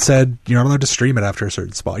came out and said you're not allowed to stream it after a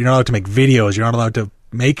certain spot. You're not allowed to make videos. You're not allowed to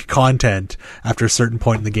make content after a certain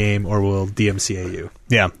point in the game, or we'll DMCA you.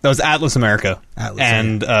 Yeah, that was Atlas America. Atlas,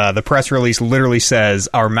 and the press release literally says,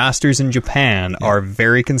 our masters in Japan are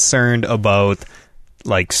very concerned about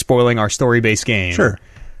like spoiling our story-based game. Sure.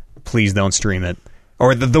 Please don't stream it.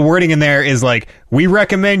 Or the wording in there is like, we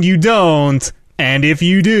recommend you don't, and if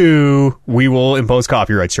you do, we will impose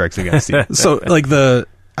copyright strikes against you. So like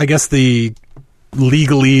I guess the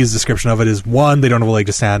legalese description of it is, one, they don't have a leg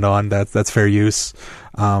to stand on. That's fair use.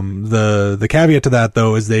 The caveat to that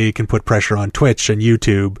though is they can put pressure on Twitch and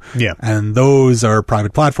YouTube. Yeah. And those are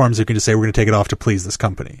private platforms who can just say, we're going to take it off to please this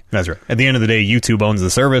company. That's right. At the end of the day, YouTube owns the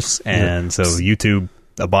service, and so YouTube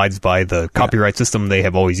abides by the copyright system they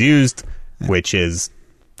have always used, which is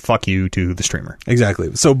fuck you to the streamer.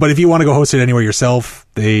 Exactly. So, but if you want to go host it anywhere yourself,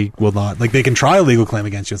 they will not. Like, they can try a legal claim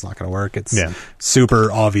against you. It's not going to work. It's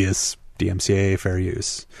super obvious DMCA, fair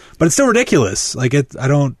use. But it's still ridiculous. Like, it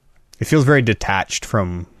feels very detached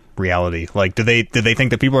from reality. Like, did they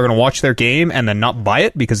think that people are going to watch their game and then not buy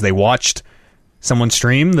it because they watched someone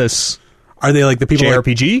stream this? Are they like the people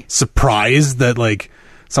JRPG? like, surprised that like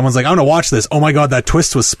someone's like, I'm gonna watch this. Oh my god, that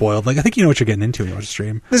twist was spoiled. Like, I think you know what you're getting into when you watch a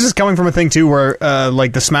stream. This is coming from a thing too where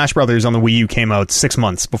like the Smash Brothers on the Wii U came out 6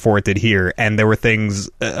 months before it did here, and there were things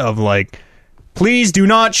of like, please do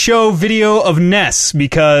not show video of Ness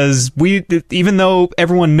because even though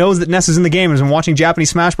everyone knows that Ness is in the game and has been watching Japanese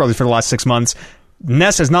Smash Brothers for the last 6 months,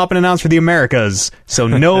 Ness has not been announced for the Americas, so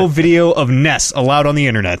no video of Ness allowed on the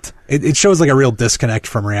internet. It shows like a real disconnect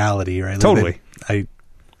from reality, right? Like, Totally. it doesn't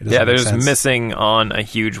Yeah, make they're just sense. missing on a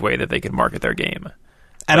huge way that they can market their game.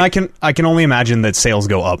 And I can only imagine that sales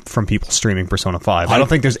go up from people streaming Persona 5. I don't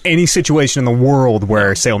think there's any situation in the world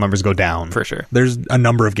where sale numbers go down. For sure. There's a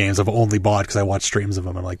number of games I've only bought because I watched streams of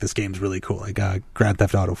them. I'm like, this game's really cool. Like Grand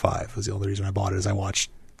Theft Auto 5 was the only reason I bought it. Is I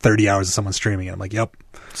watched 30 hours of someone streaming it. I'm like, yep.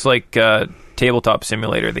 It's like Tabletop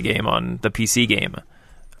Simulator, the game on the PC game.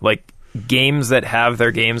 Like, games that have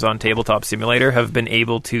their games on Tabletop Simulator have been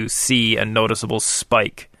able to see a noticeable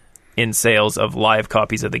spike in sales of live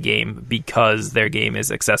copies of the game because their game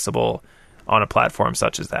is accessible on a platform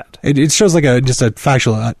such as that. It shows like just a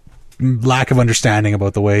factual lack of understanding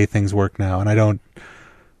about the way things work now. And I don't...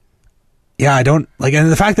 yeah, I don't like,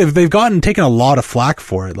 and the fact that they've taken a lot of flack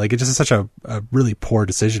for it, like, it just is such a really poor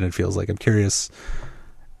decision. It feels like. I'm curious.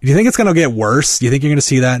 Do you think it's going to get worse? Do you think you're going to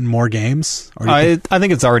see that in more games? Or I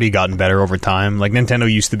think it's already gotten better over time. Like,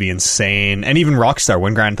 Nintendo used to be insane. And even Rockstar,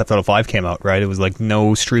 when Grand Theft Auto 5 came out, right? It was like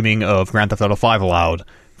no streaming of Grand Theft Auto 5 allowed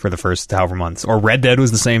for the first however months. Or Red Dead was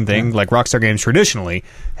the same thing. Like, Rockstar games traditionally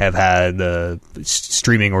have had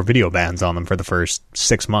streaming or video bans on them for the first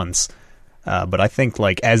 6 months. But I think,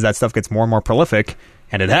 like, as that stuff gets more and more prolific,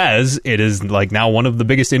 and it is, like, now one of the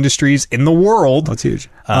biggest industries in the world. That's huge.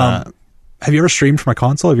 Have you ever streamed from a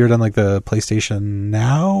console? Have you ever done like the PlayStation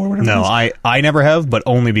Now or whatever? No, I never have, but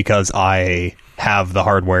only because I have the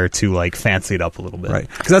hardware to like fancy it up a little bit. Right.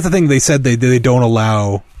 Because that's the thing. They said they don't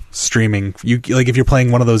allow streaming. You like if you're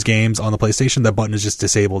playing one of those games on the PlayStation, that button is just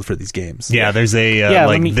disabled for these games. Yeah, there's a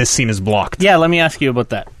this scene is blocked. Yeah, let me ask you about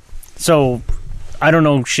that. So, I don't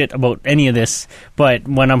know shit about any of this, but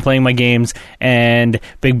when I'm playing my games and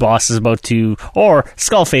Big Boss is about to, or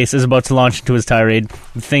Skullface is about to launch into his tirade,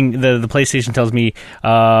 the PlayStation tells me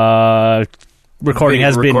recording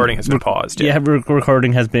has been paused. Yeah,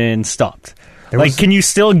 recording has been stopped. Like, can you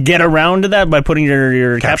still get around to that by putting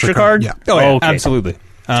your capture card? Yeah. Oh, yeah, okay. absolutely.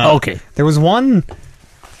 Okay. There was one.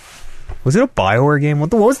 Was it a BioWare game?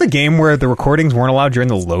 What was the game where the recordings weren't allowed during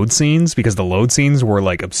the load scenes because the load scenes were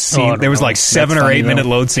like obscene? There was like 7 or 8 minute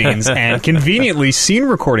load scenes, and conveniently, scene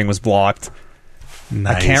recording was blocked.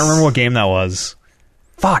 Nice. I can't remember what game that was.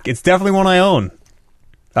 Fuck, it's definitely one I own.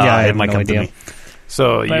 Yeah, I have it might no come idea. to me.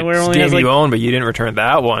 So BioWare it's only game has, like- you own, but you didn't return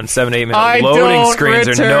that one. 7 to 8 minute I loading don't screens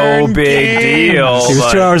are return no big games. deal. He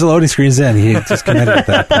was 2 but- hours of loading screens in. He just committed at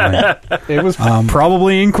that point. It was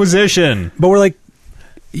probably Inquisition. But we're like,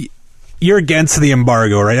 you're against the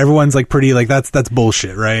embargo, right? Everyone's like pretty like that's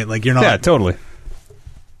bullshit, right? Like you're not. Yeah, totally.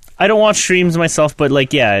 I don't watch streams myself, but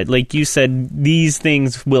like you said, these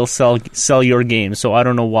things will sell your game, so I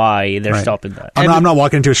don't know why they're Right. stopping that. I'm not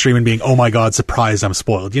walking into a stream and being, oh my god, surprised, I'm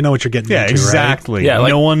spoiled. You know what you're getting Yeah, into, exactly. right? Yeah, like-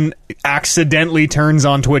 no one accidentally turns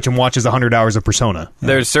on Twitch and watches 100 hours of Persona.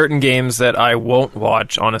 There's certain games that I won't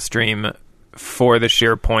watch on a stream for the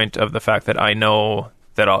sheer point of the fact that I know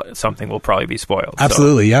that something will probably be spoiled. So,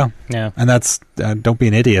 Absolutely, yeah. Yeah. And that's don't be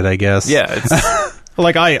an idiot, I guess. yeah, it's,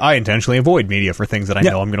 Like, I intentionally avoid media for things that I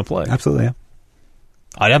know I'm going to play. Absolutely, yeah.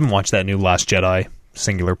 I haven't watched that new Last Jedi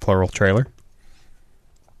singular plural trailer.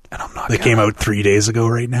 And I'm not. They came out 3 days ago,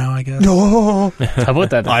 right now, I guess. No, How about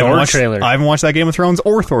that I haven't Thor watched, trailer? I haven't watched that Game of Thrones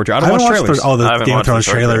or Thor. I don't watch trailers. Oh, I the haven't Game of watched Thrones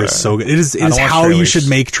the Thor trailer trailer. is so good. It is don't watch how you trailers. should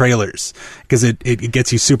make trailers because it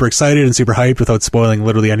gets you super excited and super hyped without spoiling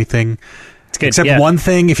literally anything. It's good, Except yeah. one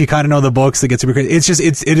thing, if you kind of know the books, that gets super crazy. It's just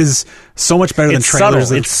it is so much better than It's trailers.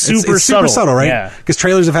 subtle. It's super subtle, right? yeah. Because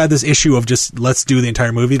trailers have had this issue of just let's do the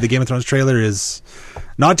entire movie. The Game of Thrones trailer is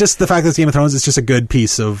not just the fact that it's Game of Thrones; it's just a good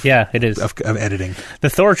piece of Yeah, it is. of editing. The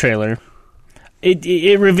Thor trailer,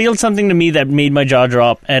 it revealed something to me that made my jaw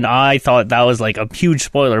drop, and I thought that was like a huge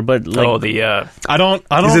spoiler. But like, I don't.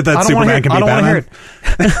 Is it that I don't Superman wanna hear, can be I don't want to hear Batman?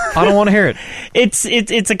 it. I don't want to hear it.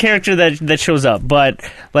 it's a character that shows up, but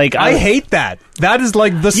like I hate that. That is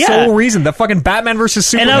like the Yeah. sole reason. The fucking Batman versus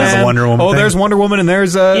Superman. I was- The Wonder Woman Oh, thing. there's Wonder Woman, and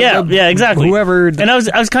there's yeah, exactly. whoever. And I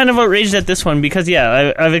was kind of outraged at this one because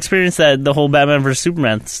I've experienced the whole Batman versus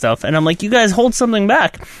Superman stuff, and I'm like, you guys hold something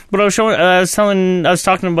back. But I was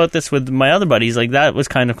talking about this with my other buddies. Like that was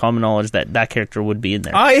kind of common knowledge that character would be in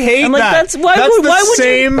there. I hate I'm like, that. that's- why that's would- the why would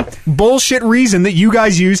same bullshit reason that you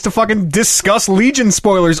guys use to fucking discuss Legion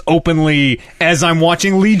spoilers openly as I'm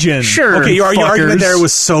watching Legion. Sure. Okay, your argument fuckers. there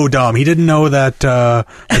was so dumb. He didn't know that.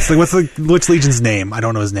 What's Legion's name? I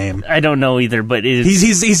don't know his name. I don't know either, but it is.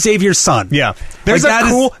 He's Xavier's son. Yeah, there's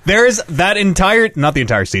Like, there's that entire, not the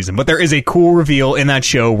entire season, but there is a cool reveal in that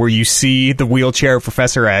show where you see the wheelchair of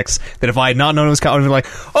Professor X that if I had not known it was coming, I'd be like,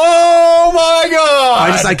 oh my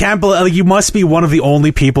god! I can't believe like, you must be one of the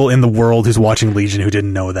only people in the world who's watching Legion who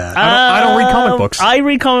didn't know that. I don't read comic books. I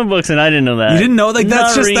read comic books, and I didn't know that. You didn't know? Like,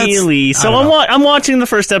 that's Not just- that's- really. I So don't know. I'm watching the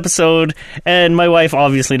first episode, and my wife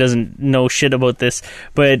obviously doesn't know shit about this,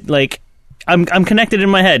 but like. I'm connected in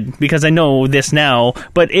my head because I know this now.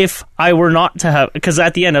 But if I were not to have, because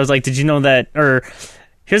at the end I was like, "Did you know that?" Or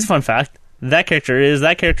here's a fun fact: that character is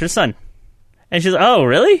that character's son. And she's like, "Oh,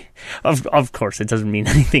 really?" Of course, it doesn't mean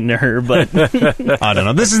anything to her, but I don't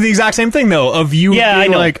know. This is the exact same thing, though, of you Yeah, being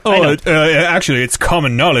I know. like, I know. actually, it's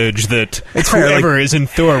common knowledge that fair, whoever is in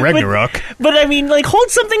Thor Ragnarok. But I mean, like, hold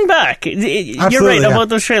something back. You're Absolutely, right yeah. about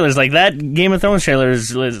those trailers. Like that Game of Thrones trailer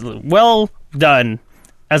is well done.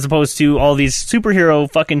 As opposed to all these superhero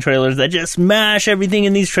fucking trailers that just mash everything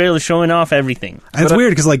in these trailers, showing off everything. And it's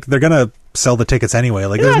weird because like they're gonna sell the tickets anyway.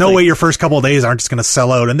 Like, there's no Exactly. way your first couple of days aren't just going to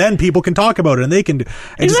sell out, and then people can talk about it, and they can do.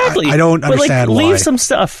 Exactly. I don't But, understand like, why. leave some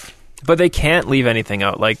stuff. But they can't leave anything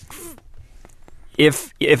out. Like,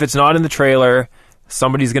 if it's not in the trailer,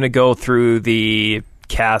 somebody's going to go through the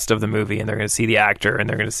cast of the movie and they're going to see the actor and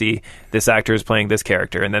they're going to see this actor is playing this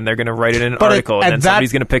character, and then they're going to write it in an But article, at and then that-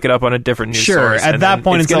 somebody's going to pick it up on a different news Sure, source. at and that then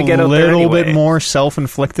point it's gonna a get out there little bit anyway. more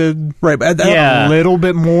self-inflicted. Right, but Yeah. A little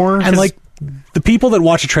bit more. and 'cause- like the people that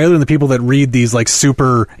watch a trailer and the people that read these like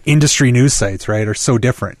super industry news sites, right, are so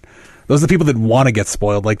different. Those are the people that want to get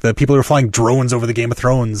spoiled, like the people who are flying drones over the Game of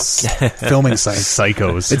Thrones filming sites.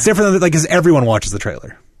 psychos, It's different than, like, because everyone watches the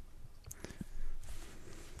trailer.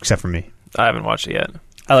 except for me. I haven't watched it yet.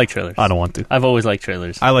 I like trailers. I don't want to. I've always liked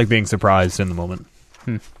trailers. I like being surprised in the moment.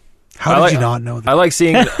 How I did like- you not know that? I like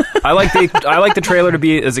seeing. I like the trailer to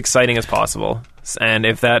be as exciting as possible, and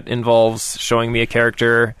if that involves showing me a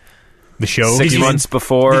character The show. 6 you mean? months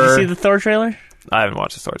before, Did you see the Thor trailer? I haven't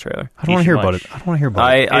watched the Thor trailer. I don't want to You hear should about watch. it. I don't want to hear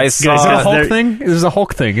about it. I It's Is it a saw. Because Hulk there- thing? There's a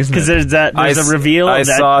Hulk thing, isn't Because it? there's a reveal I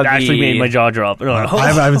that saw actually the- made my jaw drop.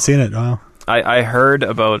 I haven't seen it. Wow. I heard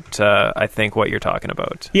about. I think what you're talking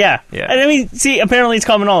about. Yeah. Yeah. And I mean, see, apparently it's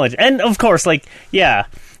common knowledge. And of course, like, yeah,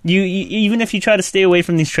 you even if you try to stay away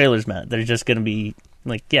from these trailers, Matt, they're just going to be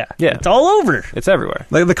like, yeah, Yeah. it's all over. It's everywhere.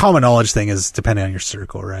 Like, the common knowledge thing is depending on your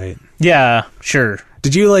circle, right? Yeah, sure.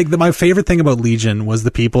 Did you like my favorite thing about Legion was the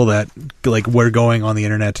people that like were going on the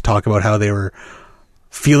internet to talk about how they were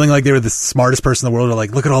feeling like they were the smartest person in the world, or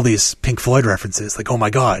like, look at all these Pink Floyd references, like, oh my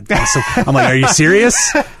god. So, I'm like, are you serious?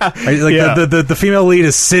 Are you, like, Yeah. the female lead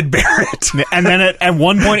is Sid Barrett. And then at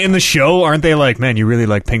one point in the show, aren't they like, man, you really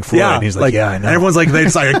like Pink Floyd? And he's like, yeah, I know. And everyone's like, they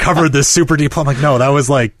just like covered this super deep. I'm like, no, that was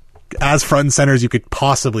like as front and center as you could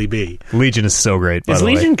possibly be. Legion is so great, by Is the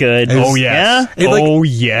way. Legion good? Oh, yes. Yeah? It, like- Oh,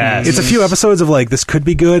 yes. It's a few episodes of like, this could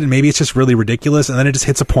be good, and maybe it's just really ridiculous, and then it just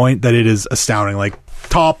hits a point that it is astounding. Like,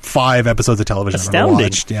 top 5 episodes of television I've ever Astounding.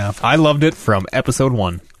 watched. Yeah. I loved it from episode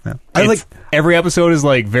 1. Yeah. I like. Every episode is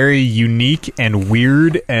like very unique and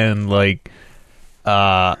weird and like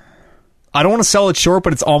I don't want to sell it short,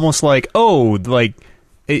 but it's almost like, oh, like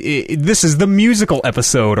this is the musical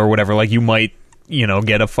episode or whatever. Like, you might,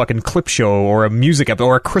 get a fucking clip show or a music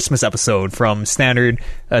or a Christmas episode from standard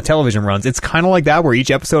television runs. It's kind of like that, where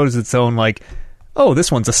each episode is its own, like, oh,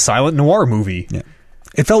 this one's a silent noir movie. Yeah.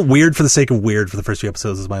 It felt weird for the sake of weird for the first few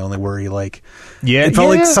episodes is my only worry. Like, Yeah, it felt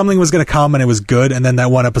like yeah. something was going to come and it was good, and then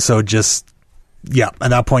that one episode just, yeah, at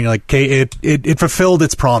that point you're like, okay, it fulfilled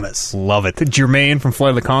its promise. Love it. Jermaine from Flight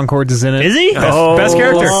of the Conchords is in it. Is he? Best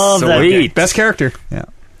character. Love that Sweet. guy. Best character. Yeah.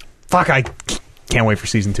 Fuck, I can't wait for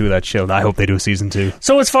season 2 of that show. I hope they do a season 2.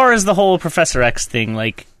 So as far as the whole Professor X thing,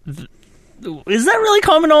 like, is that really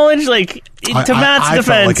common knowledge? Like, to Matt's I defense,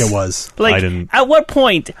 felt like it was. Like, I didn't. at what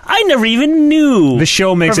point? I never even knew The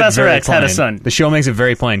show makes Professor it very X plain. had a son. The show makes it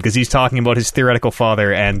very plain because he's talking about his theoretical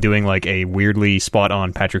father and doing like a weirdly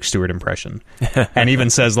spot-on Patrick Stewart impression, and even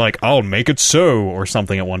says like, "I'll make it so" or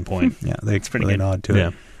something at one point. Yeah, they pretty really good. nod to Yeah,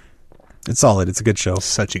 it. It's solid. It's a good show.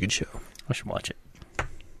 such a good show. I should watch it.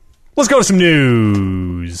 Let's go to some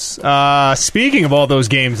news. Speaking of all those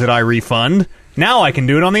games that I refund, now I can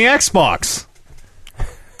do it on the Xbox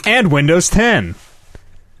and Windows 10.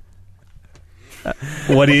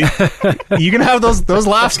 What do you? You can have those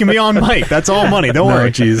laughs can be on mic. That's all money. Don't No, worry.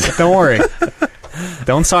 jeez. Don't worry.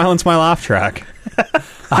 Don't silence my laugh track.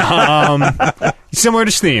 Similar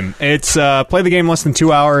to Steam, it's play the game less than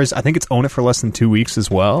 2 hours. I think it's own it for less than 2 weeks as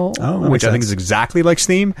well, Oh, that which makes I think sense. is exactly like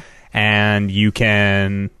Steam. And you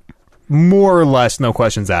can more or less, no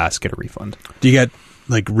questions asked, get a refund. Do you get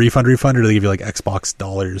like refund, or do they give you like Xbox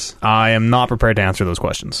dollars? I am not prepared to answer those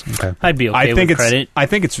questions. Okay. I'd be okay I think with it's credit. I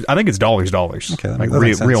think it's dollars. Okay, that like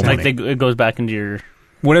makes sense. real Yeah. money. Like, it goes back into your...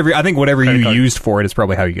 Whatever Credit you card. used for it is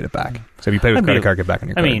probably how you get it back. So if you pay with I'd be- credit card, get back on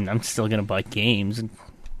your I credit. mean, I'm still going to buy games. And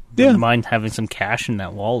Yeah. Wouldn't mind having some cash in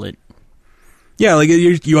that wallet. Yeah, like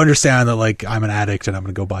you understand that like I'm an addict and I'm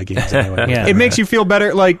going to go buy games anyway. Yeah. it makes you feel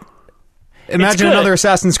better. Like, imagine good. another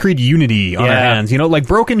Assassin's Creed Unity on our Yeah. hands. Like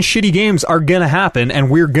broken, shitty games are gonna happen, and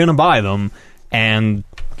we're gonna buy them. And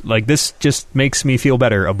like this just makes me feel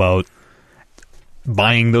better about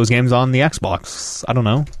buying those games on the Xbox. I don't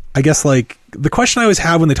know. I guess like the question I always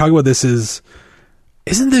have when they talk about this is,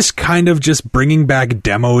 isn't this kind of just bringing back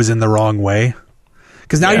demos in the wrong way?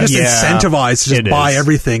 Because now you're just Yeah, incentivized to just it buy is.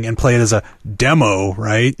 everything and play it as a demo,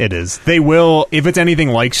 right? It is. They will, if it's anything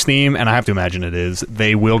like Steam, and I have to imagine it is,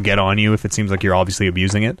 they will get on you if it seems like you're obviously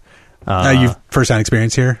abusing it. You've first-hand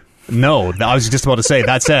experience here. No, I was just about to say,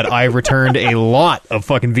 that said, I returned a lot of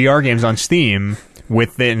fucking VR games on Steam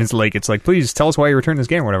with it, and it's like, please tell us why you returned this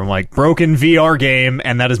game or whatever. I'm like, broken VR game,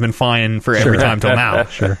 and that has been fine for every time till now.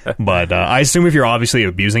 Sure. But I assume if you're obviously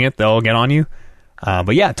abusing it, they'll get on you.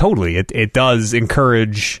 But yeah, totally. It does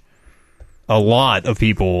encourage a lot of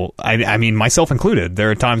people. I mean, myself included.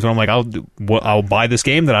 There are times when I'm like, I'll buy this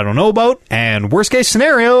game that I don't know about, and worst case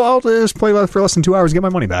scenario, I'll just play for less than 2 hours and get my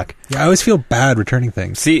money back. Yeah, I always feel bad returning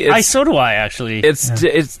things. See, so do I, actually.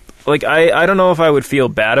 It's like, I don't know if I would feel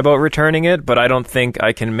bad about returning it, but I don't think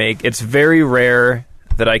I can make... It's very rare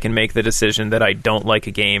that I can make the decision that I don't like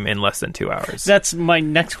a game in less than 2 hours. That's my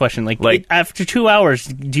next question. Like after 2 hours,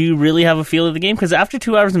 do you really have a feel of the game? Because after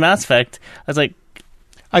 2 hours of Mass Effect, I was like...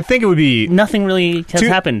 I think it would be... Nothing really has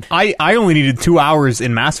happened. I only needed 2 hours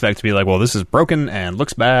in Mass Effect to be like, well, this is broken and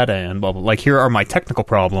looks bad and blah, blah. Like, here are my technical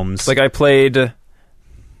problems. Like, I played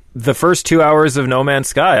the first 2 hours of No Man's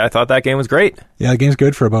Sky. I thought that game was great. Yeah, the game's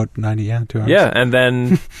good for about 2 hours. Yeah, and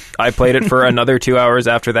then I played it for another 2 hours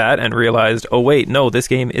after that and realized, oh, wait, no, this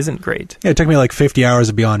game isn't great. Yeah, it took me like 50 hours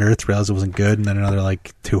of Beyond Earth to realize it wasn't good, and then another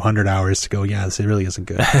like 200 hours to go, yeah, this really isn't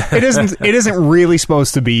good. It isn't really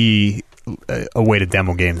supposed to be a way to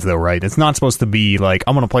demo games, though, right? It's not supposed to be like,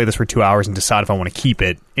 I'm going to play this for 2 hours and decide if I want to keep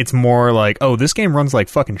it. It's more like, oh, this game runs like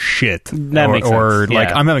fucking shit. That makes sense. Or like,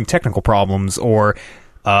 Yeah. I'm having technical problems, or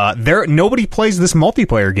nobody plays this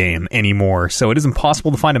multiplayer game anymore, so it is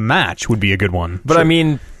impossible to find a match would be a good one. But I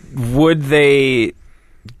mean, would they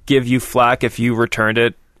give you flack if you returned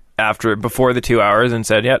it before the 2 hours and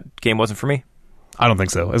said, yeah, game wasn't for me? I don't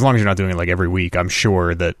think so. As long as you're not doing it like every week, I'm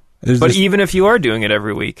sure that... But even if you are doing it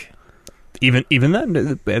every week... Even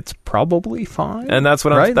then, it's probably fine. And that's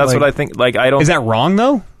what right? what I think. Like, I don't... Is that wrong,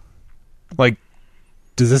 though? Like...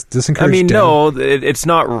 Does this encourage... I mean, no, it's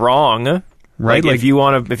not wrong. Right? Like, if you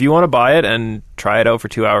want to buy it and try it out for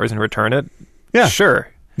 2 hours and return it, yeah, sure.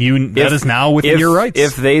 That is now within your rights.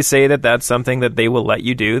 If they say that that's something that they will let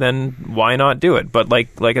you do, then why not do it? But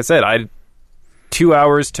like I said, 2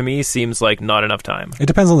 hours to me seems like not enough time. It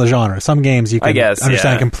depends on the genre. Some games you can understand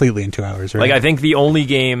yeah. completely in 2 hours, right? Like, I think the only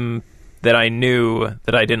game that I knew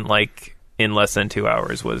that I didn't like in less than 2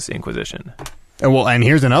 hours was Inquisition. And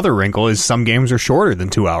here's another wrinkle: is some games are shorter than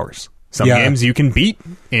 2 hours. Some games you can beat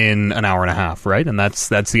in an hour and a half, right? And that's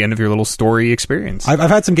the end of your little story experience.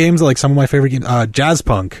 I've had some games, like some of my favorite games.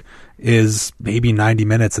 Jazzpunk is maybe 90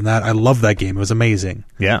 minutes, and that I love that game. It was amazing.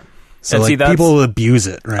 Yeah. So and like, people abuse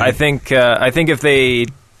it, right? I think if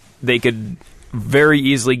they could very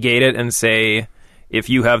easily gate it and say, if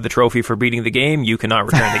you have the trophy for beating the game, you cannot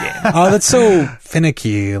return the game. Oh, that's so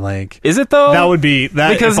finicky. Like, is it though? That would be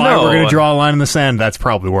that. Because if I were going to draw a line in the sand, that's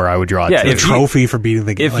probably where I would draw it. Yeah, to. a trophy for beating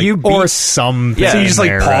the game. If like, you beat, or some. Yeah. so you just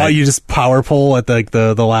like you just power pull at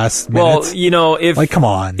the last minute. well, you know, if like, come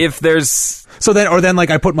on. if there's So then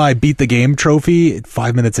like I put my beat the game trophy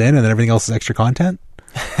 5 minutes in, and then everything else is extra content.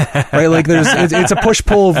 Right? Like it's a push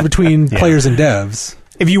pull between players and devs.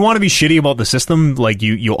 If you want to be shitty about the system, like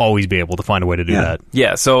you'll always be able to find a way to do that.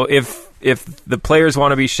 yeah, so if the players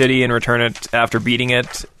want to be shitty and return it after beating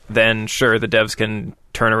it, then sure, the devs can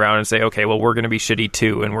turn around and say, okay, well, we're going to be shitty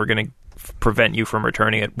too, and we're going to prevent you from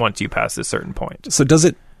returning it once you pass this certain point. So does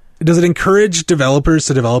it encourage developers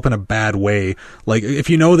to develop in a bad way? Like, if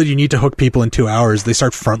you know that you need to hook people in 2 hours, they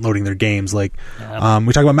start front loading their games. Like, we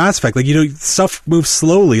talk about Mass Effect. Like, stuff moves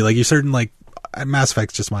slowly. Like, you certain like. Mass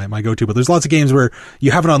Effect's just my go-to, but there's lots of games where you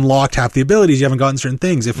haven't unlocked half the abilities, you haven't gotten certain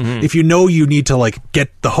things. If you know you need to like get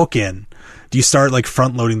the hook in, do you start like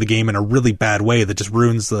front-loading the game in a really bad way that just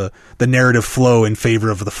ruins the narrative flow in favor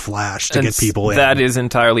of the flash to get people in? That is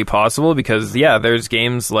entirely possible because there's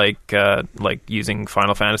games like using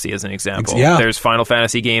Final Fantasy as an example. Yeah. There's Final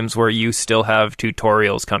Fantasy games where you still have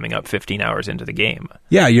tutorials coming up 15 hours into the game.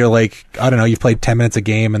 Yeah, you're like, I don't know, you've played 10 minutes a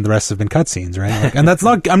game and the rest have been cutscenes, right? Like, and that's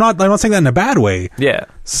not, I'm not saying that in a bad way. Yeah.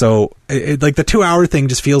 So it like the 2 hour thing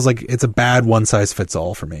just feels like it's a bad one size fits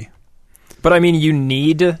all for me. But I mean, you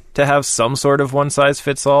need to have some sort of one size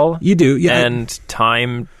fits all. You do, yeah. And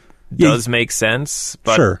time does make sense.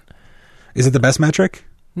 But sure. Is it the best metric?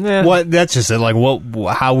 What? That's just it. Like,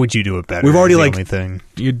 how would you do it better? We've already the like only thing.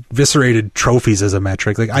 You eviscerated trophies as a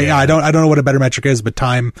metric. Like, I don't know what a better metric is, but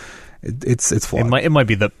time, it's flawed. It might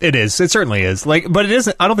be it is. It certainly is. Like, but it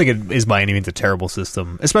isn't. I don't think it is by any means a terrible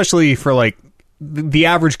system, especially for like the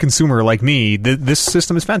average consumer like me. This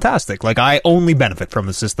system is fantastic. Like, I only benefit from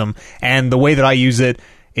the system, and the way that I use it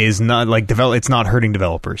is not like it's not hurting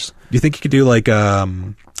developers. Do you think you could do like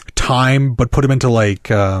time, but put them into like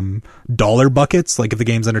dollar buckets? Like, if the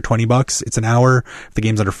game's under $20, it's an hour. If the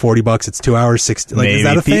game's under $40, it's 2 hours. 60. Like, Maybe. is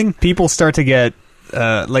that a thing? People start to get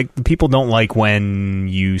like people don't like when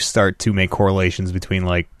you start to make correlations between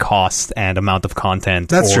like cost and amount of content,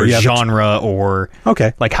 That's or true, yeah, genre, or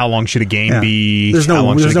Okay. like how long should a game Yeah. be? There's How no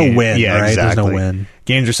long should a game- win, Yeah, right? exactly. There's no win.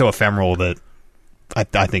 Games are so ephemeral that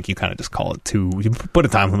I think you kind of just call it you put a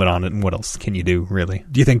time limit on it, and what else can you do, really?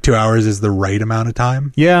 Do you think 2 hours is the right amount of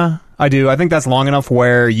time? Yeah, I do. I think that's long enough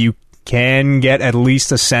where you can get at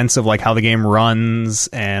least a sense of like how the game runs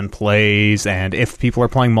and plays, and if people are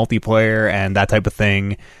playing multiplayer and that type of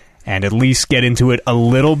thing, and at least get into it a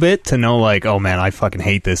little bit to know like, oh man, I fucking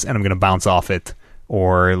hate this and I'm gonna bounce off it.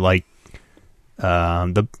 Or like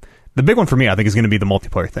the big one for me, I think, is going to be the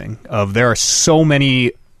multiplayer thing. There are so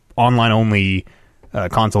many online only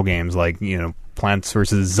console games, like, you know, Plants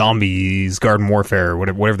vs. Zombies, Garden Warfare,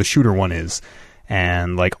 whatever the shooter one is,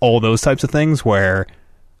 and like all those types of things, where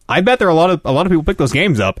I bet there are a lot of people pick those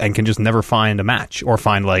games up and can just never find a match or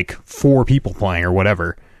find like 4 people playing or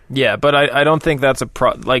whatever. Yeah, but I don't think that's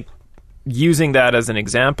like using that as an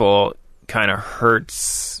example kind of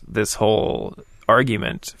hurts this whole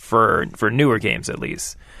argument for newer games, at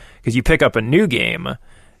least, because you pick up a new game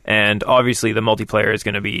and obviously the multiplayer is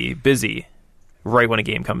going to be busy right when a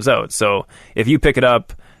game comes out. So if you pick it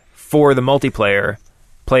up for the multiplayer,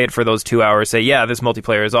 play it for those 2 hours, say, yeah, this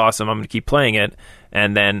multiplayer is awesome, I'm going to keep playing it,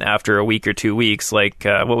 and then after a week or 2 weeks, like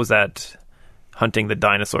what was that Hunting the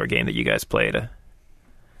Dinosaur game that you guys played,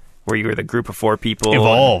 where you were the group of 4 people?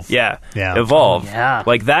 Evolve. Yeah. Oh, Evolve. yeah.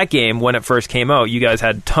 Like that game, when it first came out, you guys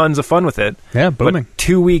had tons of fun with it. Yeah, booming. But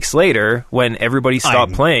 2 weeks later, when everybody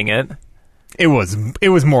stopped playing it, It was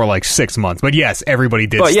more like 6 months, but yes, everybody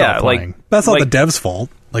did But stop yeah, like- playing. That's not Like- the devs' fault.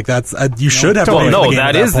 Like that's you should have. well, played the no, game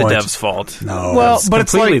that at is the point. devs' fault. No, Well, it's but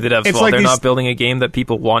it's Completely like the devs' it's fault. like They're these- not building a game that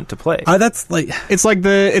people want to play. that's like It's like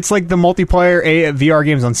the multiplayer VR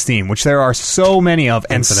games on Steam, which there are so many of,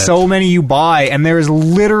 and Infinite. so many you buy, and there is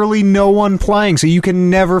literally no one playing, so you can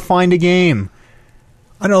never find a game.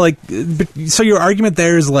 I know, like, but, so your argument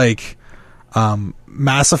there is like,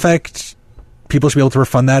 Mass Effect. People should be able to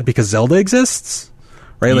refund that because Zelda exists,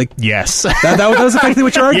 right? Like Yes, that was effectively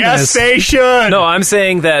what your argument yes, is. they should. No, I'm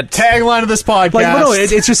saying that Tagline of this podcast. Like, no,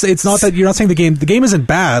 it's not that you're not saying the game isn't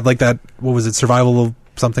bad. Like that, what was it? Survival of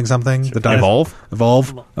something. Evolve.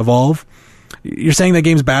 You're saying that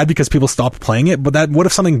game's bad because people stopped playing it, but what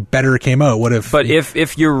if something better came out? What if? But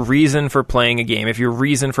if your reason for playing a game, if your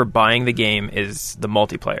reason for buying the game is the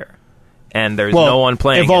multiplayer, and there's no one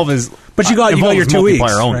playing Evolve it, is, But you got Evolve your is 2 weeks,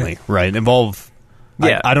 multiplayer only, right? Evolve.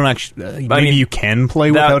 Yeah. I don't actually. Maybe I mean, you can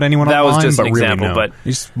play that, without anyone that online, was just but an really example. no. But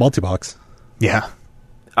you just multi-box. yeah,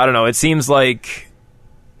 I don't know. It seems like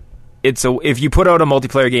if you put out a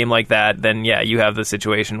multiplayer game like that, then yeah, you have the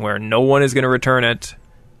situation where no one is going to return it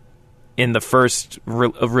in the first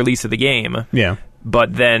release of the game. yeah.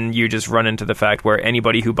 But then you just run into the fact where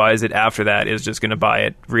anybody who buys it after that is just going to buy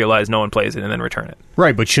it, realize no one plays it, and then return it.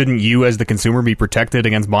 Right, but shouldn't you as the consumer be protected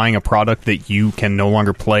against buying a product that you can no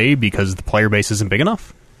longer play because the player base isn't big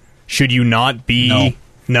enough? Should you not be...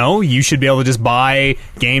 No, you should be able to just buy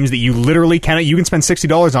games that you literally cannot... You can spend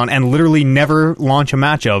 $60 on and literally never launch a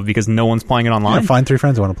match of because no one's playing it online? Yeah, find 3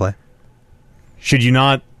 friends who want to play. Should you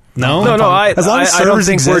not... No? No, As long as I don't servers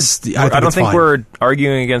think exist, I think I don't it's think fine. we're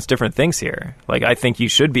arguing against different things here. Like, I think you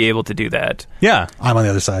should be able to do that, Yeah. I'm on the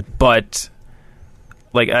other side. but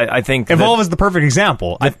like I think that Evolve is the perfect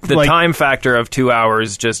example. the time factor of 2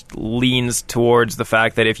 hours just leans towards the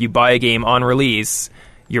fact that if you buy a game on release,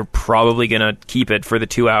 you're probably going to keep it for the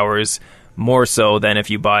 2 hours more so than if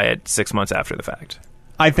you buy it 6 months after the fact.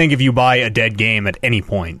 I think if you buy a dead game at any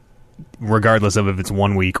point, regardless of if it's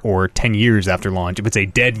 1 week or 10 years after launch, if it's a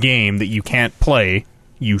dead game that you can't play,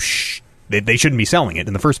 they shouldn't be selling it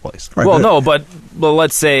in the first place. Right, Well, but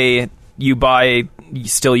let's say you buy,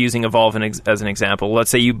 still using Evolve as an example, let's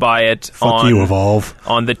say you buy it Fuck you, Evolve.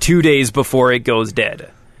 on the 2 days before it goes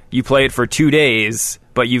dead. You play it for 2 days,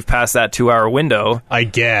 but you've passed that 2 hour window. I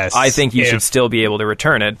guess. I think you should still be able to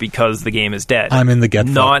return it because the game is dead. I'm in the get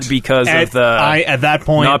not fucked. because of the at that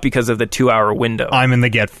point, not because of the 2 hour window. I'm in the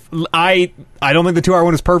get. I don't think the 2 hour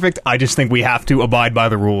one is perfect. I just think we have to abide by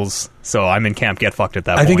the rules. So I'm in camp get fucked at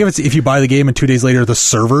that I point. think if you buy the game and 2 days later the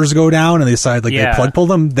servers go down and they decide they plug pull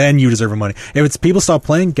them, then you deserve money. If it's people stop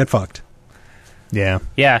playing, get fucked. Yeah.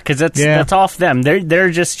 Yeah, because that's off them. They're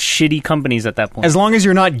just shitty companies at that point. As long as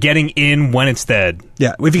you're not getting in when it's dead.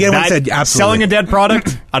 Yeah, if you get one said, absolutely. Selling a dead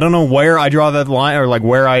product, I don't know where I draw that line or like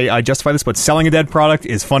where I justify this, but selling a dead product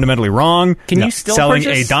is fundamentally wrong. Can you still selling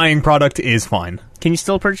purchase? a dying product is fine. Can you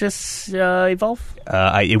still purchase Evolve?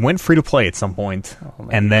 It went free to play at some point,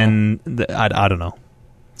 and then I don't know.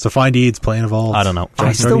 So find Eads, play and Evolve. I don't know.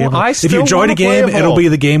 If still you join wanna a play game, it'll Evolve. be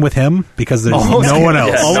the game with him because there's no one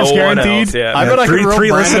else. Yeah, Almost no one guaranteed. else, yeah. I bet I could rope Three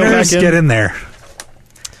Brando listeners, back in. get in there.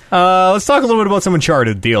 Let's talk a little bit about some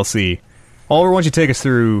Uncharted DLC. Oliver, why don't you take us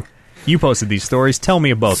through? You posted these stories. Tell me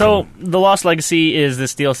about So, them. The Lost Legacy is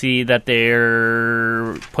this DLC that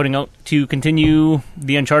they're putting out to continue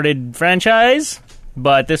the Uncharted franchise,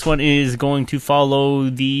 but this one is going to follow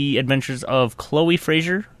the adventures of Chloe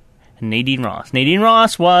Fraser and Nadine Ross. Nadine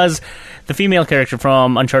Ross was the female character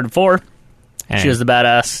from Uncharted 4. She was the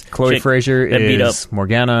badass. Chloe chick Fraser that beat up is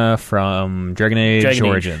Morgana from Dragon Age Dragon Age.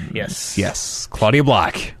 Origin. Yes. Yes, Claudia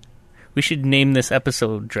Black. We should name this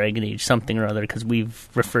episode Dragon Age something or other because we've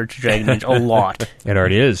referred to Dragon Age a lot. It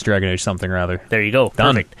already is Dragon Age something or other. There you go.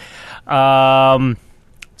 Done. Perfect.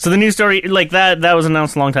 So the news story, like that was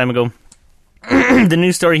announced a long time ago. The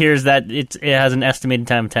news story here is that it has an estimated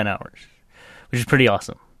time of 10 hours, which is pretty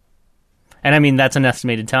awesome. And I mean, that's an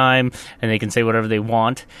estimated time, and they can say whatever they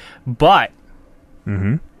want. But,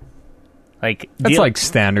 like... That's like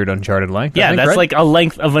standard Uncharted length. I Yeah, think, that's right? like a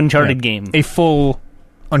length of Uncharted game. A full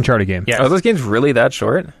Uncharted game. Yeah. Are those games really that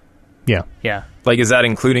short? Yeah. Yeah. Like, is that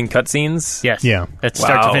including cutscenes? Yes. Yeah. That's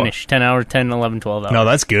start to Wow. finish. 10 hours, 10, 11, 12 hours. No,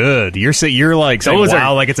 that's good. You're like saying, Those are-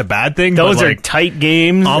 wow, like it's a bad thing. Those but are like, tight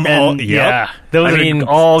games. Yep. Yeah. Those I mean, are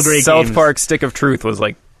all great South games. Park Stick of Truth was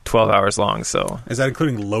like 12 hours long, so... Is that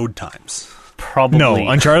including load times? Probably. no,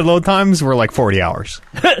 Uncharted load times were like 40 hours.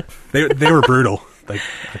 They were brutal. Like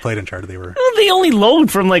I played Uncharted, they were. Well, they only load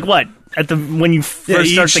from like what at the when you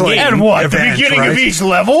first start each, the like, game. And what? Event, the beginning right? of each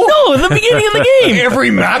level? No, the beginning of the game.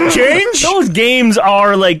 Every map change? Those games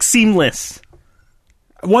are like seamless.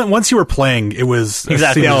 Once you were playing, it was a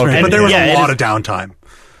Exactly. seamless Oh, experience, okay. but there was Yeah, a it lot is- of downtime.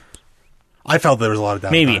 I felt there was a lot of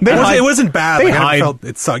downtime. Maybe. It wasn't bad. they Like, I hide- felt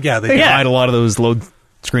it sucked. Yeah, They Yeah. hide a lot of those load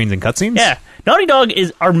screens and cutscenes? Yeah, Naughty Dog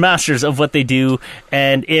are masters of what they do,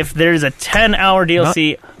 and if there's a 10-hour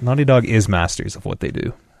DLC, Naughty Dog is masters of what they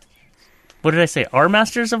do. what did I say? Are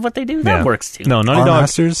masters of what they do? That Yeah. works too. No, Naughty Are Dog.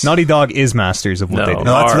 masters? Naughty Dog is masters of what No. they do.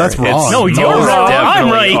 No, that's Are. wrong. It's No, you're most wrong. I'm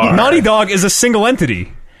definitely right. are. Naughty Dog is a single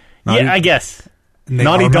entity. Yeah, I guess. They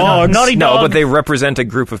Naughty are Dog. masters. Naughty No, Dog. but they represent a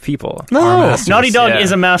group of people. Are masters. Naughty Dog yeah.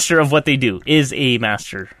 is a master of what they do. Is a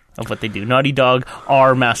master of what they do. Naughty Dog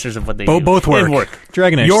are masters of what they do. Both work. They work.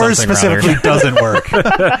 Dragon Age Yours something or specifically other. doesn't work.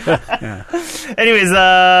 Anyways,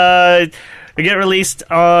 they get released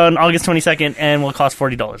on August 22nd and will cost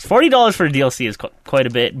 $40. $40 for a DLC is quite a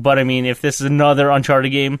bit, but I mean, if this is another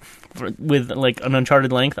Uncharted game with like an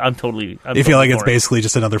Uncharted length, I'm You feel totally like it's for it. basically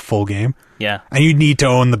just another full game, Yeah. and you need to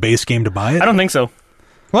own the base game to buy it. I don't think so,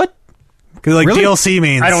 What? Because like Really? DLC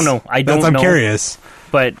means I don't know. I don't I'm know. curious.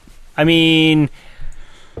 but I mean,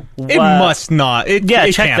 It must not. It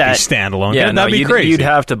check can't that. be standalone. Yeah, That'd be crazy. You'd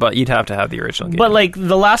have to have the original game. But like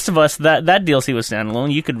The Last of Us, that DLC was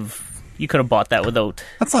standalone. You could have bought that without.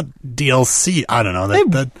 That's not DLC. I don't know.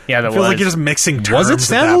 That Yeah, that feels like was. you're just mixing terms Was it at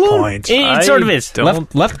that standalone? point. It sort of is.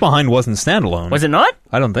 Don't- Left Behind wasn't standalone. Was it not?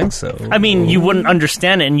 I don't think so. I mean, you wouldn't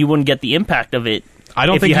understand it, and you wouldn't get the impact of it. I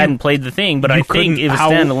don't if think you you- hadn't played the thing. But You I think couldn't- it was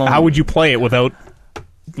how, standalone. How would you play it without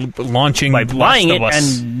launching by buying Last it of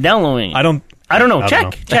Us? and downloading it? I don't know. I Check.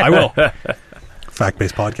 don't know. Check. I will.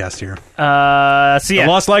 Fact-based podcast here. So yeah. The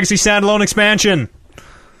Lost Legacy standalone expansion.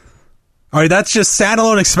 All right, that's just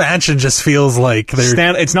standalone expansion. Just feels like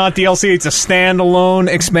they're. It's not DLC. It's a standalone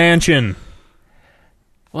expansion.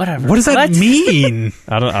 Whatever. What does that Let's mean?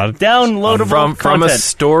 I don't. Downloadable from a content.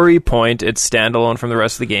 story point, it's standalone from the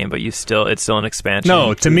rest of the game, but it's still an expansion.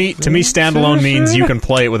 No, to me, standalone means you can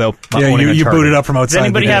play it without. Yeah, owning you Uncharted. boot it up from Does outside.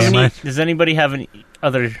 anybody the have game, any? right? Does anybody have any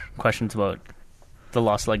other questions about the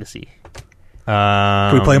Lost Legacy?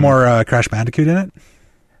 Can we play more Crash Bandicoot in it?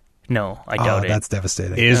 No, I Oh, doubt it. that's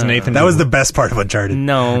devastating. Is Nathan? That was the best part of Uncharted.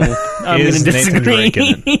 No, I'm going Is to Nathan disagree. Drake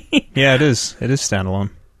in it? Yeah, it is. It is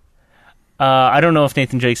standalone. I don't know if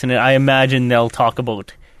Nathan Drake's in it. I imagine they'll talk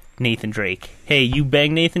about Nathan Drake. Hey, you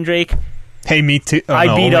bang Nathan Drake? Hey, me too. Oh, I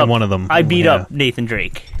no, beat only up one of them. I beat Yeah. up Nathan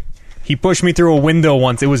Drake. He pushed me through a window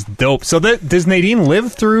once. It was dope. So does Nadine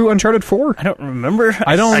live through Uncharted 4? I don't remember.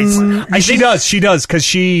 I don't. I she think- does. She does because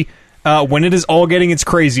she. When it is all getting its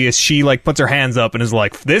craziest, she like puts her hands up and is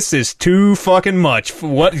like, "This is too fucking much.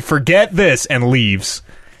 What? Forget this," and leaves.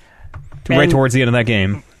 Right And- towards the end of that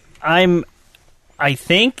game. I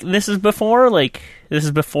think this is before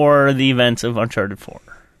the events of Uncharted 4.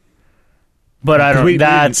 But I don't. We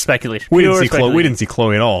That's didn't- speculation. We didn't Pure see Chloe. We speculation. didn't see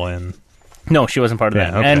Chloe at all. And No, she wasn't part of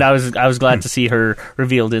that. Yeah, okay. And I was glad to see her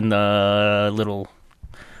revealed in the little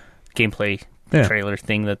gameplay Yeah. trailer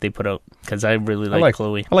thing that they put out because I really like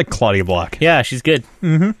Chloe. I like Claudia Black. Yeah, she's good.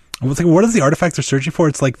 I was like, what is the artifacts they're searching for?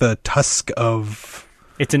 It's like the tusk of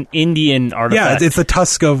It's an Indian Yeah, artifact. it's the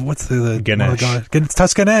tusk of what's the Ganesh. It's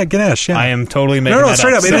tusk of Ganesh. Yeah. I am totally making no, that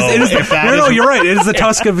straight up. So It is if that no, is- you're right. It is the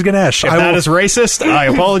tusk of Ganesh. If that is racist, I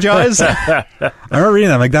apologize. I remember reading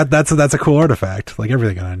that. Like that's a cool artifact. Like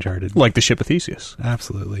everything on Uncharted. Like the ship of Theseus.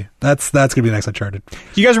 Absolutely. That's gonna be the next Uncharted.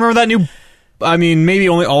 You guys remember that new? I mean, maybe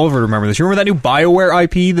only Oliver remember this. You remember that new BioWare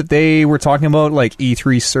IP that they were talking about, like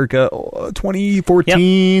E3 circa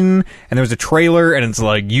 2014, and there was a trailer, and it's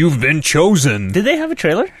like, you've been chosen. Did they have a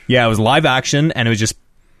trailer? Yeah, it was live action, and it was just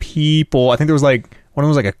people. I think there was like one of them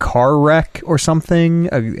was like a car wreck or something,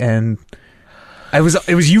 and it was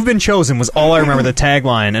you've been chosen was all I remember, the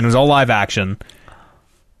tagline, and it was all live action.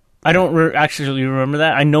 I don't actually remember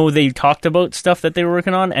that. I know they talked about stuff that they were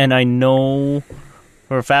working on, and I know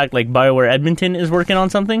for a fact, like, BioWare Edmonton is working on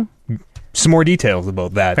something, Some more details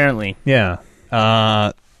about that. apparently. Yeah.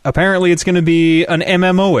 Apparently it's going to be an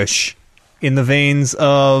MMO-ish in the veins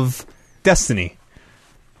of Destiny.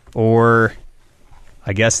 Or,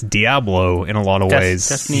 I guess, Diablo in a lot of ways.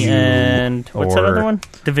 Destiny and... What's that or other one?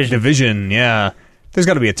 Division. Division, yeah. There's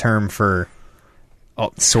got to be a term for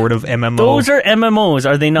sort of MMO. Those are MMOs,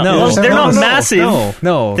 are they not? No, Well, they're not no, massive.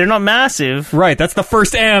 No. They're not massive. Right, that's the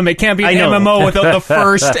first M. It can't be I an know. MMO without the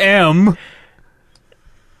first M.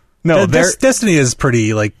 No, Destiny is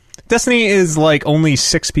pretty like. Destiny is like only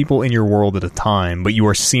 6 people in your world at a time, but you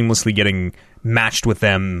are seamlessly getting matched with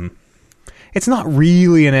them. It's not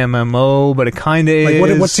really an MMO, but it kind of Like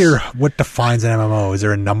is. what defines an MMO? Is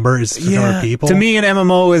there a number? Is there a number of people? To me, an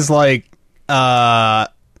MMO is like, I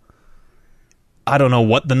don't know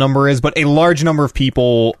what the number is, but a large number of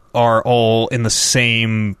people are all in the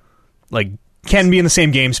same, like, can be in the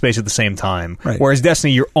same game space at the same time. Right. Whereas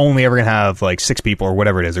Destiny, you're only ever going to have, like, 6 people or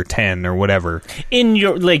whatever it is, or 10 or whatever. In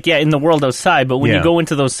your, like, yeah, in the world outside, but when Yeah. you go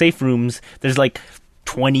into those safe rooms, there's like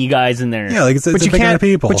 20 guys in there. Yeah, like it's a But you big amount can't, of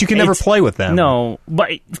people. but you can never It's- play with them. No, but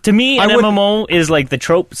to me, an I would- MMO is like the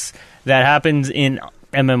tropes that happens in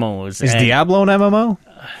MMOs. Is and Diablo an MMO?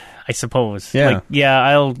 I suppose. Yeah. Like, yeah,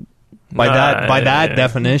 I'll... By that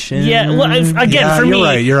definition. Yeah, well, again, Yeah, for you're me,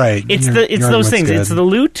 right, you're right. It's Your- it's your those argument's things. good. It's the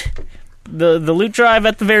loot, the loot drive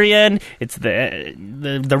at the very end. It's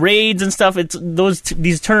the raids and stuff. It's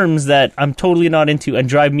these terms that I'm totally not into and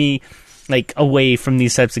drive me like away from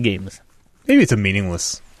these types of games. Maybe it's a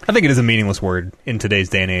meaningless. I think it is a meaningless word in today's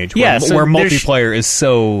day and age. Yeah, where, so where there's- multiplayer is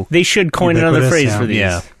so. They should coin another Ubiquitous, phrase yeah. for these.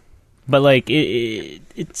 Yeah. But like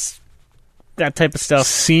it's that type of stuff.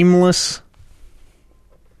 Seamless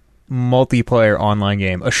multiplayer online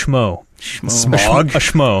game. A schmo. Smog. A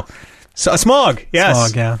schmo. So, a smog.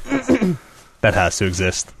 Yes. Smog, yeah. That has to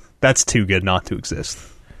exist. That's too good not to exist.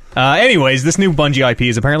 Anyways, this new Bungie IP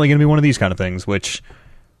is apparently going to be one of these kind of things, which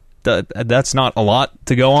that's not a lot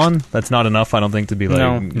to go on. That's not enough, I don't think, to be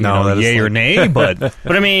like, No. that is yay or like- nay, but But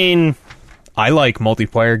I mean, I like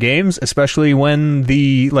multiplayer games, especially when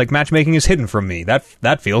the like matchmaking is hidden from me.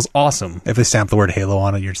 That feels awesome. If they stamp the word Halo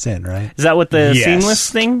on it, you're in, right? is that what the Yes.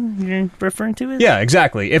 seamless thing you're referring to is? Yeah,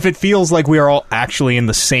 exactly. If it feels like we are all actually in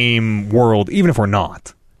the same world, even if we're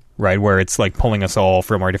not, right? Where it's like pulling us all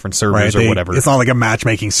from our different servers or whatever. It's not like a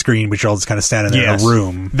matchmaking screen, but you're all just kind of standing there Yes. in a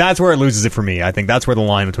room. That's where it loses it for me. I think that's where the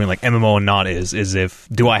line between like MMO and not is if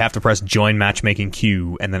do I have to press join matchmaking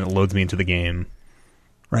queue and then it loads me into the game.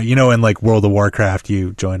 Right, you know, in like World of Warcraft,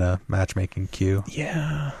 you join a matchmaking queue.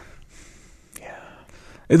 Yeah.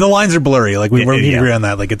 The lines are blurry. Like we Yeah. agree on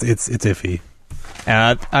that. Like it's iffy.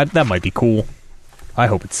 That might be cool. I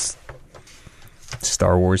hope it's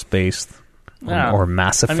Star Wars based Yeah. or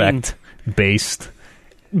Mass I Effect based.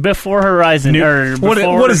 Before Horizon, or What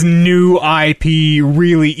before, does new IP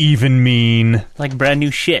really even mean? like brand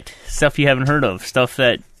new shit, stuff you haven't heard of, stuff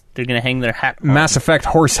that they're gonna hang their hat on. Mass Effect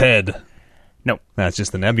Horsehead. No. That's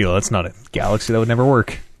just a nebula. That's not a galaxy. That would never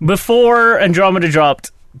work. Before Andromeda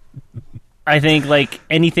dropped, I think like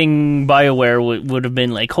anything BioWare would have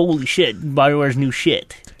been like, holy shit, BioWare's new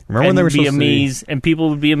shit. Remember when and they were be supposed to be- amazed, and people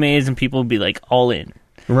would be amazed, and people would be like all in.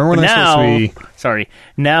 Remember when But they're now, supposed to be... sorry,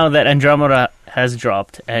 now that Andromeda has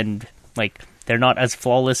dropped, and like they're not as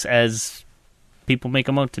flawless as people make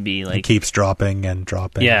them out to be, It like keeps dropping and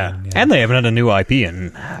dropping. Yeah. And they haven't had a new IP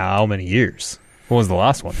in how many years? What was the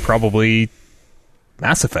last one? Probably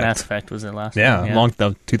Mass Effect. Mass Effect was the last Yeah, one. long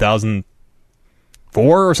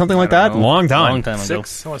 2004 or something like I that. don't know. Long time. Long time ago.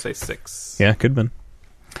 6? I want to say 6. Yeah, could have been.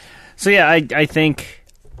 So yeah, I think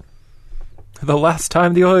The last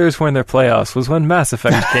time the Oilers were in their playoffs was when Mass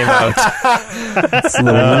Effect came out. It's a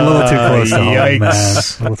little too close to home, yikes. man.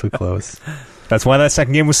 A little too close. That's why that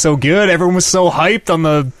second game was so good. Everyone was so hyped on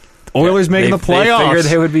the Oilers making the playoffs. They figured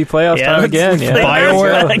they would be playoff Yeah, time let's again. play Yeah. Mass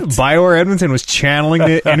BioWare, Effect. BioWare Edmonton was channeling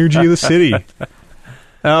the energy of the city.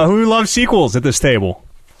 Who loves sequels at this table?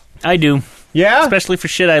 I do, Yeah? especially for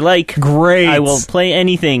shit I like. Great. I will play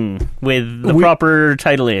anything with the We- proper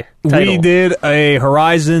title. We did a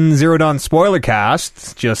Horizon Zero Dawn spoiler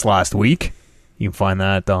cast just last week. You can find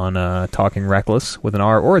that on Talking Reckless with an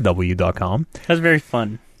R or a W.com. That's very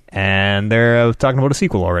fun. And they're talking about a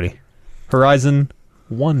sequel already. Horizon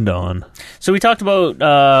One Dawn. So we talked about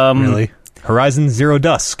Really? Horizon Zero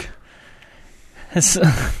Dusk.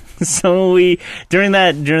 So we during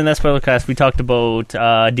that spoiler cast we talked about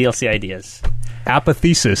DLC ideas.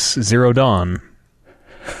 Apathesis Zero Dawn.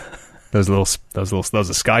 That was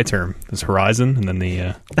a Sky term. There's Horizon, and then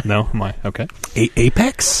the no, am I okay?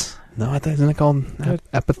 Apex? No, isn't it called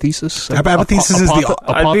apathesis? Apathesis is the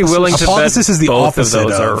I'd be willing to bet Hypothesis is the both opposite of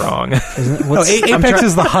those are of- wrong. No, Apex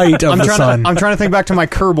is the height of the sun. I'm trying to think back to my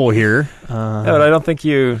Kerbal here. No, but I don't think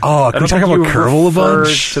you. Oh, I can don't we talk think about you Kerbal a refer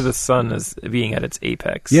bunch? to the sun as being at its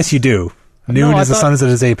apex. Yes, you do. Noon No, I is the thought- sun is at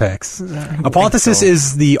its apex. Hypothesis so.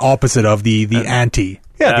 is the opposite of the anti.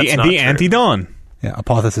 Yeah, That's not the true. anti-dawn. Yeah,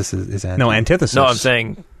 hypothesis is anti. No, antithesis. No, I'm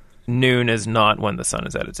saying noon is not when the sun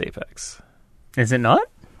is at its apex. Is it not?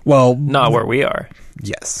 Well, Not where we are.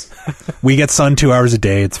 yes. We get sun 2 hours a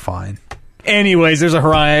day. It's fine. Anyways, there's a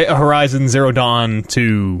Horizon Zero Dawn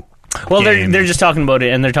 2. Well, game. they're just talking about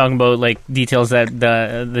it, and they're talking about like details that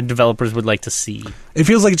the developers would like to see. It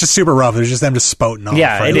feels like it's just super rough. It's just them just spouting off.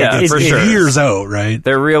 Yeah, right? it Like, is. it's for sure. years out, right?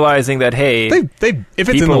 They're realizing that hey, They if it's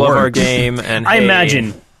in people the love our works. game, and I hey,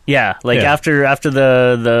 imagine, yeah, like Yeah. after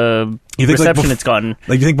the You think, like, reception bef- it's gotten.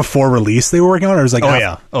 Like, you think before release they were working on it? Or it was like,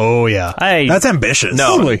 Oh yeah. that's ambitious.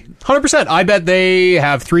 No. Totally, 100%. I bet they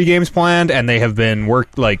have 3 games planned, and they have been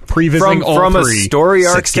pre-visiting all from a 3. story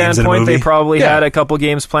arc 6 games in a standpoint, they movie? probably Yeah. had a couple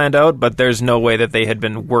games planned out, but there's no way that they had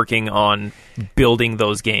been working on building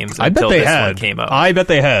those games I bet until they this had. one came out. I bet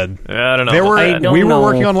they had. I don't know. There about were that. we were know.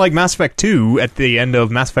 working on like Mass Effect 2 at the end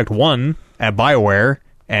of Mass Effect 1 at BioWare,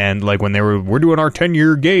 and like when we're doing our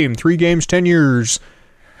 10-year game, 3 games, 10 years.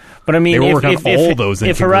 But I mean, They were if, working if, on all if, those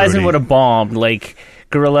if in Horizon congruity. would have bombed, like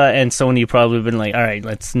Guerrilla and Sony probably been like, all right,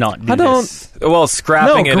 let's not do I don't- this. Well,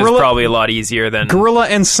 scrapping No, it is Guerrilla- probably a lot easier than Guerrilla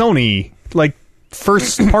and Sony, like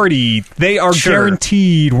first party, they are Sure.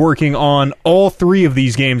 guaranteed working on all 3 of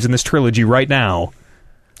these games in this trilogy right now.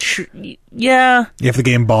 Yeah. If the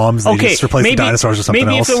game bombs, they Okay. just replace maybe, the dinosaurs with something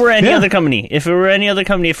maybe else. if it were any Yeah. other company, if it were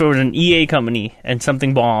an EA company and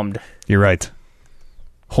something bombed. You're right.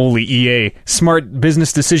 Holy EA. Smart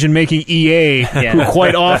business decision making EA, Yeah. who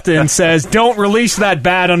quite often says, don't release that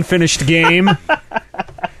bad unfinished game.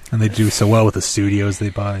 And they do so well with the studios they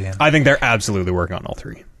buy. Yeah. I think they're absolutely working on all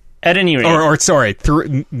 3. At any rate, Or sorry,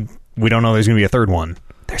 we don't know there's going to be a third one.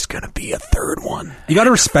 There's going to be a third one. You got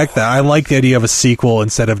to respect that. I like the idea of a sequel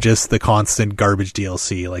instead of just the constant garbage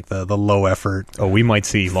DLC, like the low effort. Oh, we might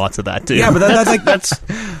see lots of that too. Yeah, but that's like that's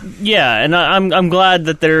yeah, and I'm glad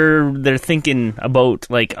that they're thinking about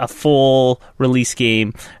like a full release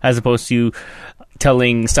game as opposed to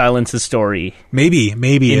telling Silence's story. maybe In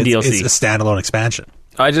it's DLC. a standalone expansion.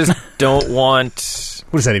 I just don't want.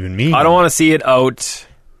 What does that even mean? I don't want to see it out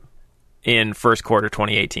in first quarter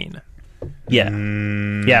 2018. Yeah,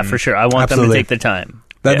 yeah, for sure. I want them Absolutely. to take their time.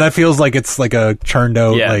 That Yeah. that feels like it's like a churned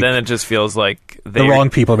out. Yeah, like then it just feels like the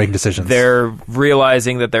wrong people are making decisions. They're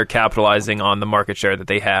realizing that they're capitalizing on the market share that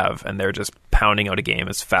they have, and they're just pounding out a game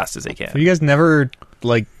as fast as they Have can. you guys never,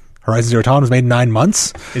 like, Horizon Zero Dawn was made in 9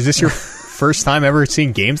 months. is this your first time ever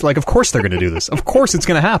seeing games? Like, of course they're going to do this. Of course it's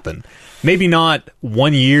going to happen. Maybe not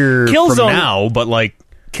 1 year from Killzone- now, but like,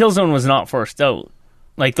 Killzone was not forced out.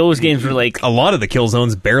 Like those games were like, a lot of the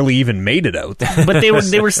Killzones barely even made it out. but they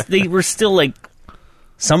were still like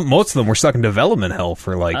Most of them were stuck in development hell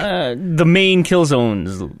for like, the main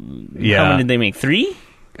Killzones. Yeah. How many did they make? 3?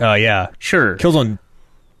 yeah. Sure. Killzone,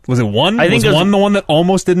 was it 1? I think was it was- 1 the one that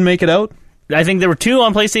almost didn't make it out? I think there were 2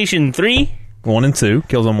 on PlayStation 3. 1 and 2.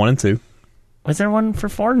 Killzone 1 and 2. Was there one for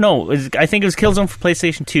 4? No, I think it was Killzone for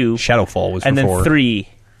PlayStation 2, Shadowfall was and for then 4. 3.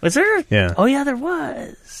 Was there? Yeah. Oh yeah, there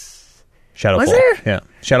was. Shadowfall. Was there? Yeah.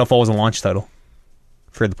 Shadowfall was a launch title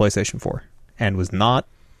for the PlayStation 4 and was not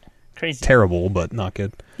Crazy. terrible, but not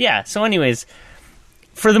good. Yeah. So, anyways,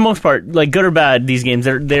 for the most part, like good or bad, these games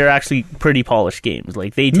they're actually pretty polished games.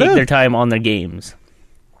 Like they take Yeah. their time on their games.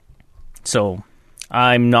 So,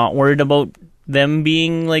 I'm not worried about them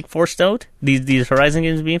being like forced out. These Horizon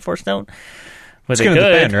games being forced out. But It's they going to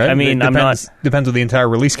could. depend, right? I mean, It I'm not. depends what the entire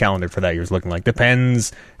release calendar for that year's looking like.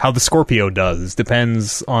 Depends how the Scorpio does.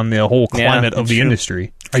 Depends on the whole Yeah, climate of that's the true.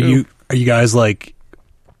 industry. Are you guys like?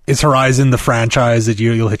 Is Horizon the franchise that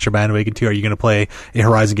you'll hit your bandwagon to? Are you going to play a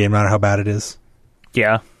Horizon game no matter how bad it is?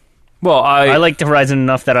 Yeah. Well, I liked Horizon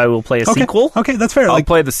enough that I will play a sequel. Okay, that's fair. I'll Like,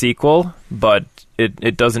 play the sequel, but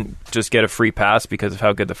it doesn't just get a free pass because of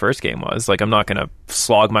how good the first game was. Like, I'm not going to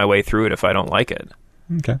slog my way through it if I don't like it.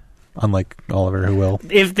 okay. Unlike Oliver, who will.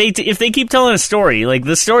 If they keep telling a story, like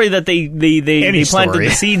the story that they planted story.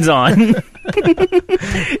 the seeds on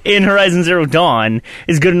in Horizon Zero Dawn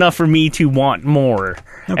is good enough for me to want more.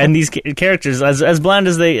 And these characters, as bland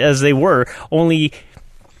as they were,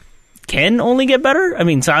 can only get better. I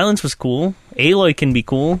mean, Silence was cool. Aloy can be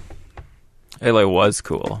cool. Aloy was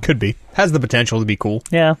cool. Could be. Has the potential to be cool.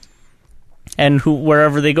 Yeah. And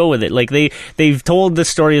wherever they go with it, like they've told the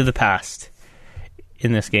story of the past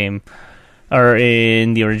in this game, or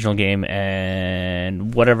in the original game,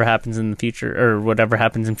 and whatever happens in the future, or whatever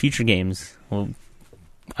happens in future games, well,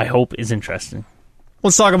 I hope is interesting.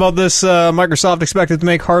 Let's talk about this. Microsoft expected to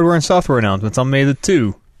make hardware and software announcements on May the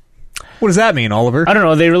 2. What does that mean, Oliver? I don't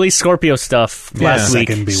know. They released Scorpio stuff last week.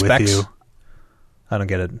 Second be Specs. with you. I don't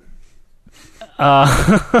get it.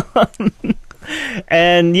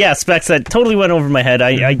 And yeah, specs that totally went over my head.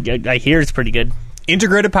 I hear it's pretty good.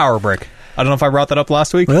 Integrated power brick. I don't know if I brought that up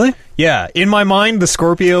last week. Really? Yeah. In my mind, the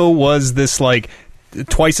Scorpio was this, like,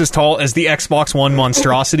 twice as tall as the Xbox One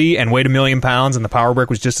monstrosity and weighed 1 million pounds, and the power brick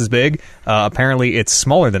was just as big. Apparently, it's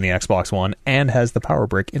smaller than the Xbox One and has the power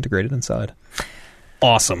brick integrated inside.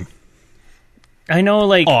 Awesome. I know,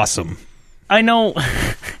 like... Awesome. I know...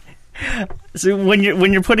 So when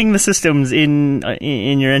you're putting the systems in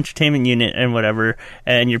your entertainment unit and whatever,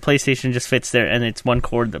 and your PlayStation just fits there, and it's one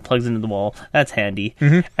cord that plugs into the wall, that's handy.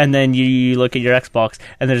 Mm-hmm. And then you look at your Xbox,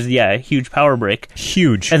 and there's a huge power brick,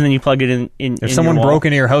 Huge. and then you plug it in. If someone broke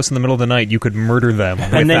into your house in the middle of the night, you could murder them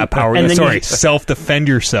with that power. and then Sorry, self-defend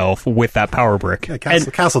yourself with that power brick. Yeah,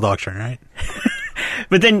 castle doctrine, right?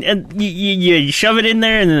 But then you shove it in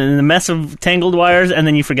there, and then the mess of tangled wires, and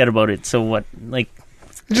then you forget about it. So what? Like.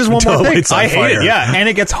 Just one Until more it thing. lights on I hate fire. it. Yeah, and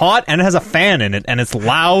it gets hot, and it has a fan in it, and it's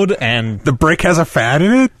loud, and The brick has a fan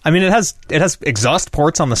in it? I mean, it has exhaust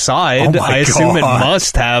ports on the side. Oh my I assume it God.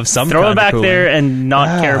 must have some. Throw kind it back of cooling. there and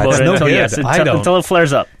not care about it's it no until, good. until it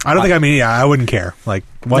flares up. I don't think I wouldn't care. Like,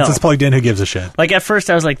 once No. it's plugged in, who gives a shit? Like, at first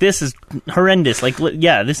I was like, this is horrendous. Like,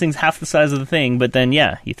 this thing's half the size of the thing, but then,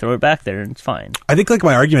 you throw it back there and it's fine. I think, like,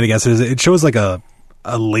 my argument against it is it shows, like, a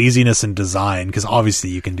laziness in design, because obviously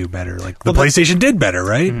you can do better. Like, the PlayStation did better,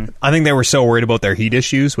 right? Mm-hmm. I think they were so worried about their heat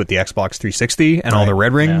issues with the Xbox 360 and all Right. the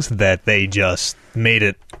red rings that they just made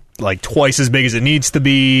it like twice as big as it needs to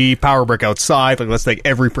be. Power brick outside. Like, let's take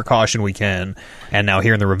every precaution we can. And now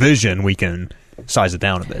here in the revision, we can size it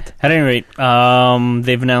down a bit. At any rate,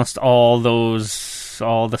 they've announced all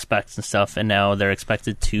the specs and stuff, and now they're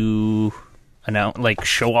expected to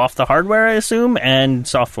show off the hardware, I assume, and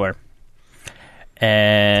software.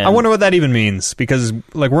 And I wonder what that even means, because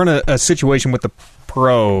like we're in a situation with the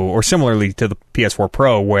Pro, or similarly to the PS4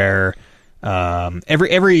 Pro, where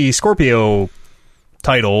every Scorpio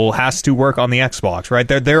title has to work on the Xbox, right?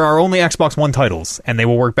 There are only Xbox One titles, and they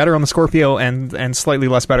will work better on the Scorpio and slightly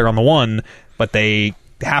less better on the One, but they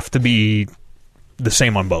have to be the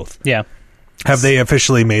same on both. Yeah. Have they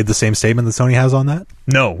officially made the same statement that Sony has on that?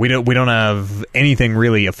 No, we don't have anything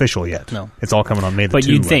really official yet. No. It's all coming on May the But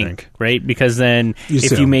 2, you'd I think, right? Because then if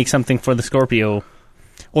assume. you make something for the Scorpio,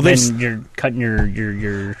 Well, then you're cutting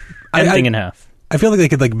your I- everything in half. I feel like they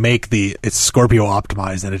could, like, make it's Scorpio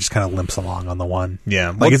optimized, and it just kind of limps along on the One.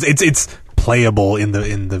 Yeah. Like, it's playable in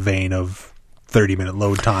the vein of 30-minute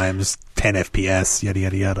load times, 10 FPS, yada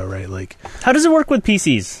yada yada, right? Like, How does it work with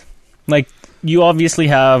PCs? Like, you obviously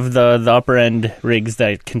have the upper end rigs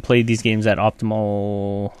that can play these games at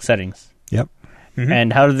optimal settings. yep.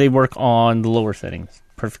 And how do they work on the lower settings?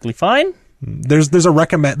 Perfectly fine. There's a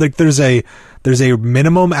recommend, like, there's a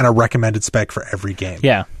minimum and a recommended spec for every game.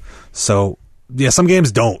 Yeah. So yeah, some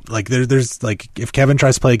games don't. Like, there's like, if Kevin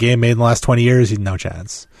tries to play a game made in the last 20 years, he's no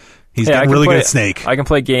chance. He's I gotten can really play- good at Snake. I can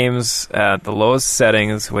play games at the lowest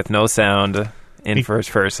settings with no sound in first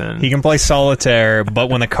person. He can play solitaire, but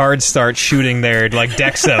when the cards start shooting their like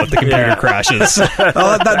decks out, the computer crashes.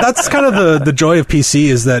 That's kind of the joy of PC,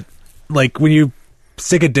 is that, like, when you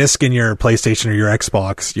stick a disc in your PlayStation or your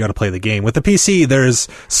Xbox, you got to play the game. With the PC, there's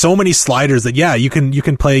so many sliders that you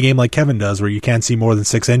can play a game like Kevin does, where you can't see more than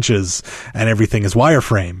 6 inches and everything is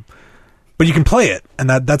wireframe. But you can play it, and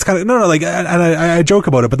that's kind of like. And I joke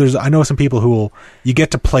about it, but I know some people who you get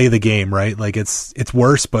to play the game, right? Like, it's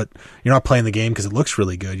worse, but you're not playing the game because it looks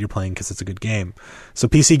really good. You're playing because it's a good game. So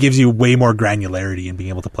PC gives you way more granularity in being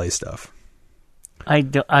able to play stuff.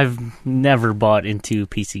 I've never bought into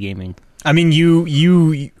PC gaming. I mean,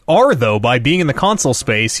 you are, though, by being in the console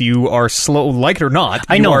space, you are slow, like it or not.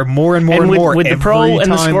 I know. You are more and more and with, more with the every Pro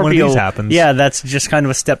and the time one of Scorpio. these happens. Yeah, that's just kind of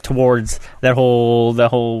a step towards that whole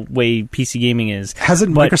way PC gaming is.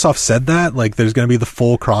 Hasn't But- Microsoft said that? Like, there's going to be the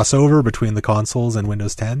full crossover between the consoles and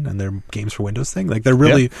Windows 10 and their games for Windows thing? Like, they're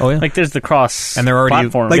really... Yeah. Oh, yeah. Like there's the cross And they're already-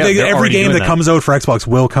 platform. Like, Yeah, they're every already game doing that that. comes out for Xbox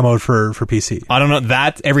will come out for PC. I don't know,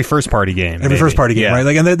 that every first-party game. Every maybe. first-party game, Yeah. right?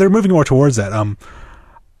 Like, and they're moving more towards that.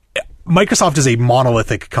 Microsoft is a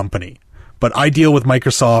monolithic company, but I deal with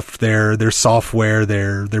Microsoft, their software,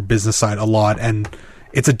 their business side a lot, and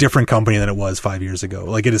it's a different company than it was 5 years ago.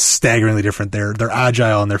 Like, it is staggeringly different. They're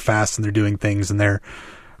agile and they're fast and they're doing things, and the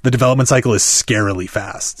development cycle is scarily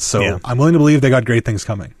fast. So Yeah. I'm willing to believe they got great things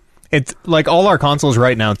coming. It's like all our consoles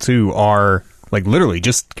right now, too, are like literally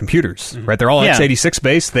just computers, right? They're all Yeah. x86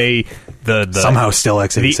 based. The Somehow still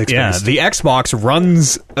x86 yeah, based. the Xbox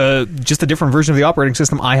runs just a different version of the operating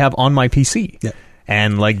system I have on my PC. Yeah.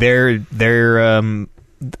 And like their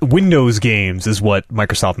Windows games is what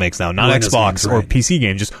Microsoft makes now, not Windows Xbox games, or right. PC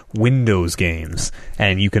games, just Windows games.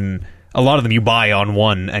 And you can a lot of them you buy on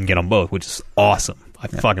one and get on both, which is awesome. I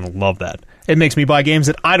fucking love that. It makes me buy games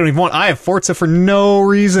that I don't even want. I have Forza for no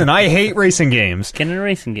reason. I hate racing games. Get into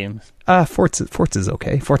racing games. Forza's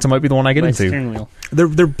okay. Forza might be the one I get By into. steering wheel.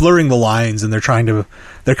 They're blurring the lines, and they're kind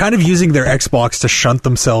of using their Xbox to shunt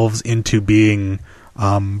themselves into being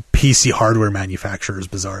PC hardware manufacturers.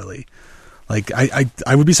 Bizarrely, like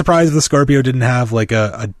I would be surprised if the Scorpio didn't have like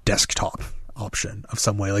a desktop option of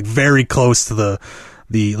some way, like very close to the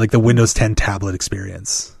Windows 10 tablet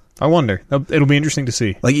experience. I wonder. It'll be interesting to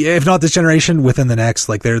see. Like, if not this generation, within the next,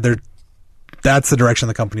 like they're that's the direction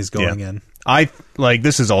the company's going in. I like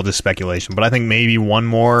this is all just speculation, but I think maybe one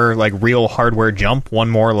more like real hardware jump,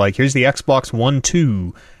 one more like here's the Xbox One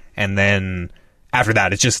 2, and then after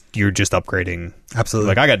that it's just you're just upgrading. Absolutely.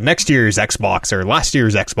 Like I got next year's Xbox or last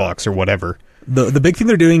year's Xbox or whatever. The big thing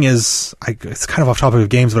they're doing is, it's kind of off topic of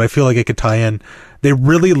games, but I feel like it could tie in. They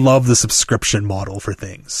really love the subscription model for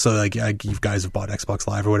things. So like you guys have bought Xbox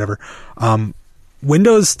Live or whatever.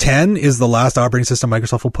 Windows 10 is the last operating system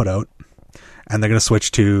Microsoft will put out, and they're going to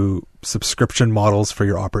switch to subscription models for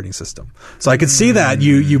your operating system. So I could see that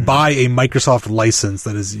you buy a Microsoft license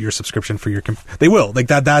that is your subscription for your they will, like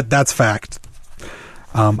that's fact.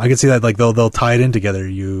 I could see that, like they'll tie it in together.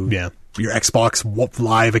 Your Xbox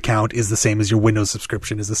Live account is the same as your Windows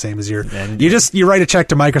subscription is the same as your. You write a check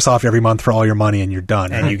to Microsoft every month for all your money and you're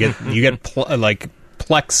done. And you get like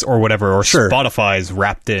Plex or whatever or Sure. Spotify's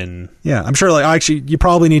wrapped in. Yeah, I'm sure. Like, actually, you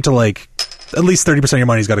probably need to like at least 30% of your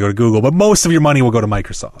money's got to go to Google, but most of your money will go to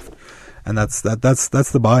Microsoft, and that's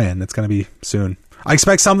the buy-in. It's going to be soon. I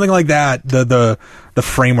expect something like that. The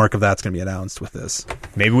framework of that's going to be announced with this.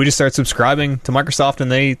 Maybe we just start subscribing to Microsoft and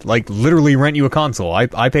they like literally rent you a console. I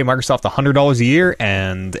pay Microsoft $100 a year,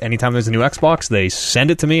 and anytime there's a new Xbox, they send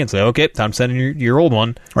it to me and say, "Okay, time to send in your old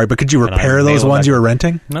one." Right, but could you And I repair those mail it ones back. you were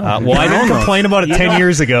renting? No. Well, I didn't complain about it 10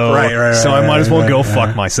 years ago, Right, so I might as well go fuck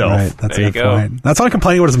right. myself. Right, that's There a you good go. point. That's why I'm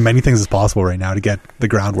complaining about as many things as possible right now to get the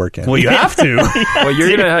groundwork in. Well, you have to. Well,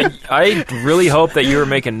 you're gonna. I really hope that you were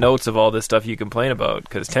making notes of all this stuff you complain about,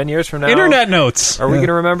 because 10 years from now, Internet notes. are we Yeah.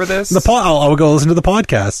 gonna remember this? I'll go listen to the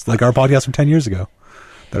podcast, like our podcast from 10 years ago,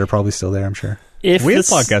 that are probably still there, I'm sure. If We have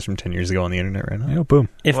the, podcasts from 10 years ago on the internet right now. Oh, boom.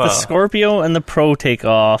 if Wow. the Scorpio and the Pro take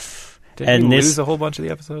off, Didn't and you this lose a whole bunch of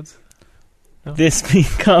the episodes? this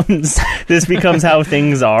becomes how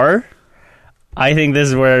things are, I think this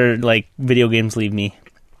is where like video games leave me,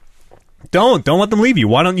 Don't let them leave you.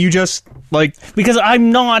 Why don't you just like? because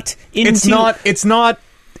I'm not into.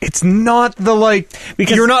 It's not the like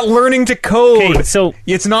Because- you're not learning to code. Okay, so-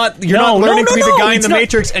 it's not you're No, not learning no, to be no, the no, guy in it's the not-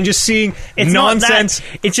 Matrix and just seeing It's not nonsense.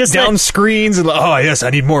 that. It's just down that- screens and oh yes, I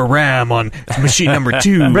need more RAM on machine number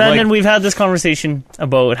 2. Brandon, Like, we've had this conversation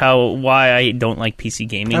about why I don't like PC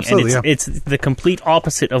gaming, Absolutely, and it's the complete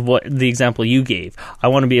opposite of what the example you gave. I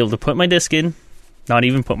want to be able to put my disc in, not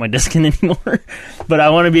even put my disc in anymore, but I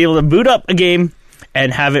want to be able to boot up a game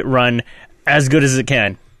and have it run as good as it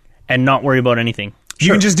can, and not worry about anything.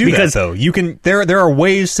 you can just do Because- that though. You can there are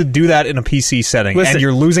ways to do that in a PC setting, Listen, and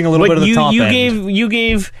you're losing a little bit of the you, top you end. You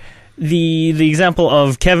gave the example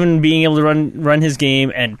of Kevin being able to run his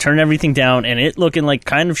game and turn everything down and it looking like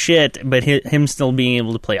kind of shit, but him still being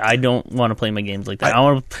able to play. I don't want to play my games like that. I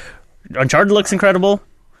want Uncharted looks incredible.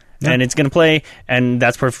 Yeah. And it's going to play, and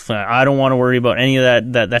that's perfect. Fine. I don't want to worry about any of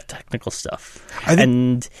that technical stuff. I think-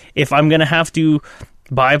 And if I'm going to have to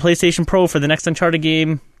buy a PlayStation Pro for the next Uncharted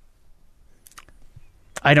game,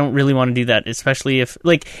 I don't really want to do that, especially if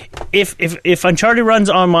Uncharted runs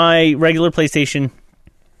on my regular PlayStation,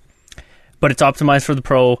 but it's optimized for the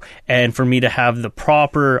Pro, and for me to have the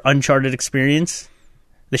proper Uncharted experience,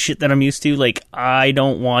 the shit that I'm used to, like, I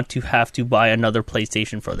don't want to have to buy another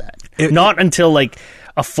PlayStation for that. Not until, like,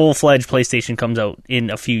 a full-fledged PlayStation comes out in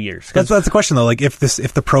a few years. That's the question though. Like if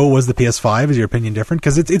the Pro was the PS5, is your opinion different?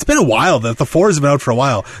 Because it's been a while. The 4 has been out for a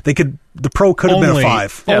while. The Pro could have been a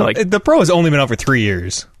 5. Yeah, like, the Pro has only been out for 3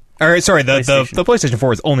 years. Or sorry, the PlayStation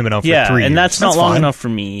 4 has only been out for 3 years. Yeah, and that's not long enough for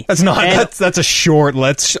me. That's not. And that's a short.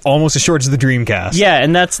 Almost as short as the Dreamcast. Yeah,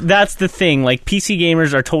 and that's the thing. Like PC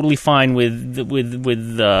gamers are totally fine with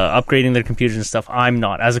upgrading their computers and stuff. I'm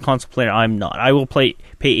not. As a console player, I'm not. I will pay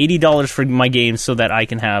 $80 for my games so that I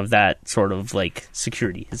can have that sort of like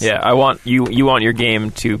security. Yeah, I want you want your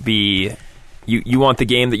game to be. You want the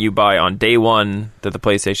game that you buy on day one that the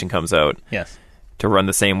PlayStation comes out. Yes. To run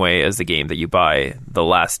the same way as the game that you buy the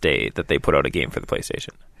last day that they put out a game for the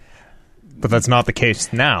PlayStation. But that's not the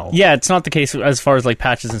case now. Yeah, it's not the case as far as like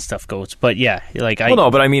patches and stuff goes. But yeah, like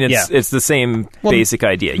but I mean, it's the same basic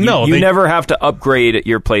idea. You never have to upgrade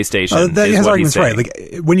your PlayStation. His argument's right.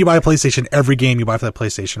 Like when you buy a PlayStation, every game you buy for that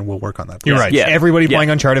PlayStation will work on that. You're right. Yeah. Everybody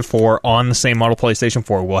playing Uncharted 4 on the same model PlayStation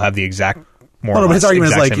 4 will have the exact. But his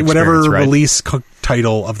argument is like whatever release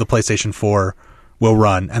title of the PlayStation 4 will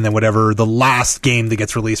run, and then whatever the last game that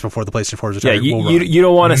gets released before the PlayStation 4 is retired will run. You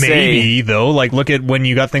don't want to say... Maybe, though, like, look at when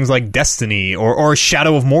you got things like Destiny or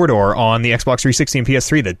Shadow of Mordor on the Xbox 360 and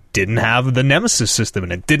PS3 that didn't have the Nemesis system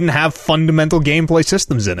in it, didn't have fundamental gameplay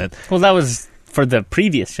systems in it. Well, that was for the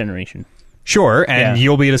previous generation. Sure, and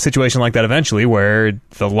you'll be in a situation like that eventually where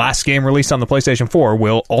the last game released on the PlayStation 4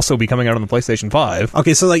 will also be coming out on the PlayStation 5.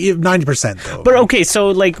 Okay, so like 90% though. But okay, so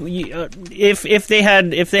like if they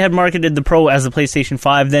had marketed the Pro as the PlayStation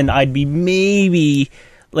 5, then I'd be maybe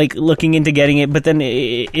like looking into getting it, but then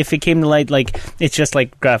if it came to light like it's just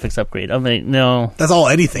like graphics upgrade, I'm like, no. That's all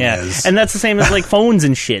anything is. And that's the same as like phones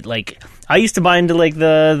and shit. Like I used to buy into like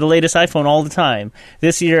the latest iPhone all the time.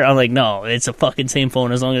 This year I'm like, no, it's a fucking same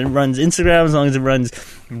phone as long as it runs Instagram, as long as it runs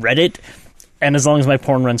Reddit, and as long as my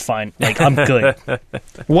porn runs fine. Like I'm good.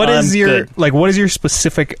 What is your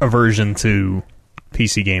specific aversion to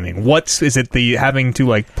PC gaming? Is it the having to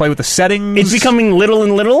like play with the settings? It's becoming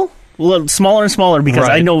little smaller and smaller because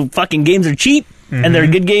I know fucking games are cheap and they're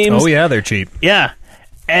good games. Oh yeah, they're cheap. Yeah.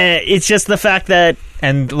 It's just the fact that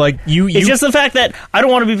it's just the fact that I don't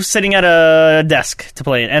want to be sitting at a desk to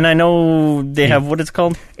play it, and I know they have what it's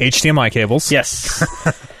called HDMI cables. Yes,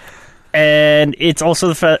 and it's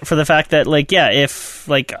also for the fact that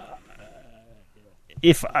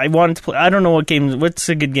if I wanted to play, I don't know what's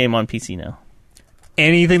a good game on PC now.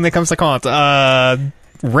 Anything that comes to console,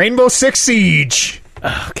 Rainbow Six Siege.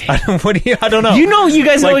 Okay. I don't know. You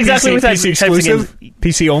guys know exactly what types of games.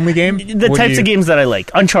 PC only game? The types of games that I like.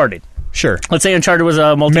 Uncharted. Sure. Let's say Uncharted was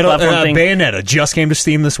a multi-platform thing. Bayonetta just came to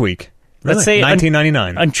Steam this week. Really? Let's say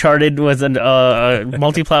 $19.99. Uncharted was a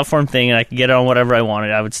multi-platform thing, and I could get it on whatever I wanted.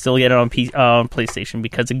 I would still get it on PlayStation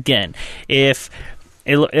because, again, if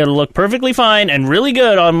it'll look perfectly fine and really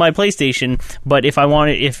good on my PlayStation, but if I were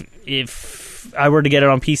to get it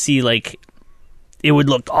on PC, like, it would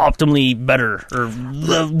look optimally better or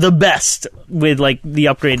the best with like the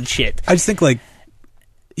upgraded shit. I just think like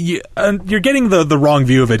you're getting the wrong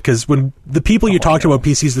view of it because when the people you talk to about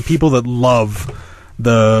PCs, the people that love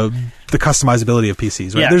the customizability of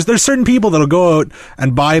PCs, right? Yeah. There's certain people that'll go out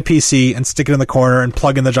and buy a PC and stick it in the corner and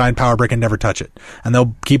plug in the giant power brick and never touch it, and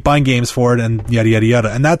they'll keep buying games for it and yada yada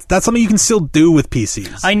yada, and that's something you can still do with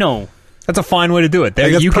PCs. I know. That's a fine way to do it.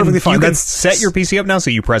 You can set your PC up now,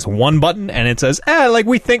 so you press one button and it says,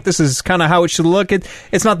 we think this is kind of how it should look.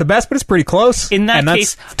 It's not the best, but it's pretty close. In that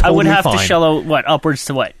case, totally I would have to shell out, upwards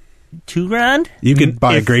to $2,000? You could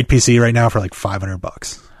buy a great PC right now for like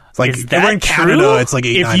 $500. It's like is that we're in Canada, true? it's like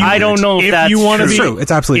 $800. I don't know if that's true.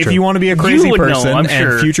 It's absolutely true. If you want to be a crazy person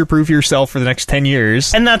and future-proof yourself for the next 10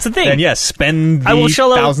 years, and that's the thing, then yes, spend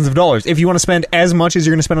thousands of dollars. If you want to spend as much as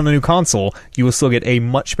you're going to spend on a new console, you will still get a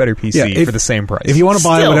much better PC for the same price. If you want to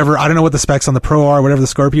buy whatever, I don't know what the specs on the Pro are, whatever the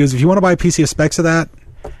Scorpio is, if you want to buy a PC of specs of that,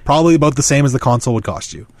 probably about the same as the console would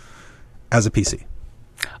cost you as a PC.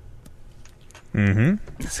 Running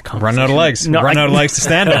out of legs. Running out of legs to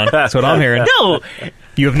stand on. That's what I'm hearing. No.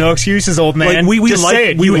 You have no excuses, old man. Like, Just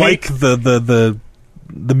say it. We like the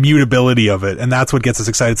mutability of it, and that's what gets us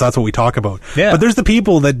excited. So that's what we talk about. Yeah. But there's the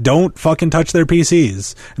people that don't fucking touch their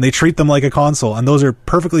PCs, and they treat them like a console, and those are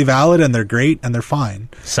perfectly valid, and they're great, and they're fine.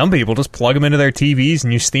 Some people just plug them into their TVs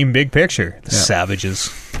and use Steam Big Picture. The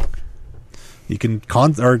savages. You can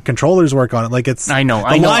controllers work on it. Like it's. I know.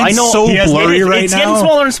 So blurry right now. It's getting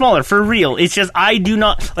smaller and smaller for real. It's just I do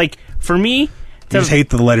not like. For me, you just hate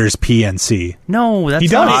the letters P and C. No, that's he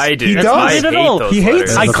not does. it. He That's does. not it at all. He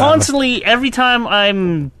hates. I constantly, every time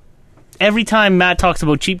I'm every time Matt talks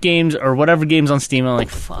about cheap games or whatever games on Steam, I'm like,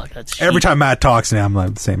 fuck, that's cheap. Every time Matt talks now, I'm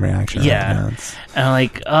like the same reaction. Yeah. it's- And I'm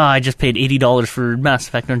like, I just paid $80 for Mass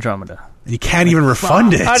Effect Andromeda. you can't even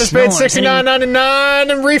refund it. I just No, paid I can't even-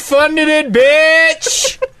 $69.99 and refunded it,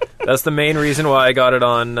 bitch. That's the main reason why I got it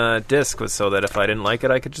on disc, was so that if I didn't like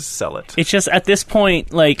it, I could just sell it. It's just at this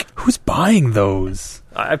point, like, Who's buying those?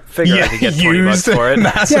 I figured I could get $20 used for it.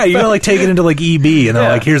 Yeah, you gotta like take it into like EB, and they're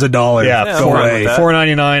Yeah. like, "Here's $1." Yeah, Yeah, go I'm fine away. with that.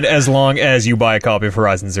 $4.99 as long as you buy a copy of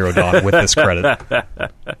Horizon Zero Dawn with this credit.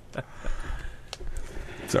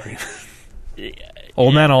 Sorry.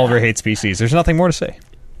 Old man Oliver hates PCs. There's nothing more to say.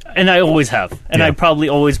 and I always have, and Yeah. I probably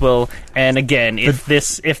always will. And again, if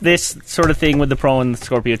this sort of thing with the Pro and the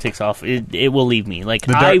Scorpio takes off, it will leave me. Like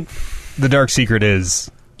The dark secret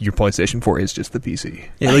is your PlayStation 4 is just the PC.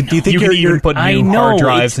 Yeah, like, do you think You can even put I new know, hard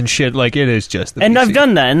drives it's- and shit. Like, it is just the and PC. I've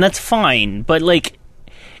done that, and that's fine. But like,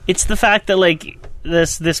 it's the fact that like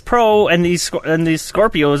this Pro and these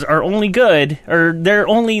Scorpios are only good, or they're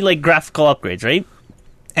only like graphical upgrades, right?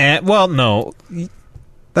 And, well, no.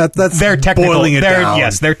 That's They're technical. boiling it down.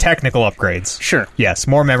 Yes, they're technical upgrades. Sure. Yes,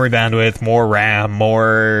 more memory bandwidth, more RAM,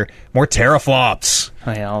 more teraflops.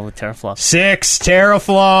 Oh yeah, all the teraflops. 6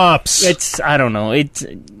 teraflops. It's I don't know. It's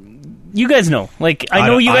you guys know. Like I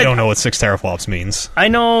know you guys. I don't know what 6 teraflops means. I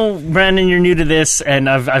know, Brandon, you're new to this, and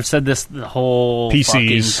I've said this the whole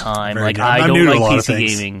PCs. fucking time. Very Like good. I I'm don't new to a like lot of PC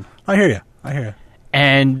things. gaming, I hear you. I hear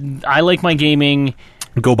and I like my gaming.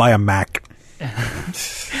 you. Go buy a Mac.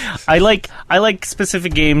 I like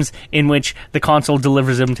specific games in which the console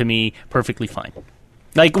delivers them to me perfectly fine.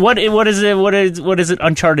 Like what is it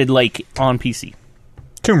Uncharted like on PC?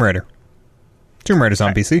 Tomb Raider. Tomb Raider's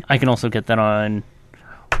on PC. I can also get that on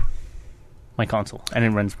my console, and it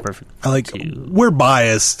runs perfect. I like. too. We're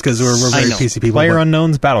biased because we're I very know. PC people. Player but,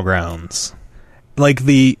 Unknown's Battlegrounds. like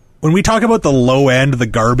when we talk about the low end, the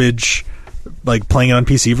garbage, like playing it on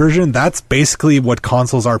PC version, that's basically what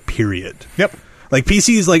consoles are. Period. Yep. Like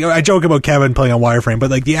PCs, like I joke about Kevin playing on wireframe,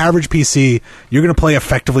 but like the average PC, you're going to play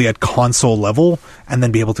effectively at console level and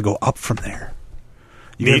then be able to go up from there.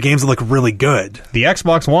 You get games that look really good. The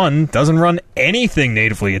Xbox One doesn't run anything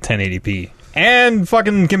natively at 1080p. And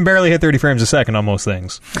fucking can barely hit 30 frames a second on most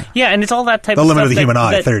things. Yeah, and it's all that type The of limit stuff of the that- human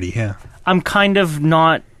eye, that 30. Yeah, I'm kind of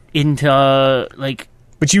not into like.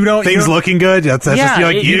 But you don't... things looking good. That's Yeah, just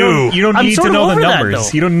like you You don't I'm need to sort of know the over that, numbers.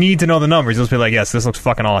 though. You don't need to know the numbers. You'll just be like, yes, this looks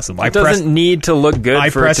fucking awesome. It doesn't need to look good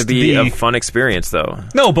I for it to pressed be the- a fun experience, though.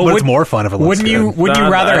 No, but But it's more fun if it looks wouldn't you good. Would you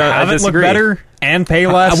No, rather I have it look disagree. better and pay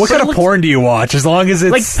less? What kind of looks- porn do you watch? As long as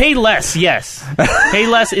it's Like pay less, yes. Pay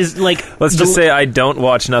less is like Let's just say I don't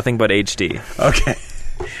watch nothing but HD. okay.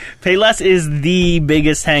 pay less is the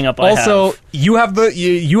biggest hang up I Also, have. you have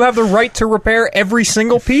the right to repair every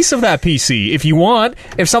single piece of that PC if you want.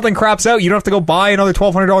 If something craps out, you don't have to go buy another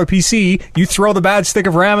 $1,200 PC. You throw the bad stick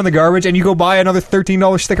of RAM in the garbage, and you go buy another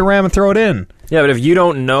 $13 stick of RAM and throw it in. Yeah, but if you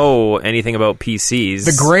don't know anything about PCs...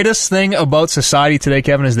 The greatest thing about society today,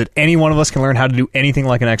 Kevin, is that any one of us can learn how to do anything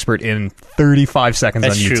like an expert in 35 seconds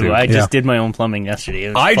That's on YouTube. true. I Yeah. just did my own plumbing yesterday. It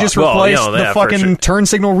was I fun. just Well, replaced you know, the yeah, for fucking sure. turn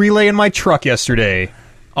signal relay in my truck yesterday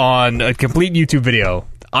on a complete YouTube video.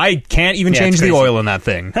 I can't even Yeah, change it's the crazy. oil in that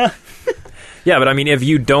thing. Yeah, but I mean, if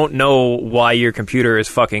you don't know why your computer is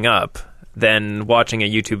fucking up, then watching a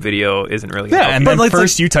YouTube video isn't really gonna Yeah, help and you. then like,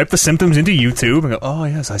 first you type the symptoms into YouTube and go, oh,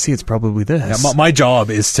 yes, I see it's probably this. Yeah, my job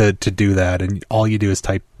is to do that, and all you do is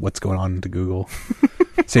type what's going on into Google.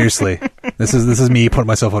 Seriously, this is me putting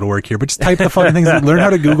myself out of work here. But just type the fucking things. Learn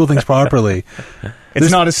how to Google things properly.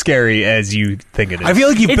 It's not as scary as you think it is. I feel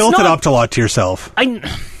like you It's built it not- up to a lot to yourself.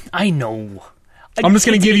 I know. I'm just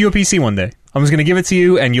going to It's- give you a PC one day. I'm just going to give it to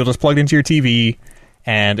you, and you'll just plug it into your TV,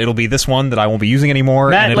 and it'll be this one that I won't be using anymore.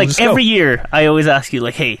 and Matt, it'll like just every go. year, I always ask you,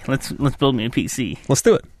 like, "Hey, let's build me a PC." Let's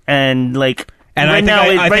do it. And like, And I right think now,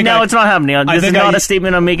 I think I- it's not happening. I This is think not I- a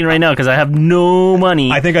statement I'm making right now because I have no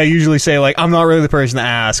money. I think I usually say, like, I'm not really the person to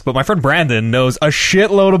ask, but my friend Brandon knows a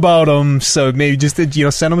shitload about them, so maybe just,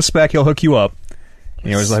 send him a spec, he'll hook you up. And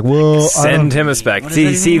you're always like, well, Send him a spec. What does that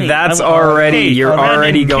even See, mean? that's I'm- already... hey, you're Brandon,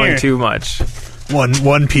 already going here. too much. One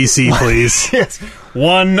PC, please.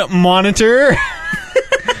 one monitor.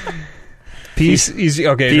 PC,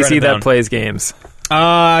 okay, write PC it down. that plays games.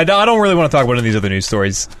 I don't really want to talk about any of these other news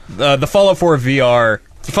stories. The Fallout 4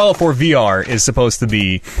 VR is supposed to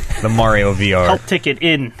be the Mario VR. help ticket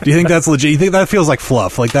in. Do you think that's legit? You think that feels like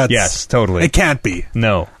fluff? Like that's Yes, totally. It can't be.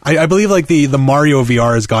 No. I believe like the Mario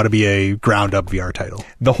VR has got to be a ground up VR title.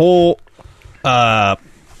 The whole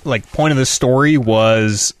point of this story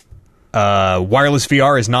was wireless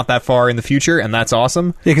VR is not that far in the future, and that's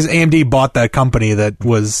awesome. Yeah, because AMD bought that company that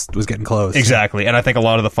was getting close. Exactly. And I think a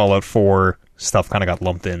lot of the Fallout 4 stuff kind of got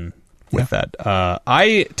lumped in with that.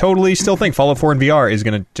 I totally still think Fallout 4 in VR is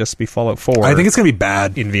going to just be Fallout 4. I think it's going to be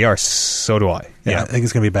bad. in VR. So do I. Yeah, I think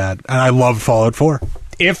it's going to be bad. And I love Fallout 4.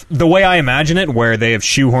 If the way I imagine it, where they have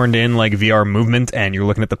shoehorned in like VR movement, and you're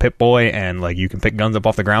looking at the Pip-Boy, and like you can pick guns up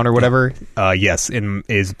off the ground or whatever, yes, it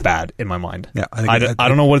is bad in my mind. Yeah, I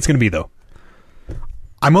don't know what it's going to be though.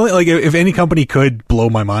 I'm only like, if any company could blow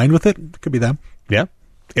my mind with it, it could be them. Yeah.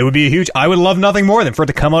 It would be a huge... I would love nothing more than for it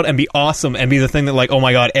to come out and be awesome and be the thing that, like, oh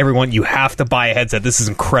my god, everyone, you have to buy a headset. This is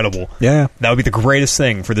incredible. Yeah. That would be the greatest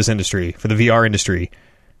thing for this industry, for the VR industry.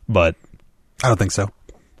 But I don't think so.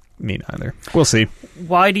 me neither. We'll see.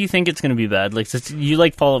 Why do you think it's going to be bad? Like, you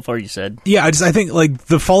like Fallout 4, you said. Yeah, I think like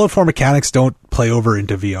the Fallout 4 mechanics don't play over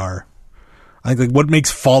into VR. I think like what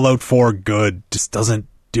makes Fallout 4 good just doesn't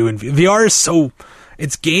do in VR is so...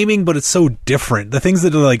 It's gaming, but it's so different. The things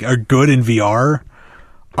that are good in VR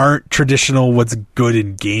aren't traditional what's good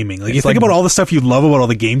in gaming. Like, you think about all the stuff you love about all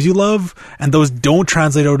the games you love, and those don't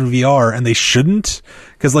translate out in VR, and they shouldn't.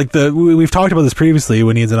 Because like we've talked about this previously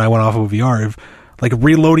when Ian and I went off of VR, of like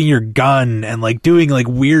reloading your gun and like doing like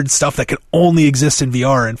weird stuff that can only exist in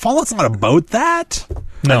VR. And Fallout's not about that.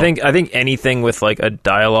 No. I think anything with like a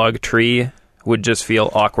dialogue tree would just feel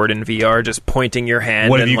awkward in VR. Just pointing your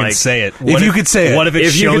hand. What if and you like, can say it? If you could say it. What if it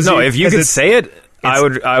If you shows could, no, you? if you 'cause could it's- say it,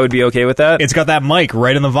 I would be okay with that. It's got that mic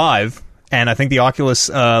right in the Vive, and I think the Oculus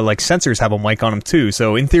like sensors have a mic on them too.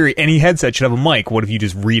 So in theory, any headset should have a mic. What if you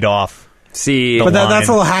just read off? See, But that's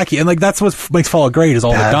a line. little hacky, and like that's what makes Fallout great is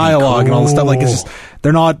all That'd the be dialogue and all the stuff. Like, it's cool. just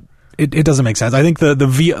they're not. It doesn't make sense. I think the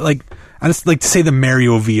V like. I just like to say the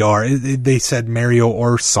Mario VR. They said Mario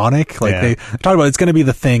or Sonic. Like they talked about, it's going to be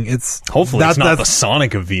the thing. It's Hopefully, it's not the that's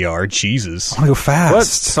Sonic of VR. Jesus. I want to go fast. what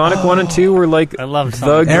Sonic 1 and 2 were like I love the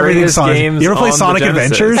Sonic. Everything's greatest Sonic. games. You ever play on the Sonic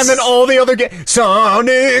Genesis. Adventures? And then all the other games,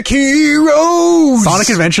 Sonic Heroes. Sonic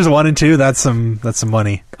Adventures 1 and 2. That's some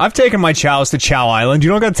money. I've taken my chows to Chow Island.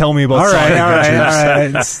 You don't got to tell me about All right, Sonic all right, Adventures. all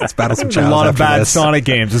right. Let's battle some There's a chows lot of after bad this. Sonic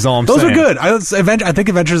games. Is all I'm Those saying. were good. I think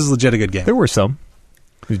Adventures is legit a good game. There were some.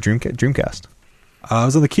 It was Dreamcast. I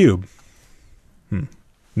was on the Cube.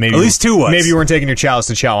 Maybe At least two was. Maybe you weren't taking your chows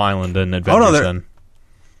to Chow Island and Adventures they're- then.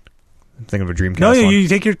 I'm thinking of a Dreamcast No, one. you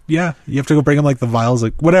take your you have to go bring them like the vials,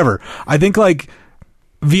 like whatever. I think like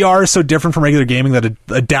VR is so different from regular gaming that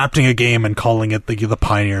adapting a game and calling it the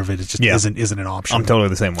pioneer of it is just isn't an option. I'm totally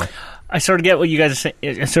the same way. I sort of get what you guys are saying.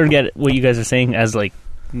 I sort of get what you guys are saying as like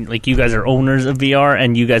you guys are owners of VR,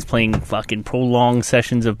 and you guys playing fucking prolonged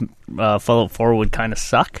sessions of Fallout 4 would kind of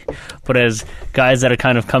suck. But as guys that are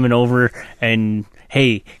kind of coming over and,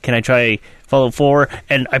 hey, can I try Fallout 4?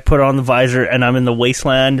 And I put on the visor and I'm in the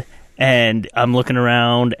wasteland and I'm looking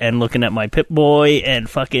around and looking at my Pip-Boy and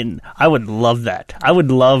fucking, I would love that. I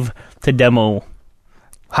would love to demo.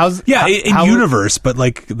 in universe, but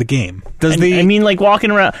like the game. I mean, like walking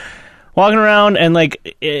around and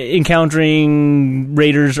like encountering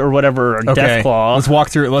raiders or whatever, or Deathclaw. Let's walk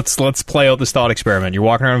through. Let's play out this thought experiment. You're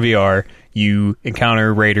walking around VR. You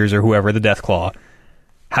encounter raiders or whoever, the Deathclaw.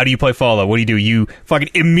 How do you play Fallout? What do? You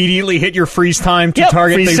fucking immediately hit your freeze time to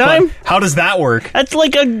target freeze things. time. How does that work? That's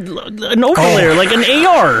like an overlayer, like an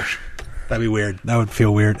AR. That'd be weird. That would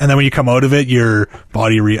feel weird. And then when you come out of it, your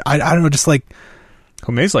body I don't know, just like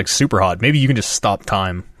Maybe it's like super hot. Maybe you can just stop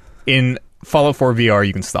time. In Fallout 4 VR,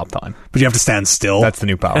 you can stop time. but you have to stand still. That's the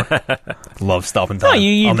new power. Love stopping time. No,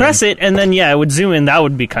 you I'm press in. it and then it would zoom in. That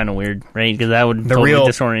would be kind of weird, right? Because that would The totally real.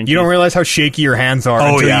 disorient You don't realize how shaky your hands are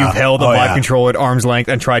Oh, until yeah. you've held a Oh, Vive yeah. controller at arm's length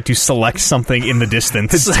and tried to select something in the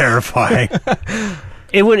distance. It's terrifying.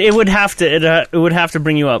 It would have to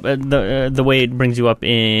bring you up the way it brings you up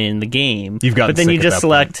in the game. You've gotten but then sick you at just that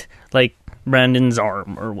select like Brandon's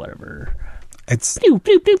arm or whatever. It's Pew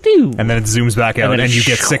pew pew pew. And then it zooms back out, then and it you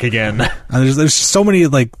get sick again. there's just so many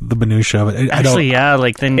like the minutia of it. I don't. Actually,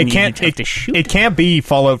 like then It you can't. have to shoot. It can't be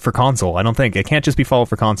Fallout for console. I don't think it can't just be Fallout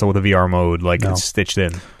for console with a VR mode like No. it's stitched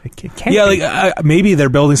in. It can't. Yeah, be. like maybe they're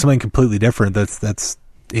building something completely different. That's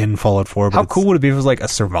in Fallout 4. But How it's- cool would it be if it was like a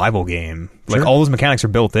survival game? Like Sure. all those mechanics are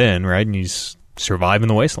built in, right? And you just survive in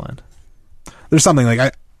the wasteland. There's something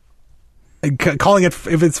like calling it,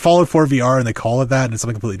 if it's Fallout 4 VR and they call it that and it's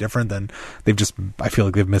something completely different, then I feel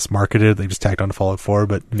like they've mismarketed it. They just tacked on to Fallout 4,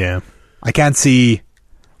 but Yeah. I can't see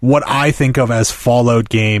what I think of as Fallout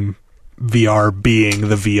game VR being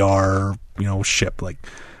the VR, ship. Like,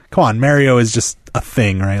 come on, Mario is just a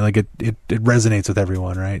thing, right? Like it resonates with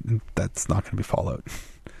everyone, right? And that's not going to be Fallout.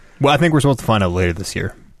 Well, I think we're supposed to find out later this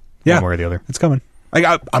year. Yeah. One way or the other. It's coming. Like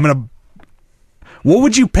I'm gonna. What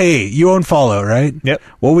would you pay? You own Fallout, right? Yep.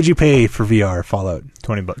 What would you pay for VR Fallout?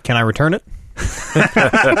 $20. Can I return it?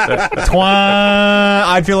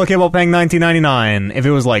 I'd feel okay about paying $19.99. If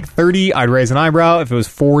it was like $30, I'd raise an eyebrow. If it was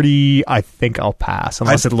 $40, I think I'll pass.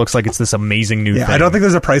 Unless it looks like it's this amazing new thing. I don't think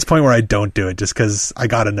there's a price point where I don't do it just because I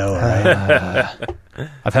gotta know, right?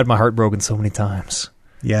 I've had my heart broken so many times.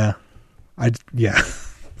 Yeah.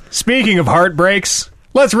 Speaking of heartbreaks,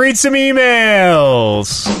 let's read some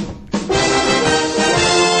emails.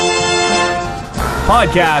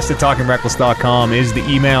 Podcast at TalkingReckless.com is the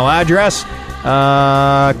email address.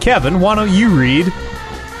 Kevin, why don't you read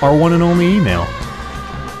our one and only email?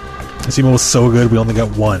 This email was so good, we only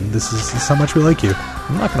got one. This is how much we like you.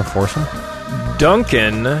 I'm not going to force him.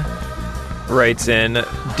 Duncan writes in,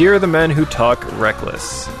 Dear the men who talk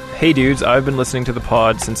reckless. Hey dudes, I've been listening to the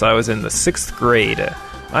pod since I was in the 6th grade.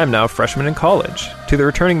 I am now a freshman in college. To the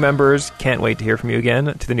returning members, can't wait to hear from you again.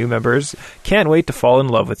 To the new members, can't wait to fall in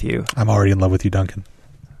love with you. I'm already in love with you, Duncan.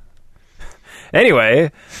 Anyway,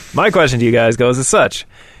 my question to you guys goes as such.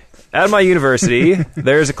 At my university,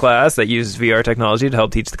 there's a class that uses VR technology to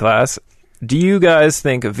help teach the class. Do you guys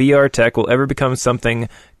think VR tech will ever become something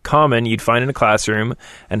common you'd find in a classroom?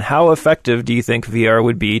 And how effective do you think VR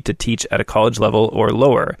would be to teach at a college level or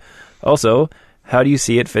lower? Also, how do you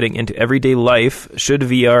see it fitting into everyday life? Should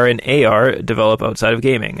VR and AR develop outside of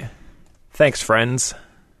gaming? Thanks, friends.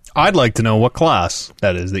 I'd like to know what class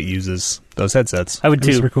that is that uses those headsets. I would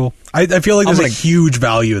Super too. cool. I feel like there's I'm a huge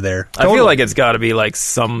value there. I feel like it's got to be like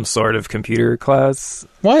some sort of computer class.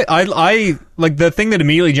 What? I like the thing that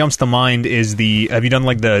immediately jumps to mind is have you done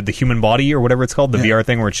like the human body or whatever it's called, the VR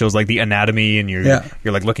thing where it shows like the anatomy and you're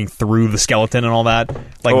like looking through the skeleton and all that.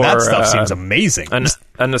 Like Or, that stuff seems amazing.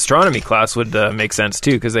 An astronomy class would make sense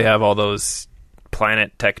too, because they have all those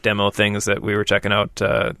Planet Tech demo things that we were checking out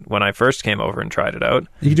when I first came over and tried it out.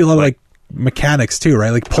 You can do a lot of like mechanics too, right?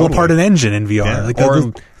 Like pull apart an engine in VR. Yeah. Like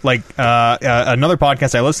Or like another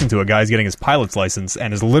podcast I listened to, a guy's getting his pilot's license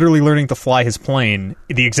and is literally learning to fly his plane,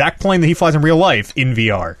 the exact plane that he flies in real life, in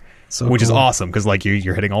VR, which is cool. awesome because like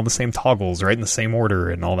you're hitting all the same toggles right in the same order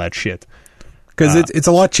and all that shit. because it's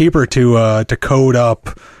a lot cheaper to code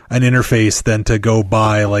up an interface than to go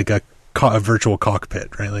buy like a virtual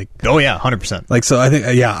cockpit, right? Like, oh yeah, 100%. like so. I think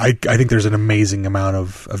I think there's an amazing amount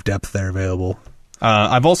of depth there available.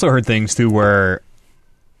 I've also heard things too where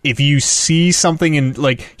if you see something and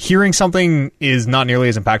like hearing something is not nearly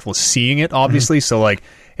as impactful as seeing it, obviously. So like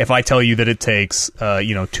if I tell you that it takes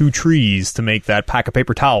 2 trees to make that pack of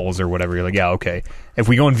paper towels or whatever, you're like, yeah, okay. If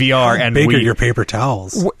we go in VR How and big are your paper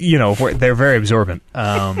towels? they're very absorbent.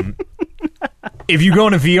 If you go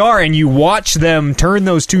into VR and you watch them turn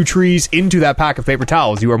those 2 trees into that pack of paper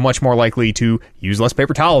towels, you are much more likely to use less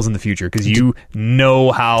paper towels in the future because you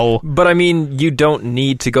know how. But I mean, you don't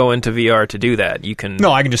need to go into VR to do that. You can.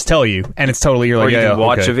 No, I can just tell you, and it's totally you're or like, you yeah, can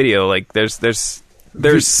watch okay. a video. Like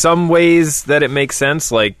there's some ways that it makes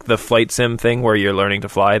sense, like the flight sim thing where you're learning to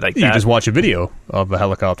fly. Like You that, just watch a video of a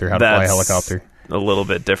helicopter, how to fly a that's helicopter. a little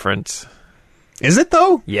bit different. Is it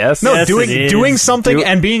though? Yes. No, Yes, it is. doing something Do-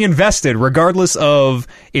 and being invested, regardless of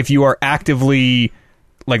if you are actively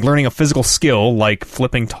like learning a physical skill, like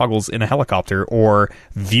flipping toggles in a helicopter, or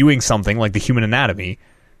viewing something like the human anatomy,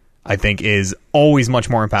 I think is always much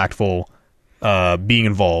more impactful being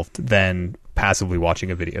involved than passively watching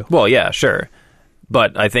a video. Well, yeah, sure.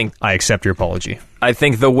 But I think accept your apology.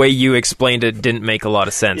 the way you explained it didn't make a lot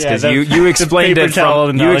of sense because Yeah, you explained the it paper towel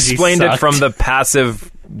from analogy sucked. the passive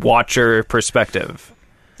watcher perspective.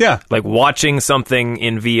 Yeah. Like watching something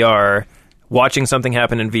in VR, watching something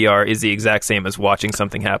happen in VR is the exact same as watching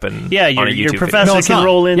something happen. Yeah, on a your YouTube professor video. No, it's can not.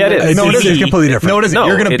 roll in. Yeah, it is. No, it isn't. It's completely different. No, it isn't. No,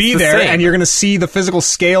 You're going to it's be the there, same. and you're going to see the physical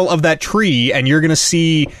scale of that tree, and you're going to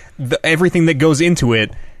see everything that goes into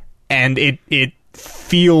it, and it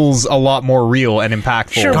feels a lot more real and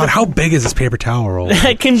impactful. Sure, God, how big is this paper towel roll?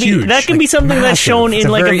 That can be Huge, be something that's massive. shown It's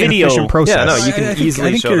in like a very video. inefficient process. Yeah, no, you I can think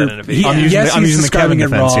easily show you're- that in a video. I'm using yes, the- I'm he's using the describing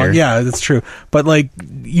Kevin it defense wrong. here. Yeah, that's true. But like,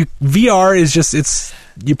 VR is just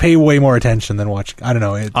you pay way more attention than watching. I don't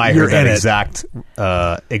know. I you're heard that in it. exact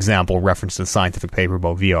example referenced in a scientific paper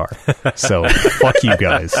about VR. So, fuck you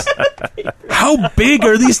guys. How big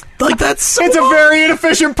are these? Like that's so. It's a very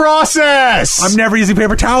inefficient process. I'm never using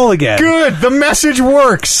paper towel again. good. The message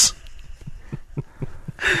works.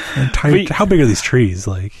 I'm tired. How big are these trees?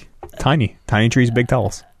 Like Tiny trees, big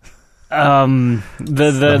towels. The model of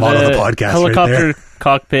the podcast right helicopter there.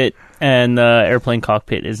 cockpit and the airplane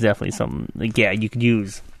cockpit is definitely something like you could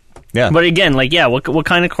use. Yeah, But again, like what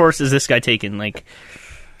kind of course is this guy taking? Like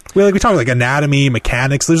we talk like anatomy,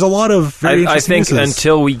 mechanics. There's a lot of very I interesting think uses.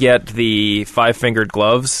 until we get the 5-fingered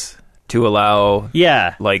gloves to allow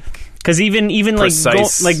yeah, like Because even like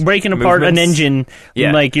precise like breaking apart an movements. engine,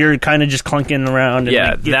 Yeah. like you're kind of just clunking around. And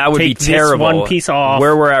Yeah, like, you that would be take this terrible. one piece off.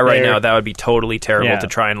 Where we're at right there. now, that would be totally terrible Yeah. to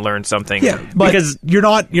try and learn something. Yeah, but Because- you're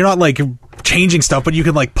not like changing stuff, but you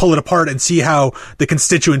can like pull it apart and see how the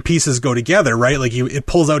constituent pieces go together, right? Like it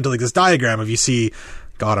pulls out into like this diagram of you see.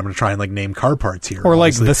 God, I'm going to try and like name car parts here. Or like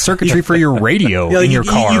obviously. the circuitry for your radio Yeah, like, in your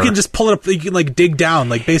car. You can just pull it up. You can like dig down.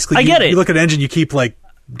 Like basically, I get it. You look at an engine, you keep like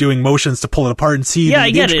doing motions to pull it apart and see. Yeah, the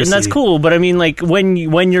I get it, and that's intricacy. cool. But I mean, like when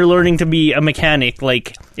you're learning to be a mechanic,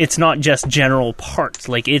 like it's not just general parts.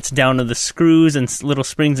 Like it's down to the screws and little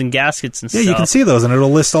springs and gaskets and Yeah, stuff. you can see those, and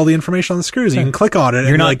it'll list all the information on the screws. You can click on it. You're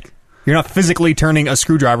and not like. you're not physically turning a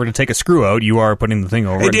screwdriver to take a screw out. You are putting the thing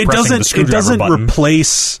over and It pressing the doesn't. It screwdriver doesn't button.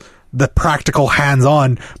 replace the practical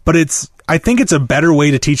hands-on, but I think it's a better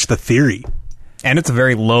way to teach the theory. And it's a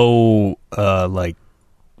very low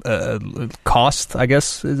cost, I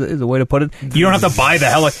guess is a way to put it. You don't have to buy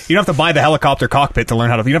the helicopter cockpit to learn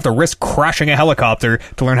how to. You don't have to risk crashing a helicopter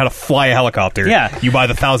to learn how to fly a helicopter. Yeah. You buy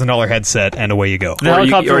the $1,000 headset and away you go. The Or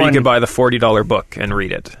you helicopter one, could buy the $40 book and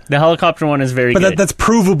read it. the helicopter one is very But good. that's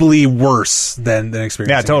provably worse than experience.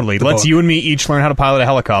 Yeah, totally. Let's you and me each learn how to pilot a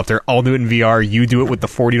helicopter. I'll do it in VR. You do it with the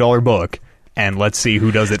 $40 book, and let's see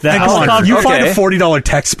who does it. The faster. helicopter- You find Okay. a $40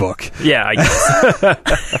 textbook. Yeah, I guess.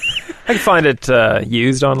 I can find it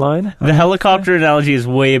used online. The helicopter analogy is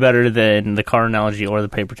way better than the car analogy or the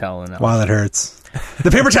paper towel analogy. Wow, that hurts.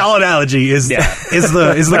 The paper towel analogy is the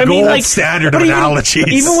But I gold mean, like, standard but of even- analogies.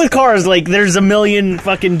 Even with cars, like there's a million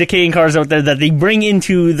fucking decaying cars out there that they bring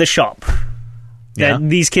into the shop. Yeah. That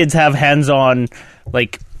these kids have hands-on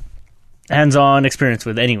experience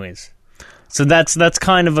with, anyways. So that's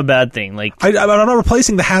kind of a bad thing. Like, I'm not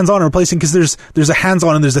replacing the hands-on. I'm replacing because there's a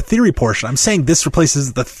hands-on and there's a theory portion. I'm saying this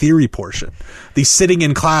replaces the theory portion. The sitting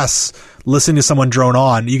in class, listening to someone drone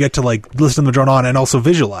on, you get to like listen to them drone on and also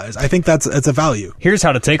visualize. I think it's a value. Here's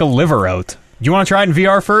how to take a liver out. Do you want to try it in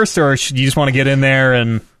VR first, or do you just want to get in there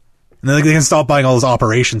and? And then they can stop buying all those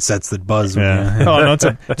operation sets that buzz. Yeah. Oh no,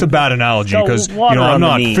 it's a bad analogy So, because water I'm on the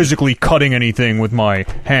not knee. physically cutting anything with my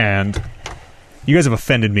hand. You guys have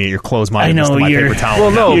offended me at your close-mindedness I know, to my you're- paper towel. Well,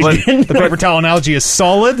 no, analogy. but The paper towel analogy is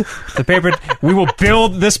solid. We will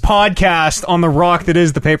build this podcast on the rock that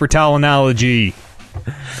is the paper towel analogy.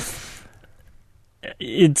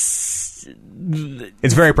 it's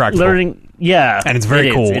It's very practical. learning. Yeah, And it's very it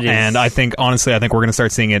is, cool. it is. And I think, honestly, we're going to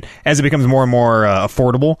start seeing it as it becomes more and more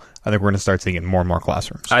affordable. I think we're going to start seeing it in more and more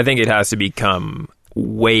classrooms. I think it has to become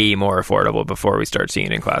way more affordable before we start seeing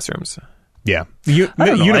it in classrooms. Yeah. I don't know,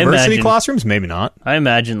 I University imagine- classrooms? Maybe not. I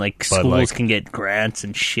imagine like schools like- can get grants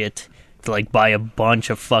and shit to like buy a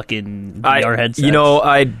bunch of fucking VR headsets.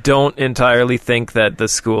 I don't entirely think that the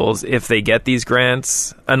schools, if they get these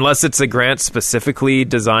grants, unless it's a grant specifically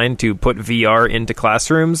designed to put VR into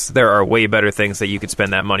classrooms, there are way better things that you could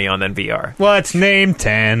spend that money on than VR. Let's name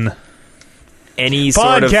 10. Any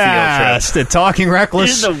sort of field Podcast trip. at Talking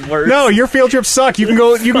Reckless. You're the worst. No, your field trips suck. You can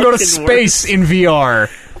go to Fucking space in VR.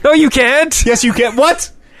 No, you can't. Yes, you can.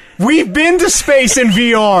 What? We've been to space in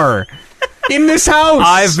VR. In this house.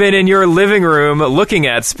 I've been in your living room looking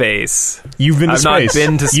at space. You've been to I've not space.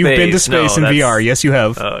 been to You've been to space. No, space in that's- VR. Yes, you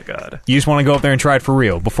have. Oh, God. You just want to go up there and try it for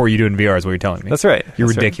real before you do it in VR is what you're telling me. That's right. You're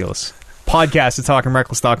That's right. ridiculous. Podcast at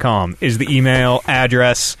talkingreckless.com is the email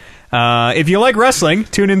address. If you like wrestling,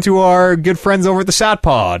 tune into our good friends over at the Sat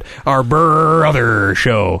Pod, our brother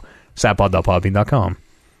show, satpod.podbean.com.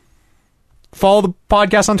 Follow the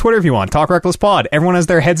podcast on Twitter if you want. Talk Reckless Pod. Everyone has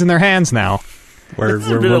their heads in their hands now. We're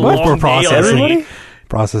been a long day processing. already.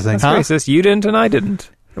 Processing. That's racist. You didn't and I didn't.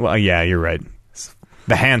 Well, yeah, you're right.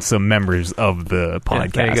 The handsome members of the Yeah,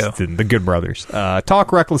 there you podcast, and the good brothers.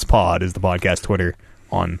 Talk Reckless Pod is the podcast Twitter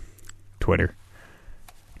on Twitter.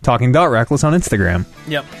 Talking.reckless on Instagram.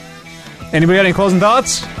 Yep. Anybody got any closing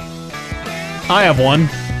thoughts? I have one.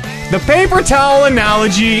 The paper towel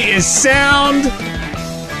analogy is sound.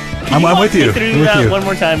 I'm with you. Through I'm with that you. one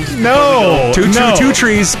more time. No. Two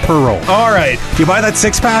trees per roll. All right. If you buy that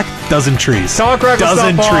 6-pack, dozen trees. Talk Reckless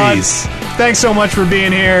Dozen Pod. trees. Thanks so much for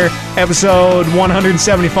being here. Episode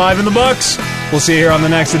 175 in the books. We'll see you here on the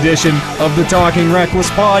next edition of the Talking Reckless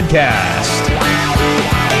podcast.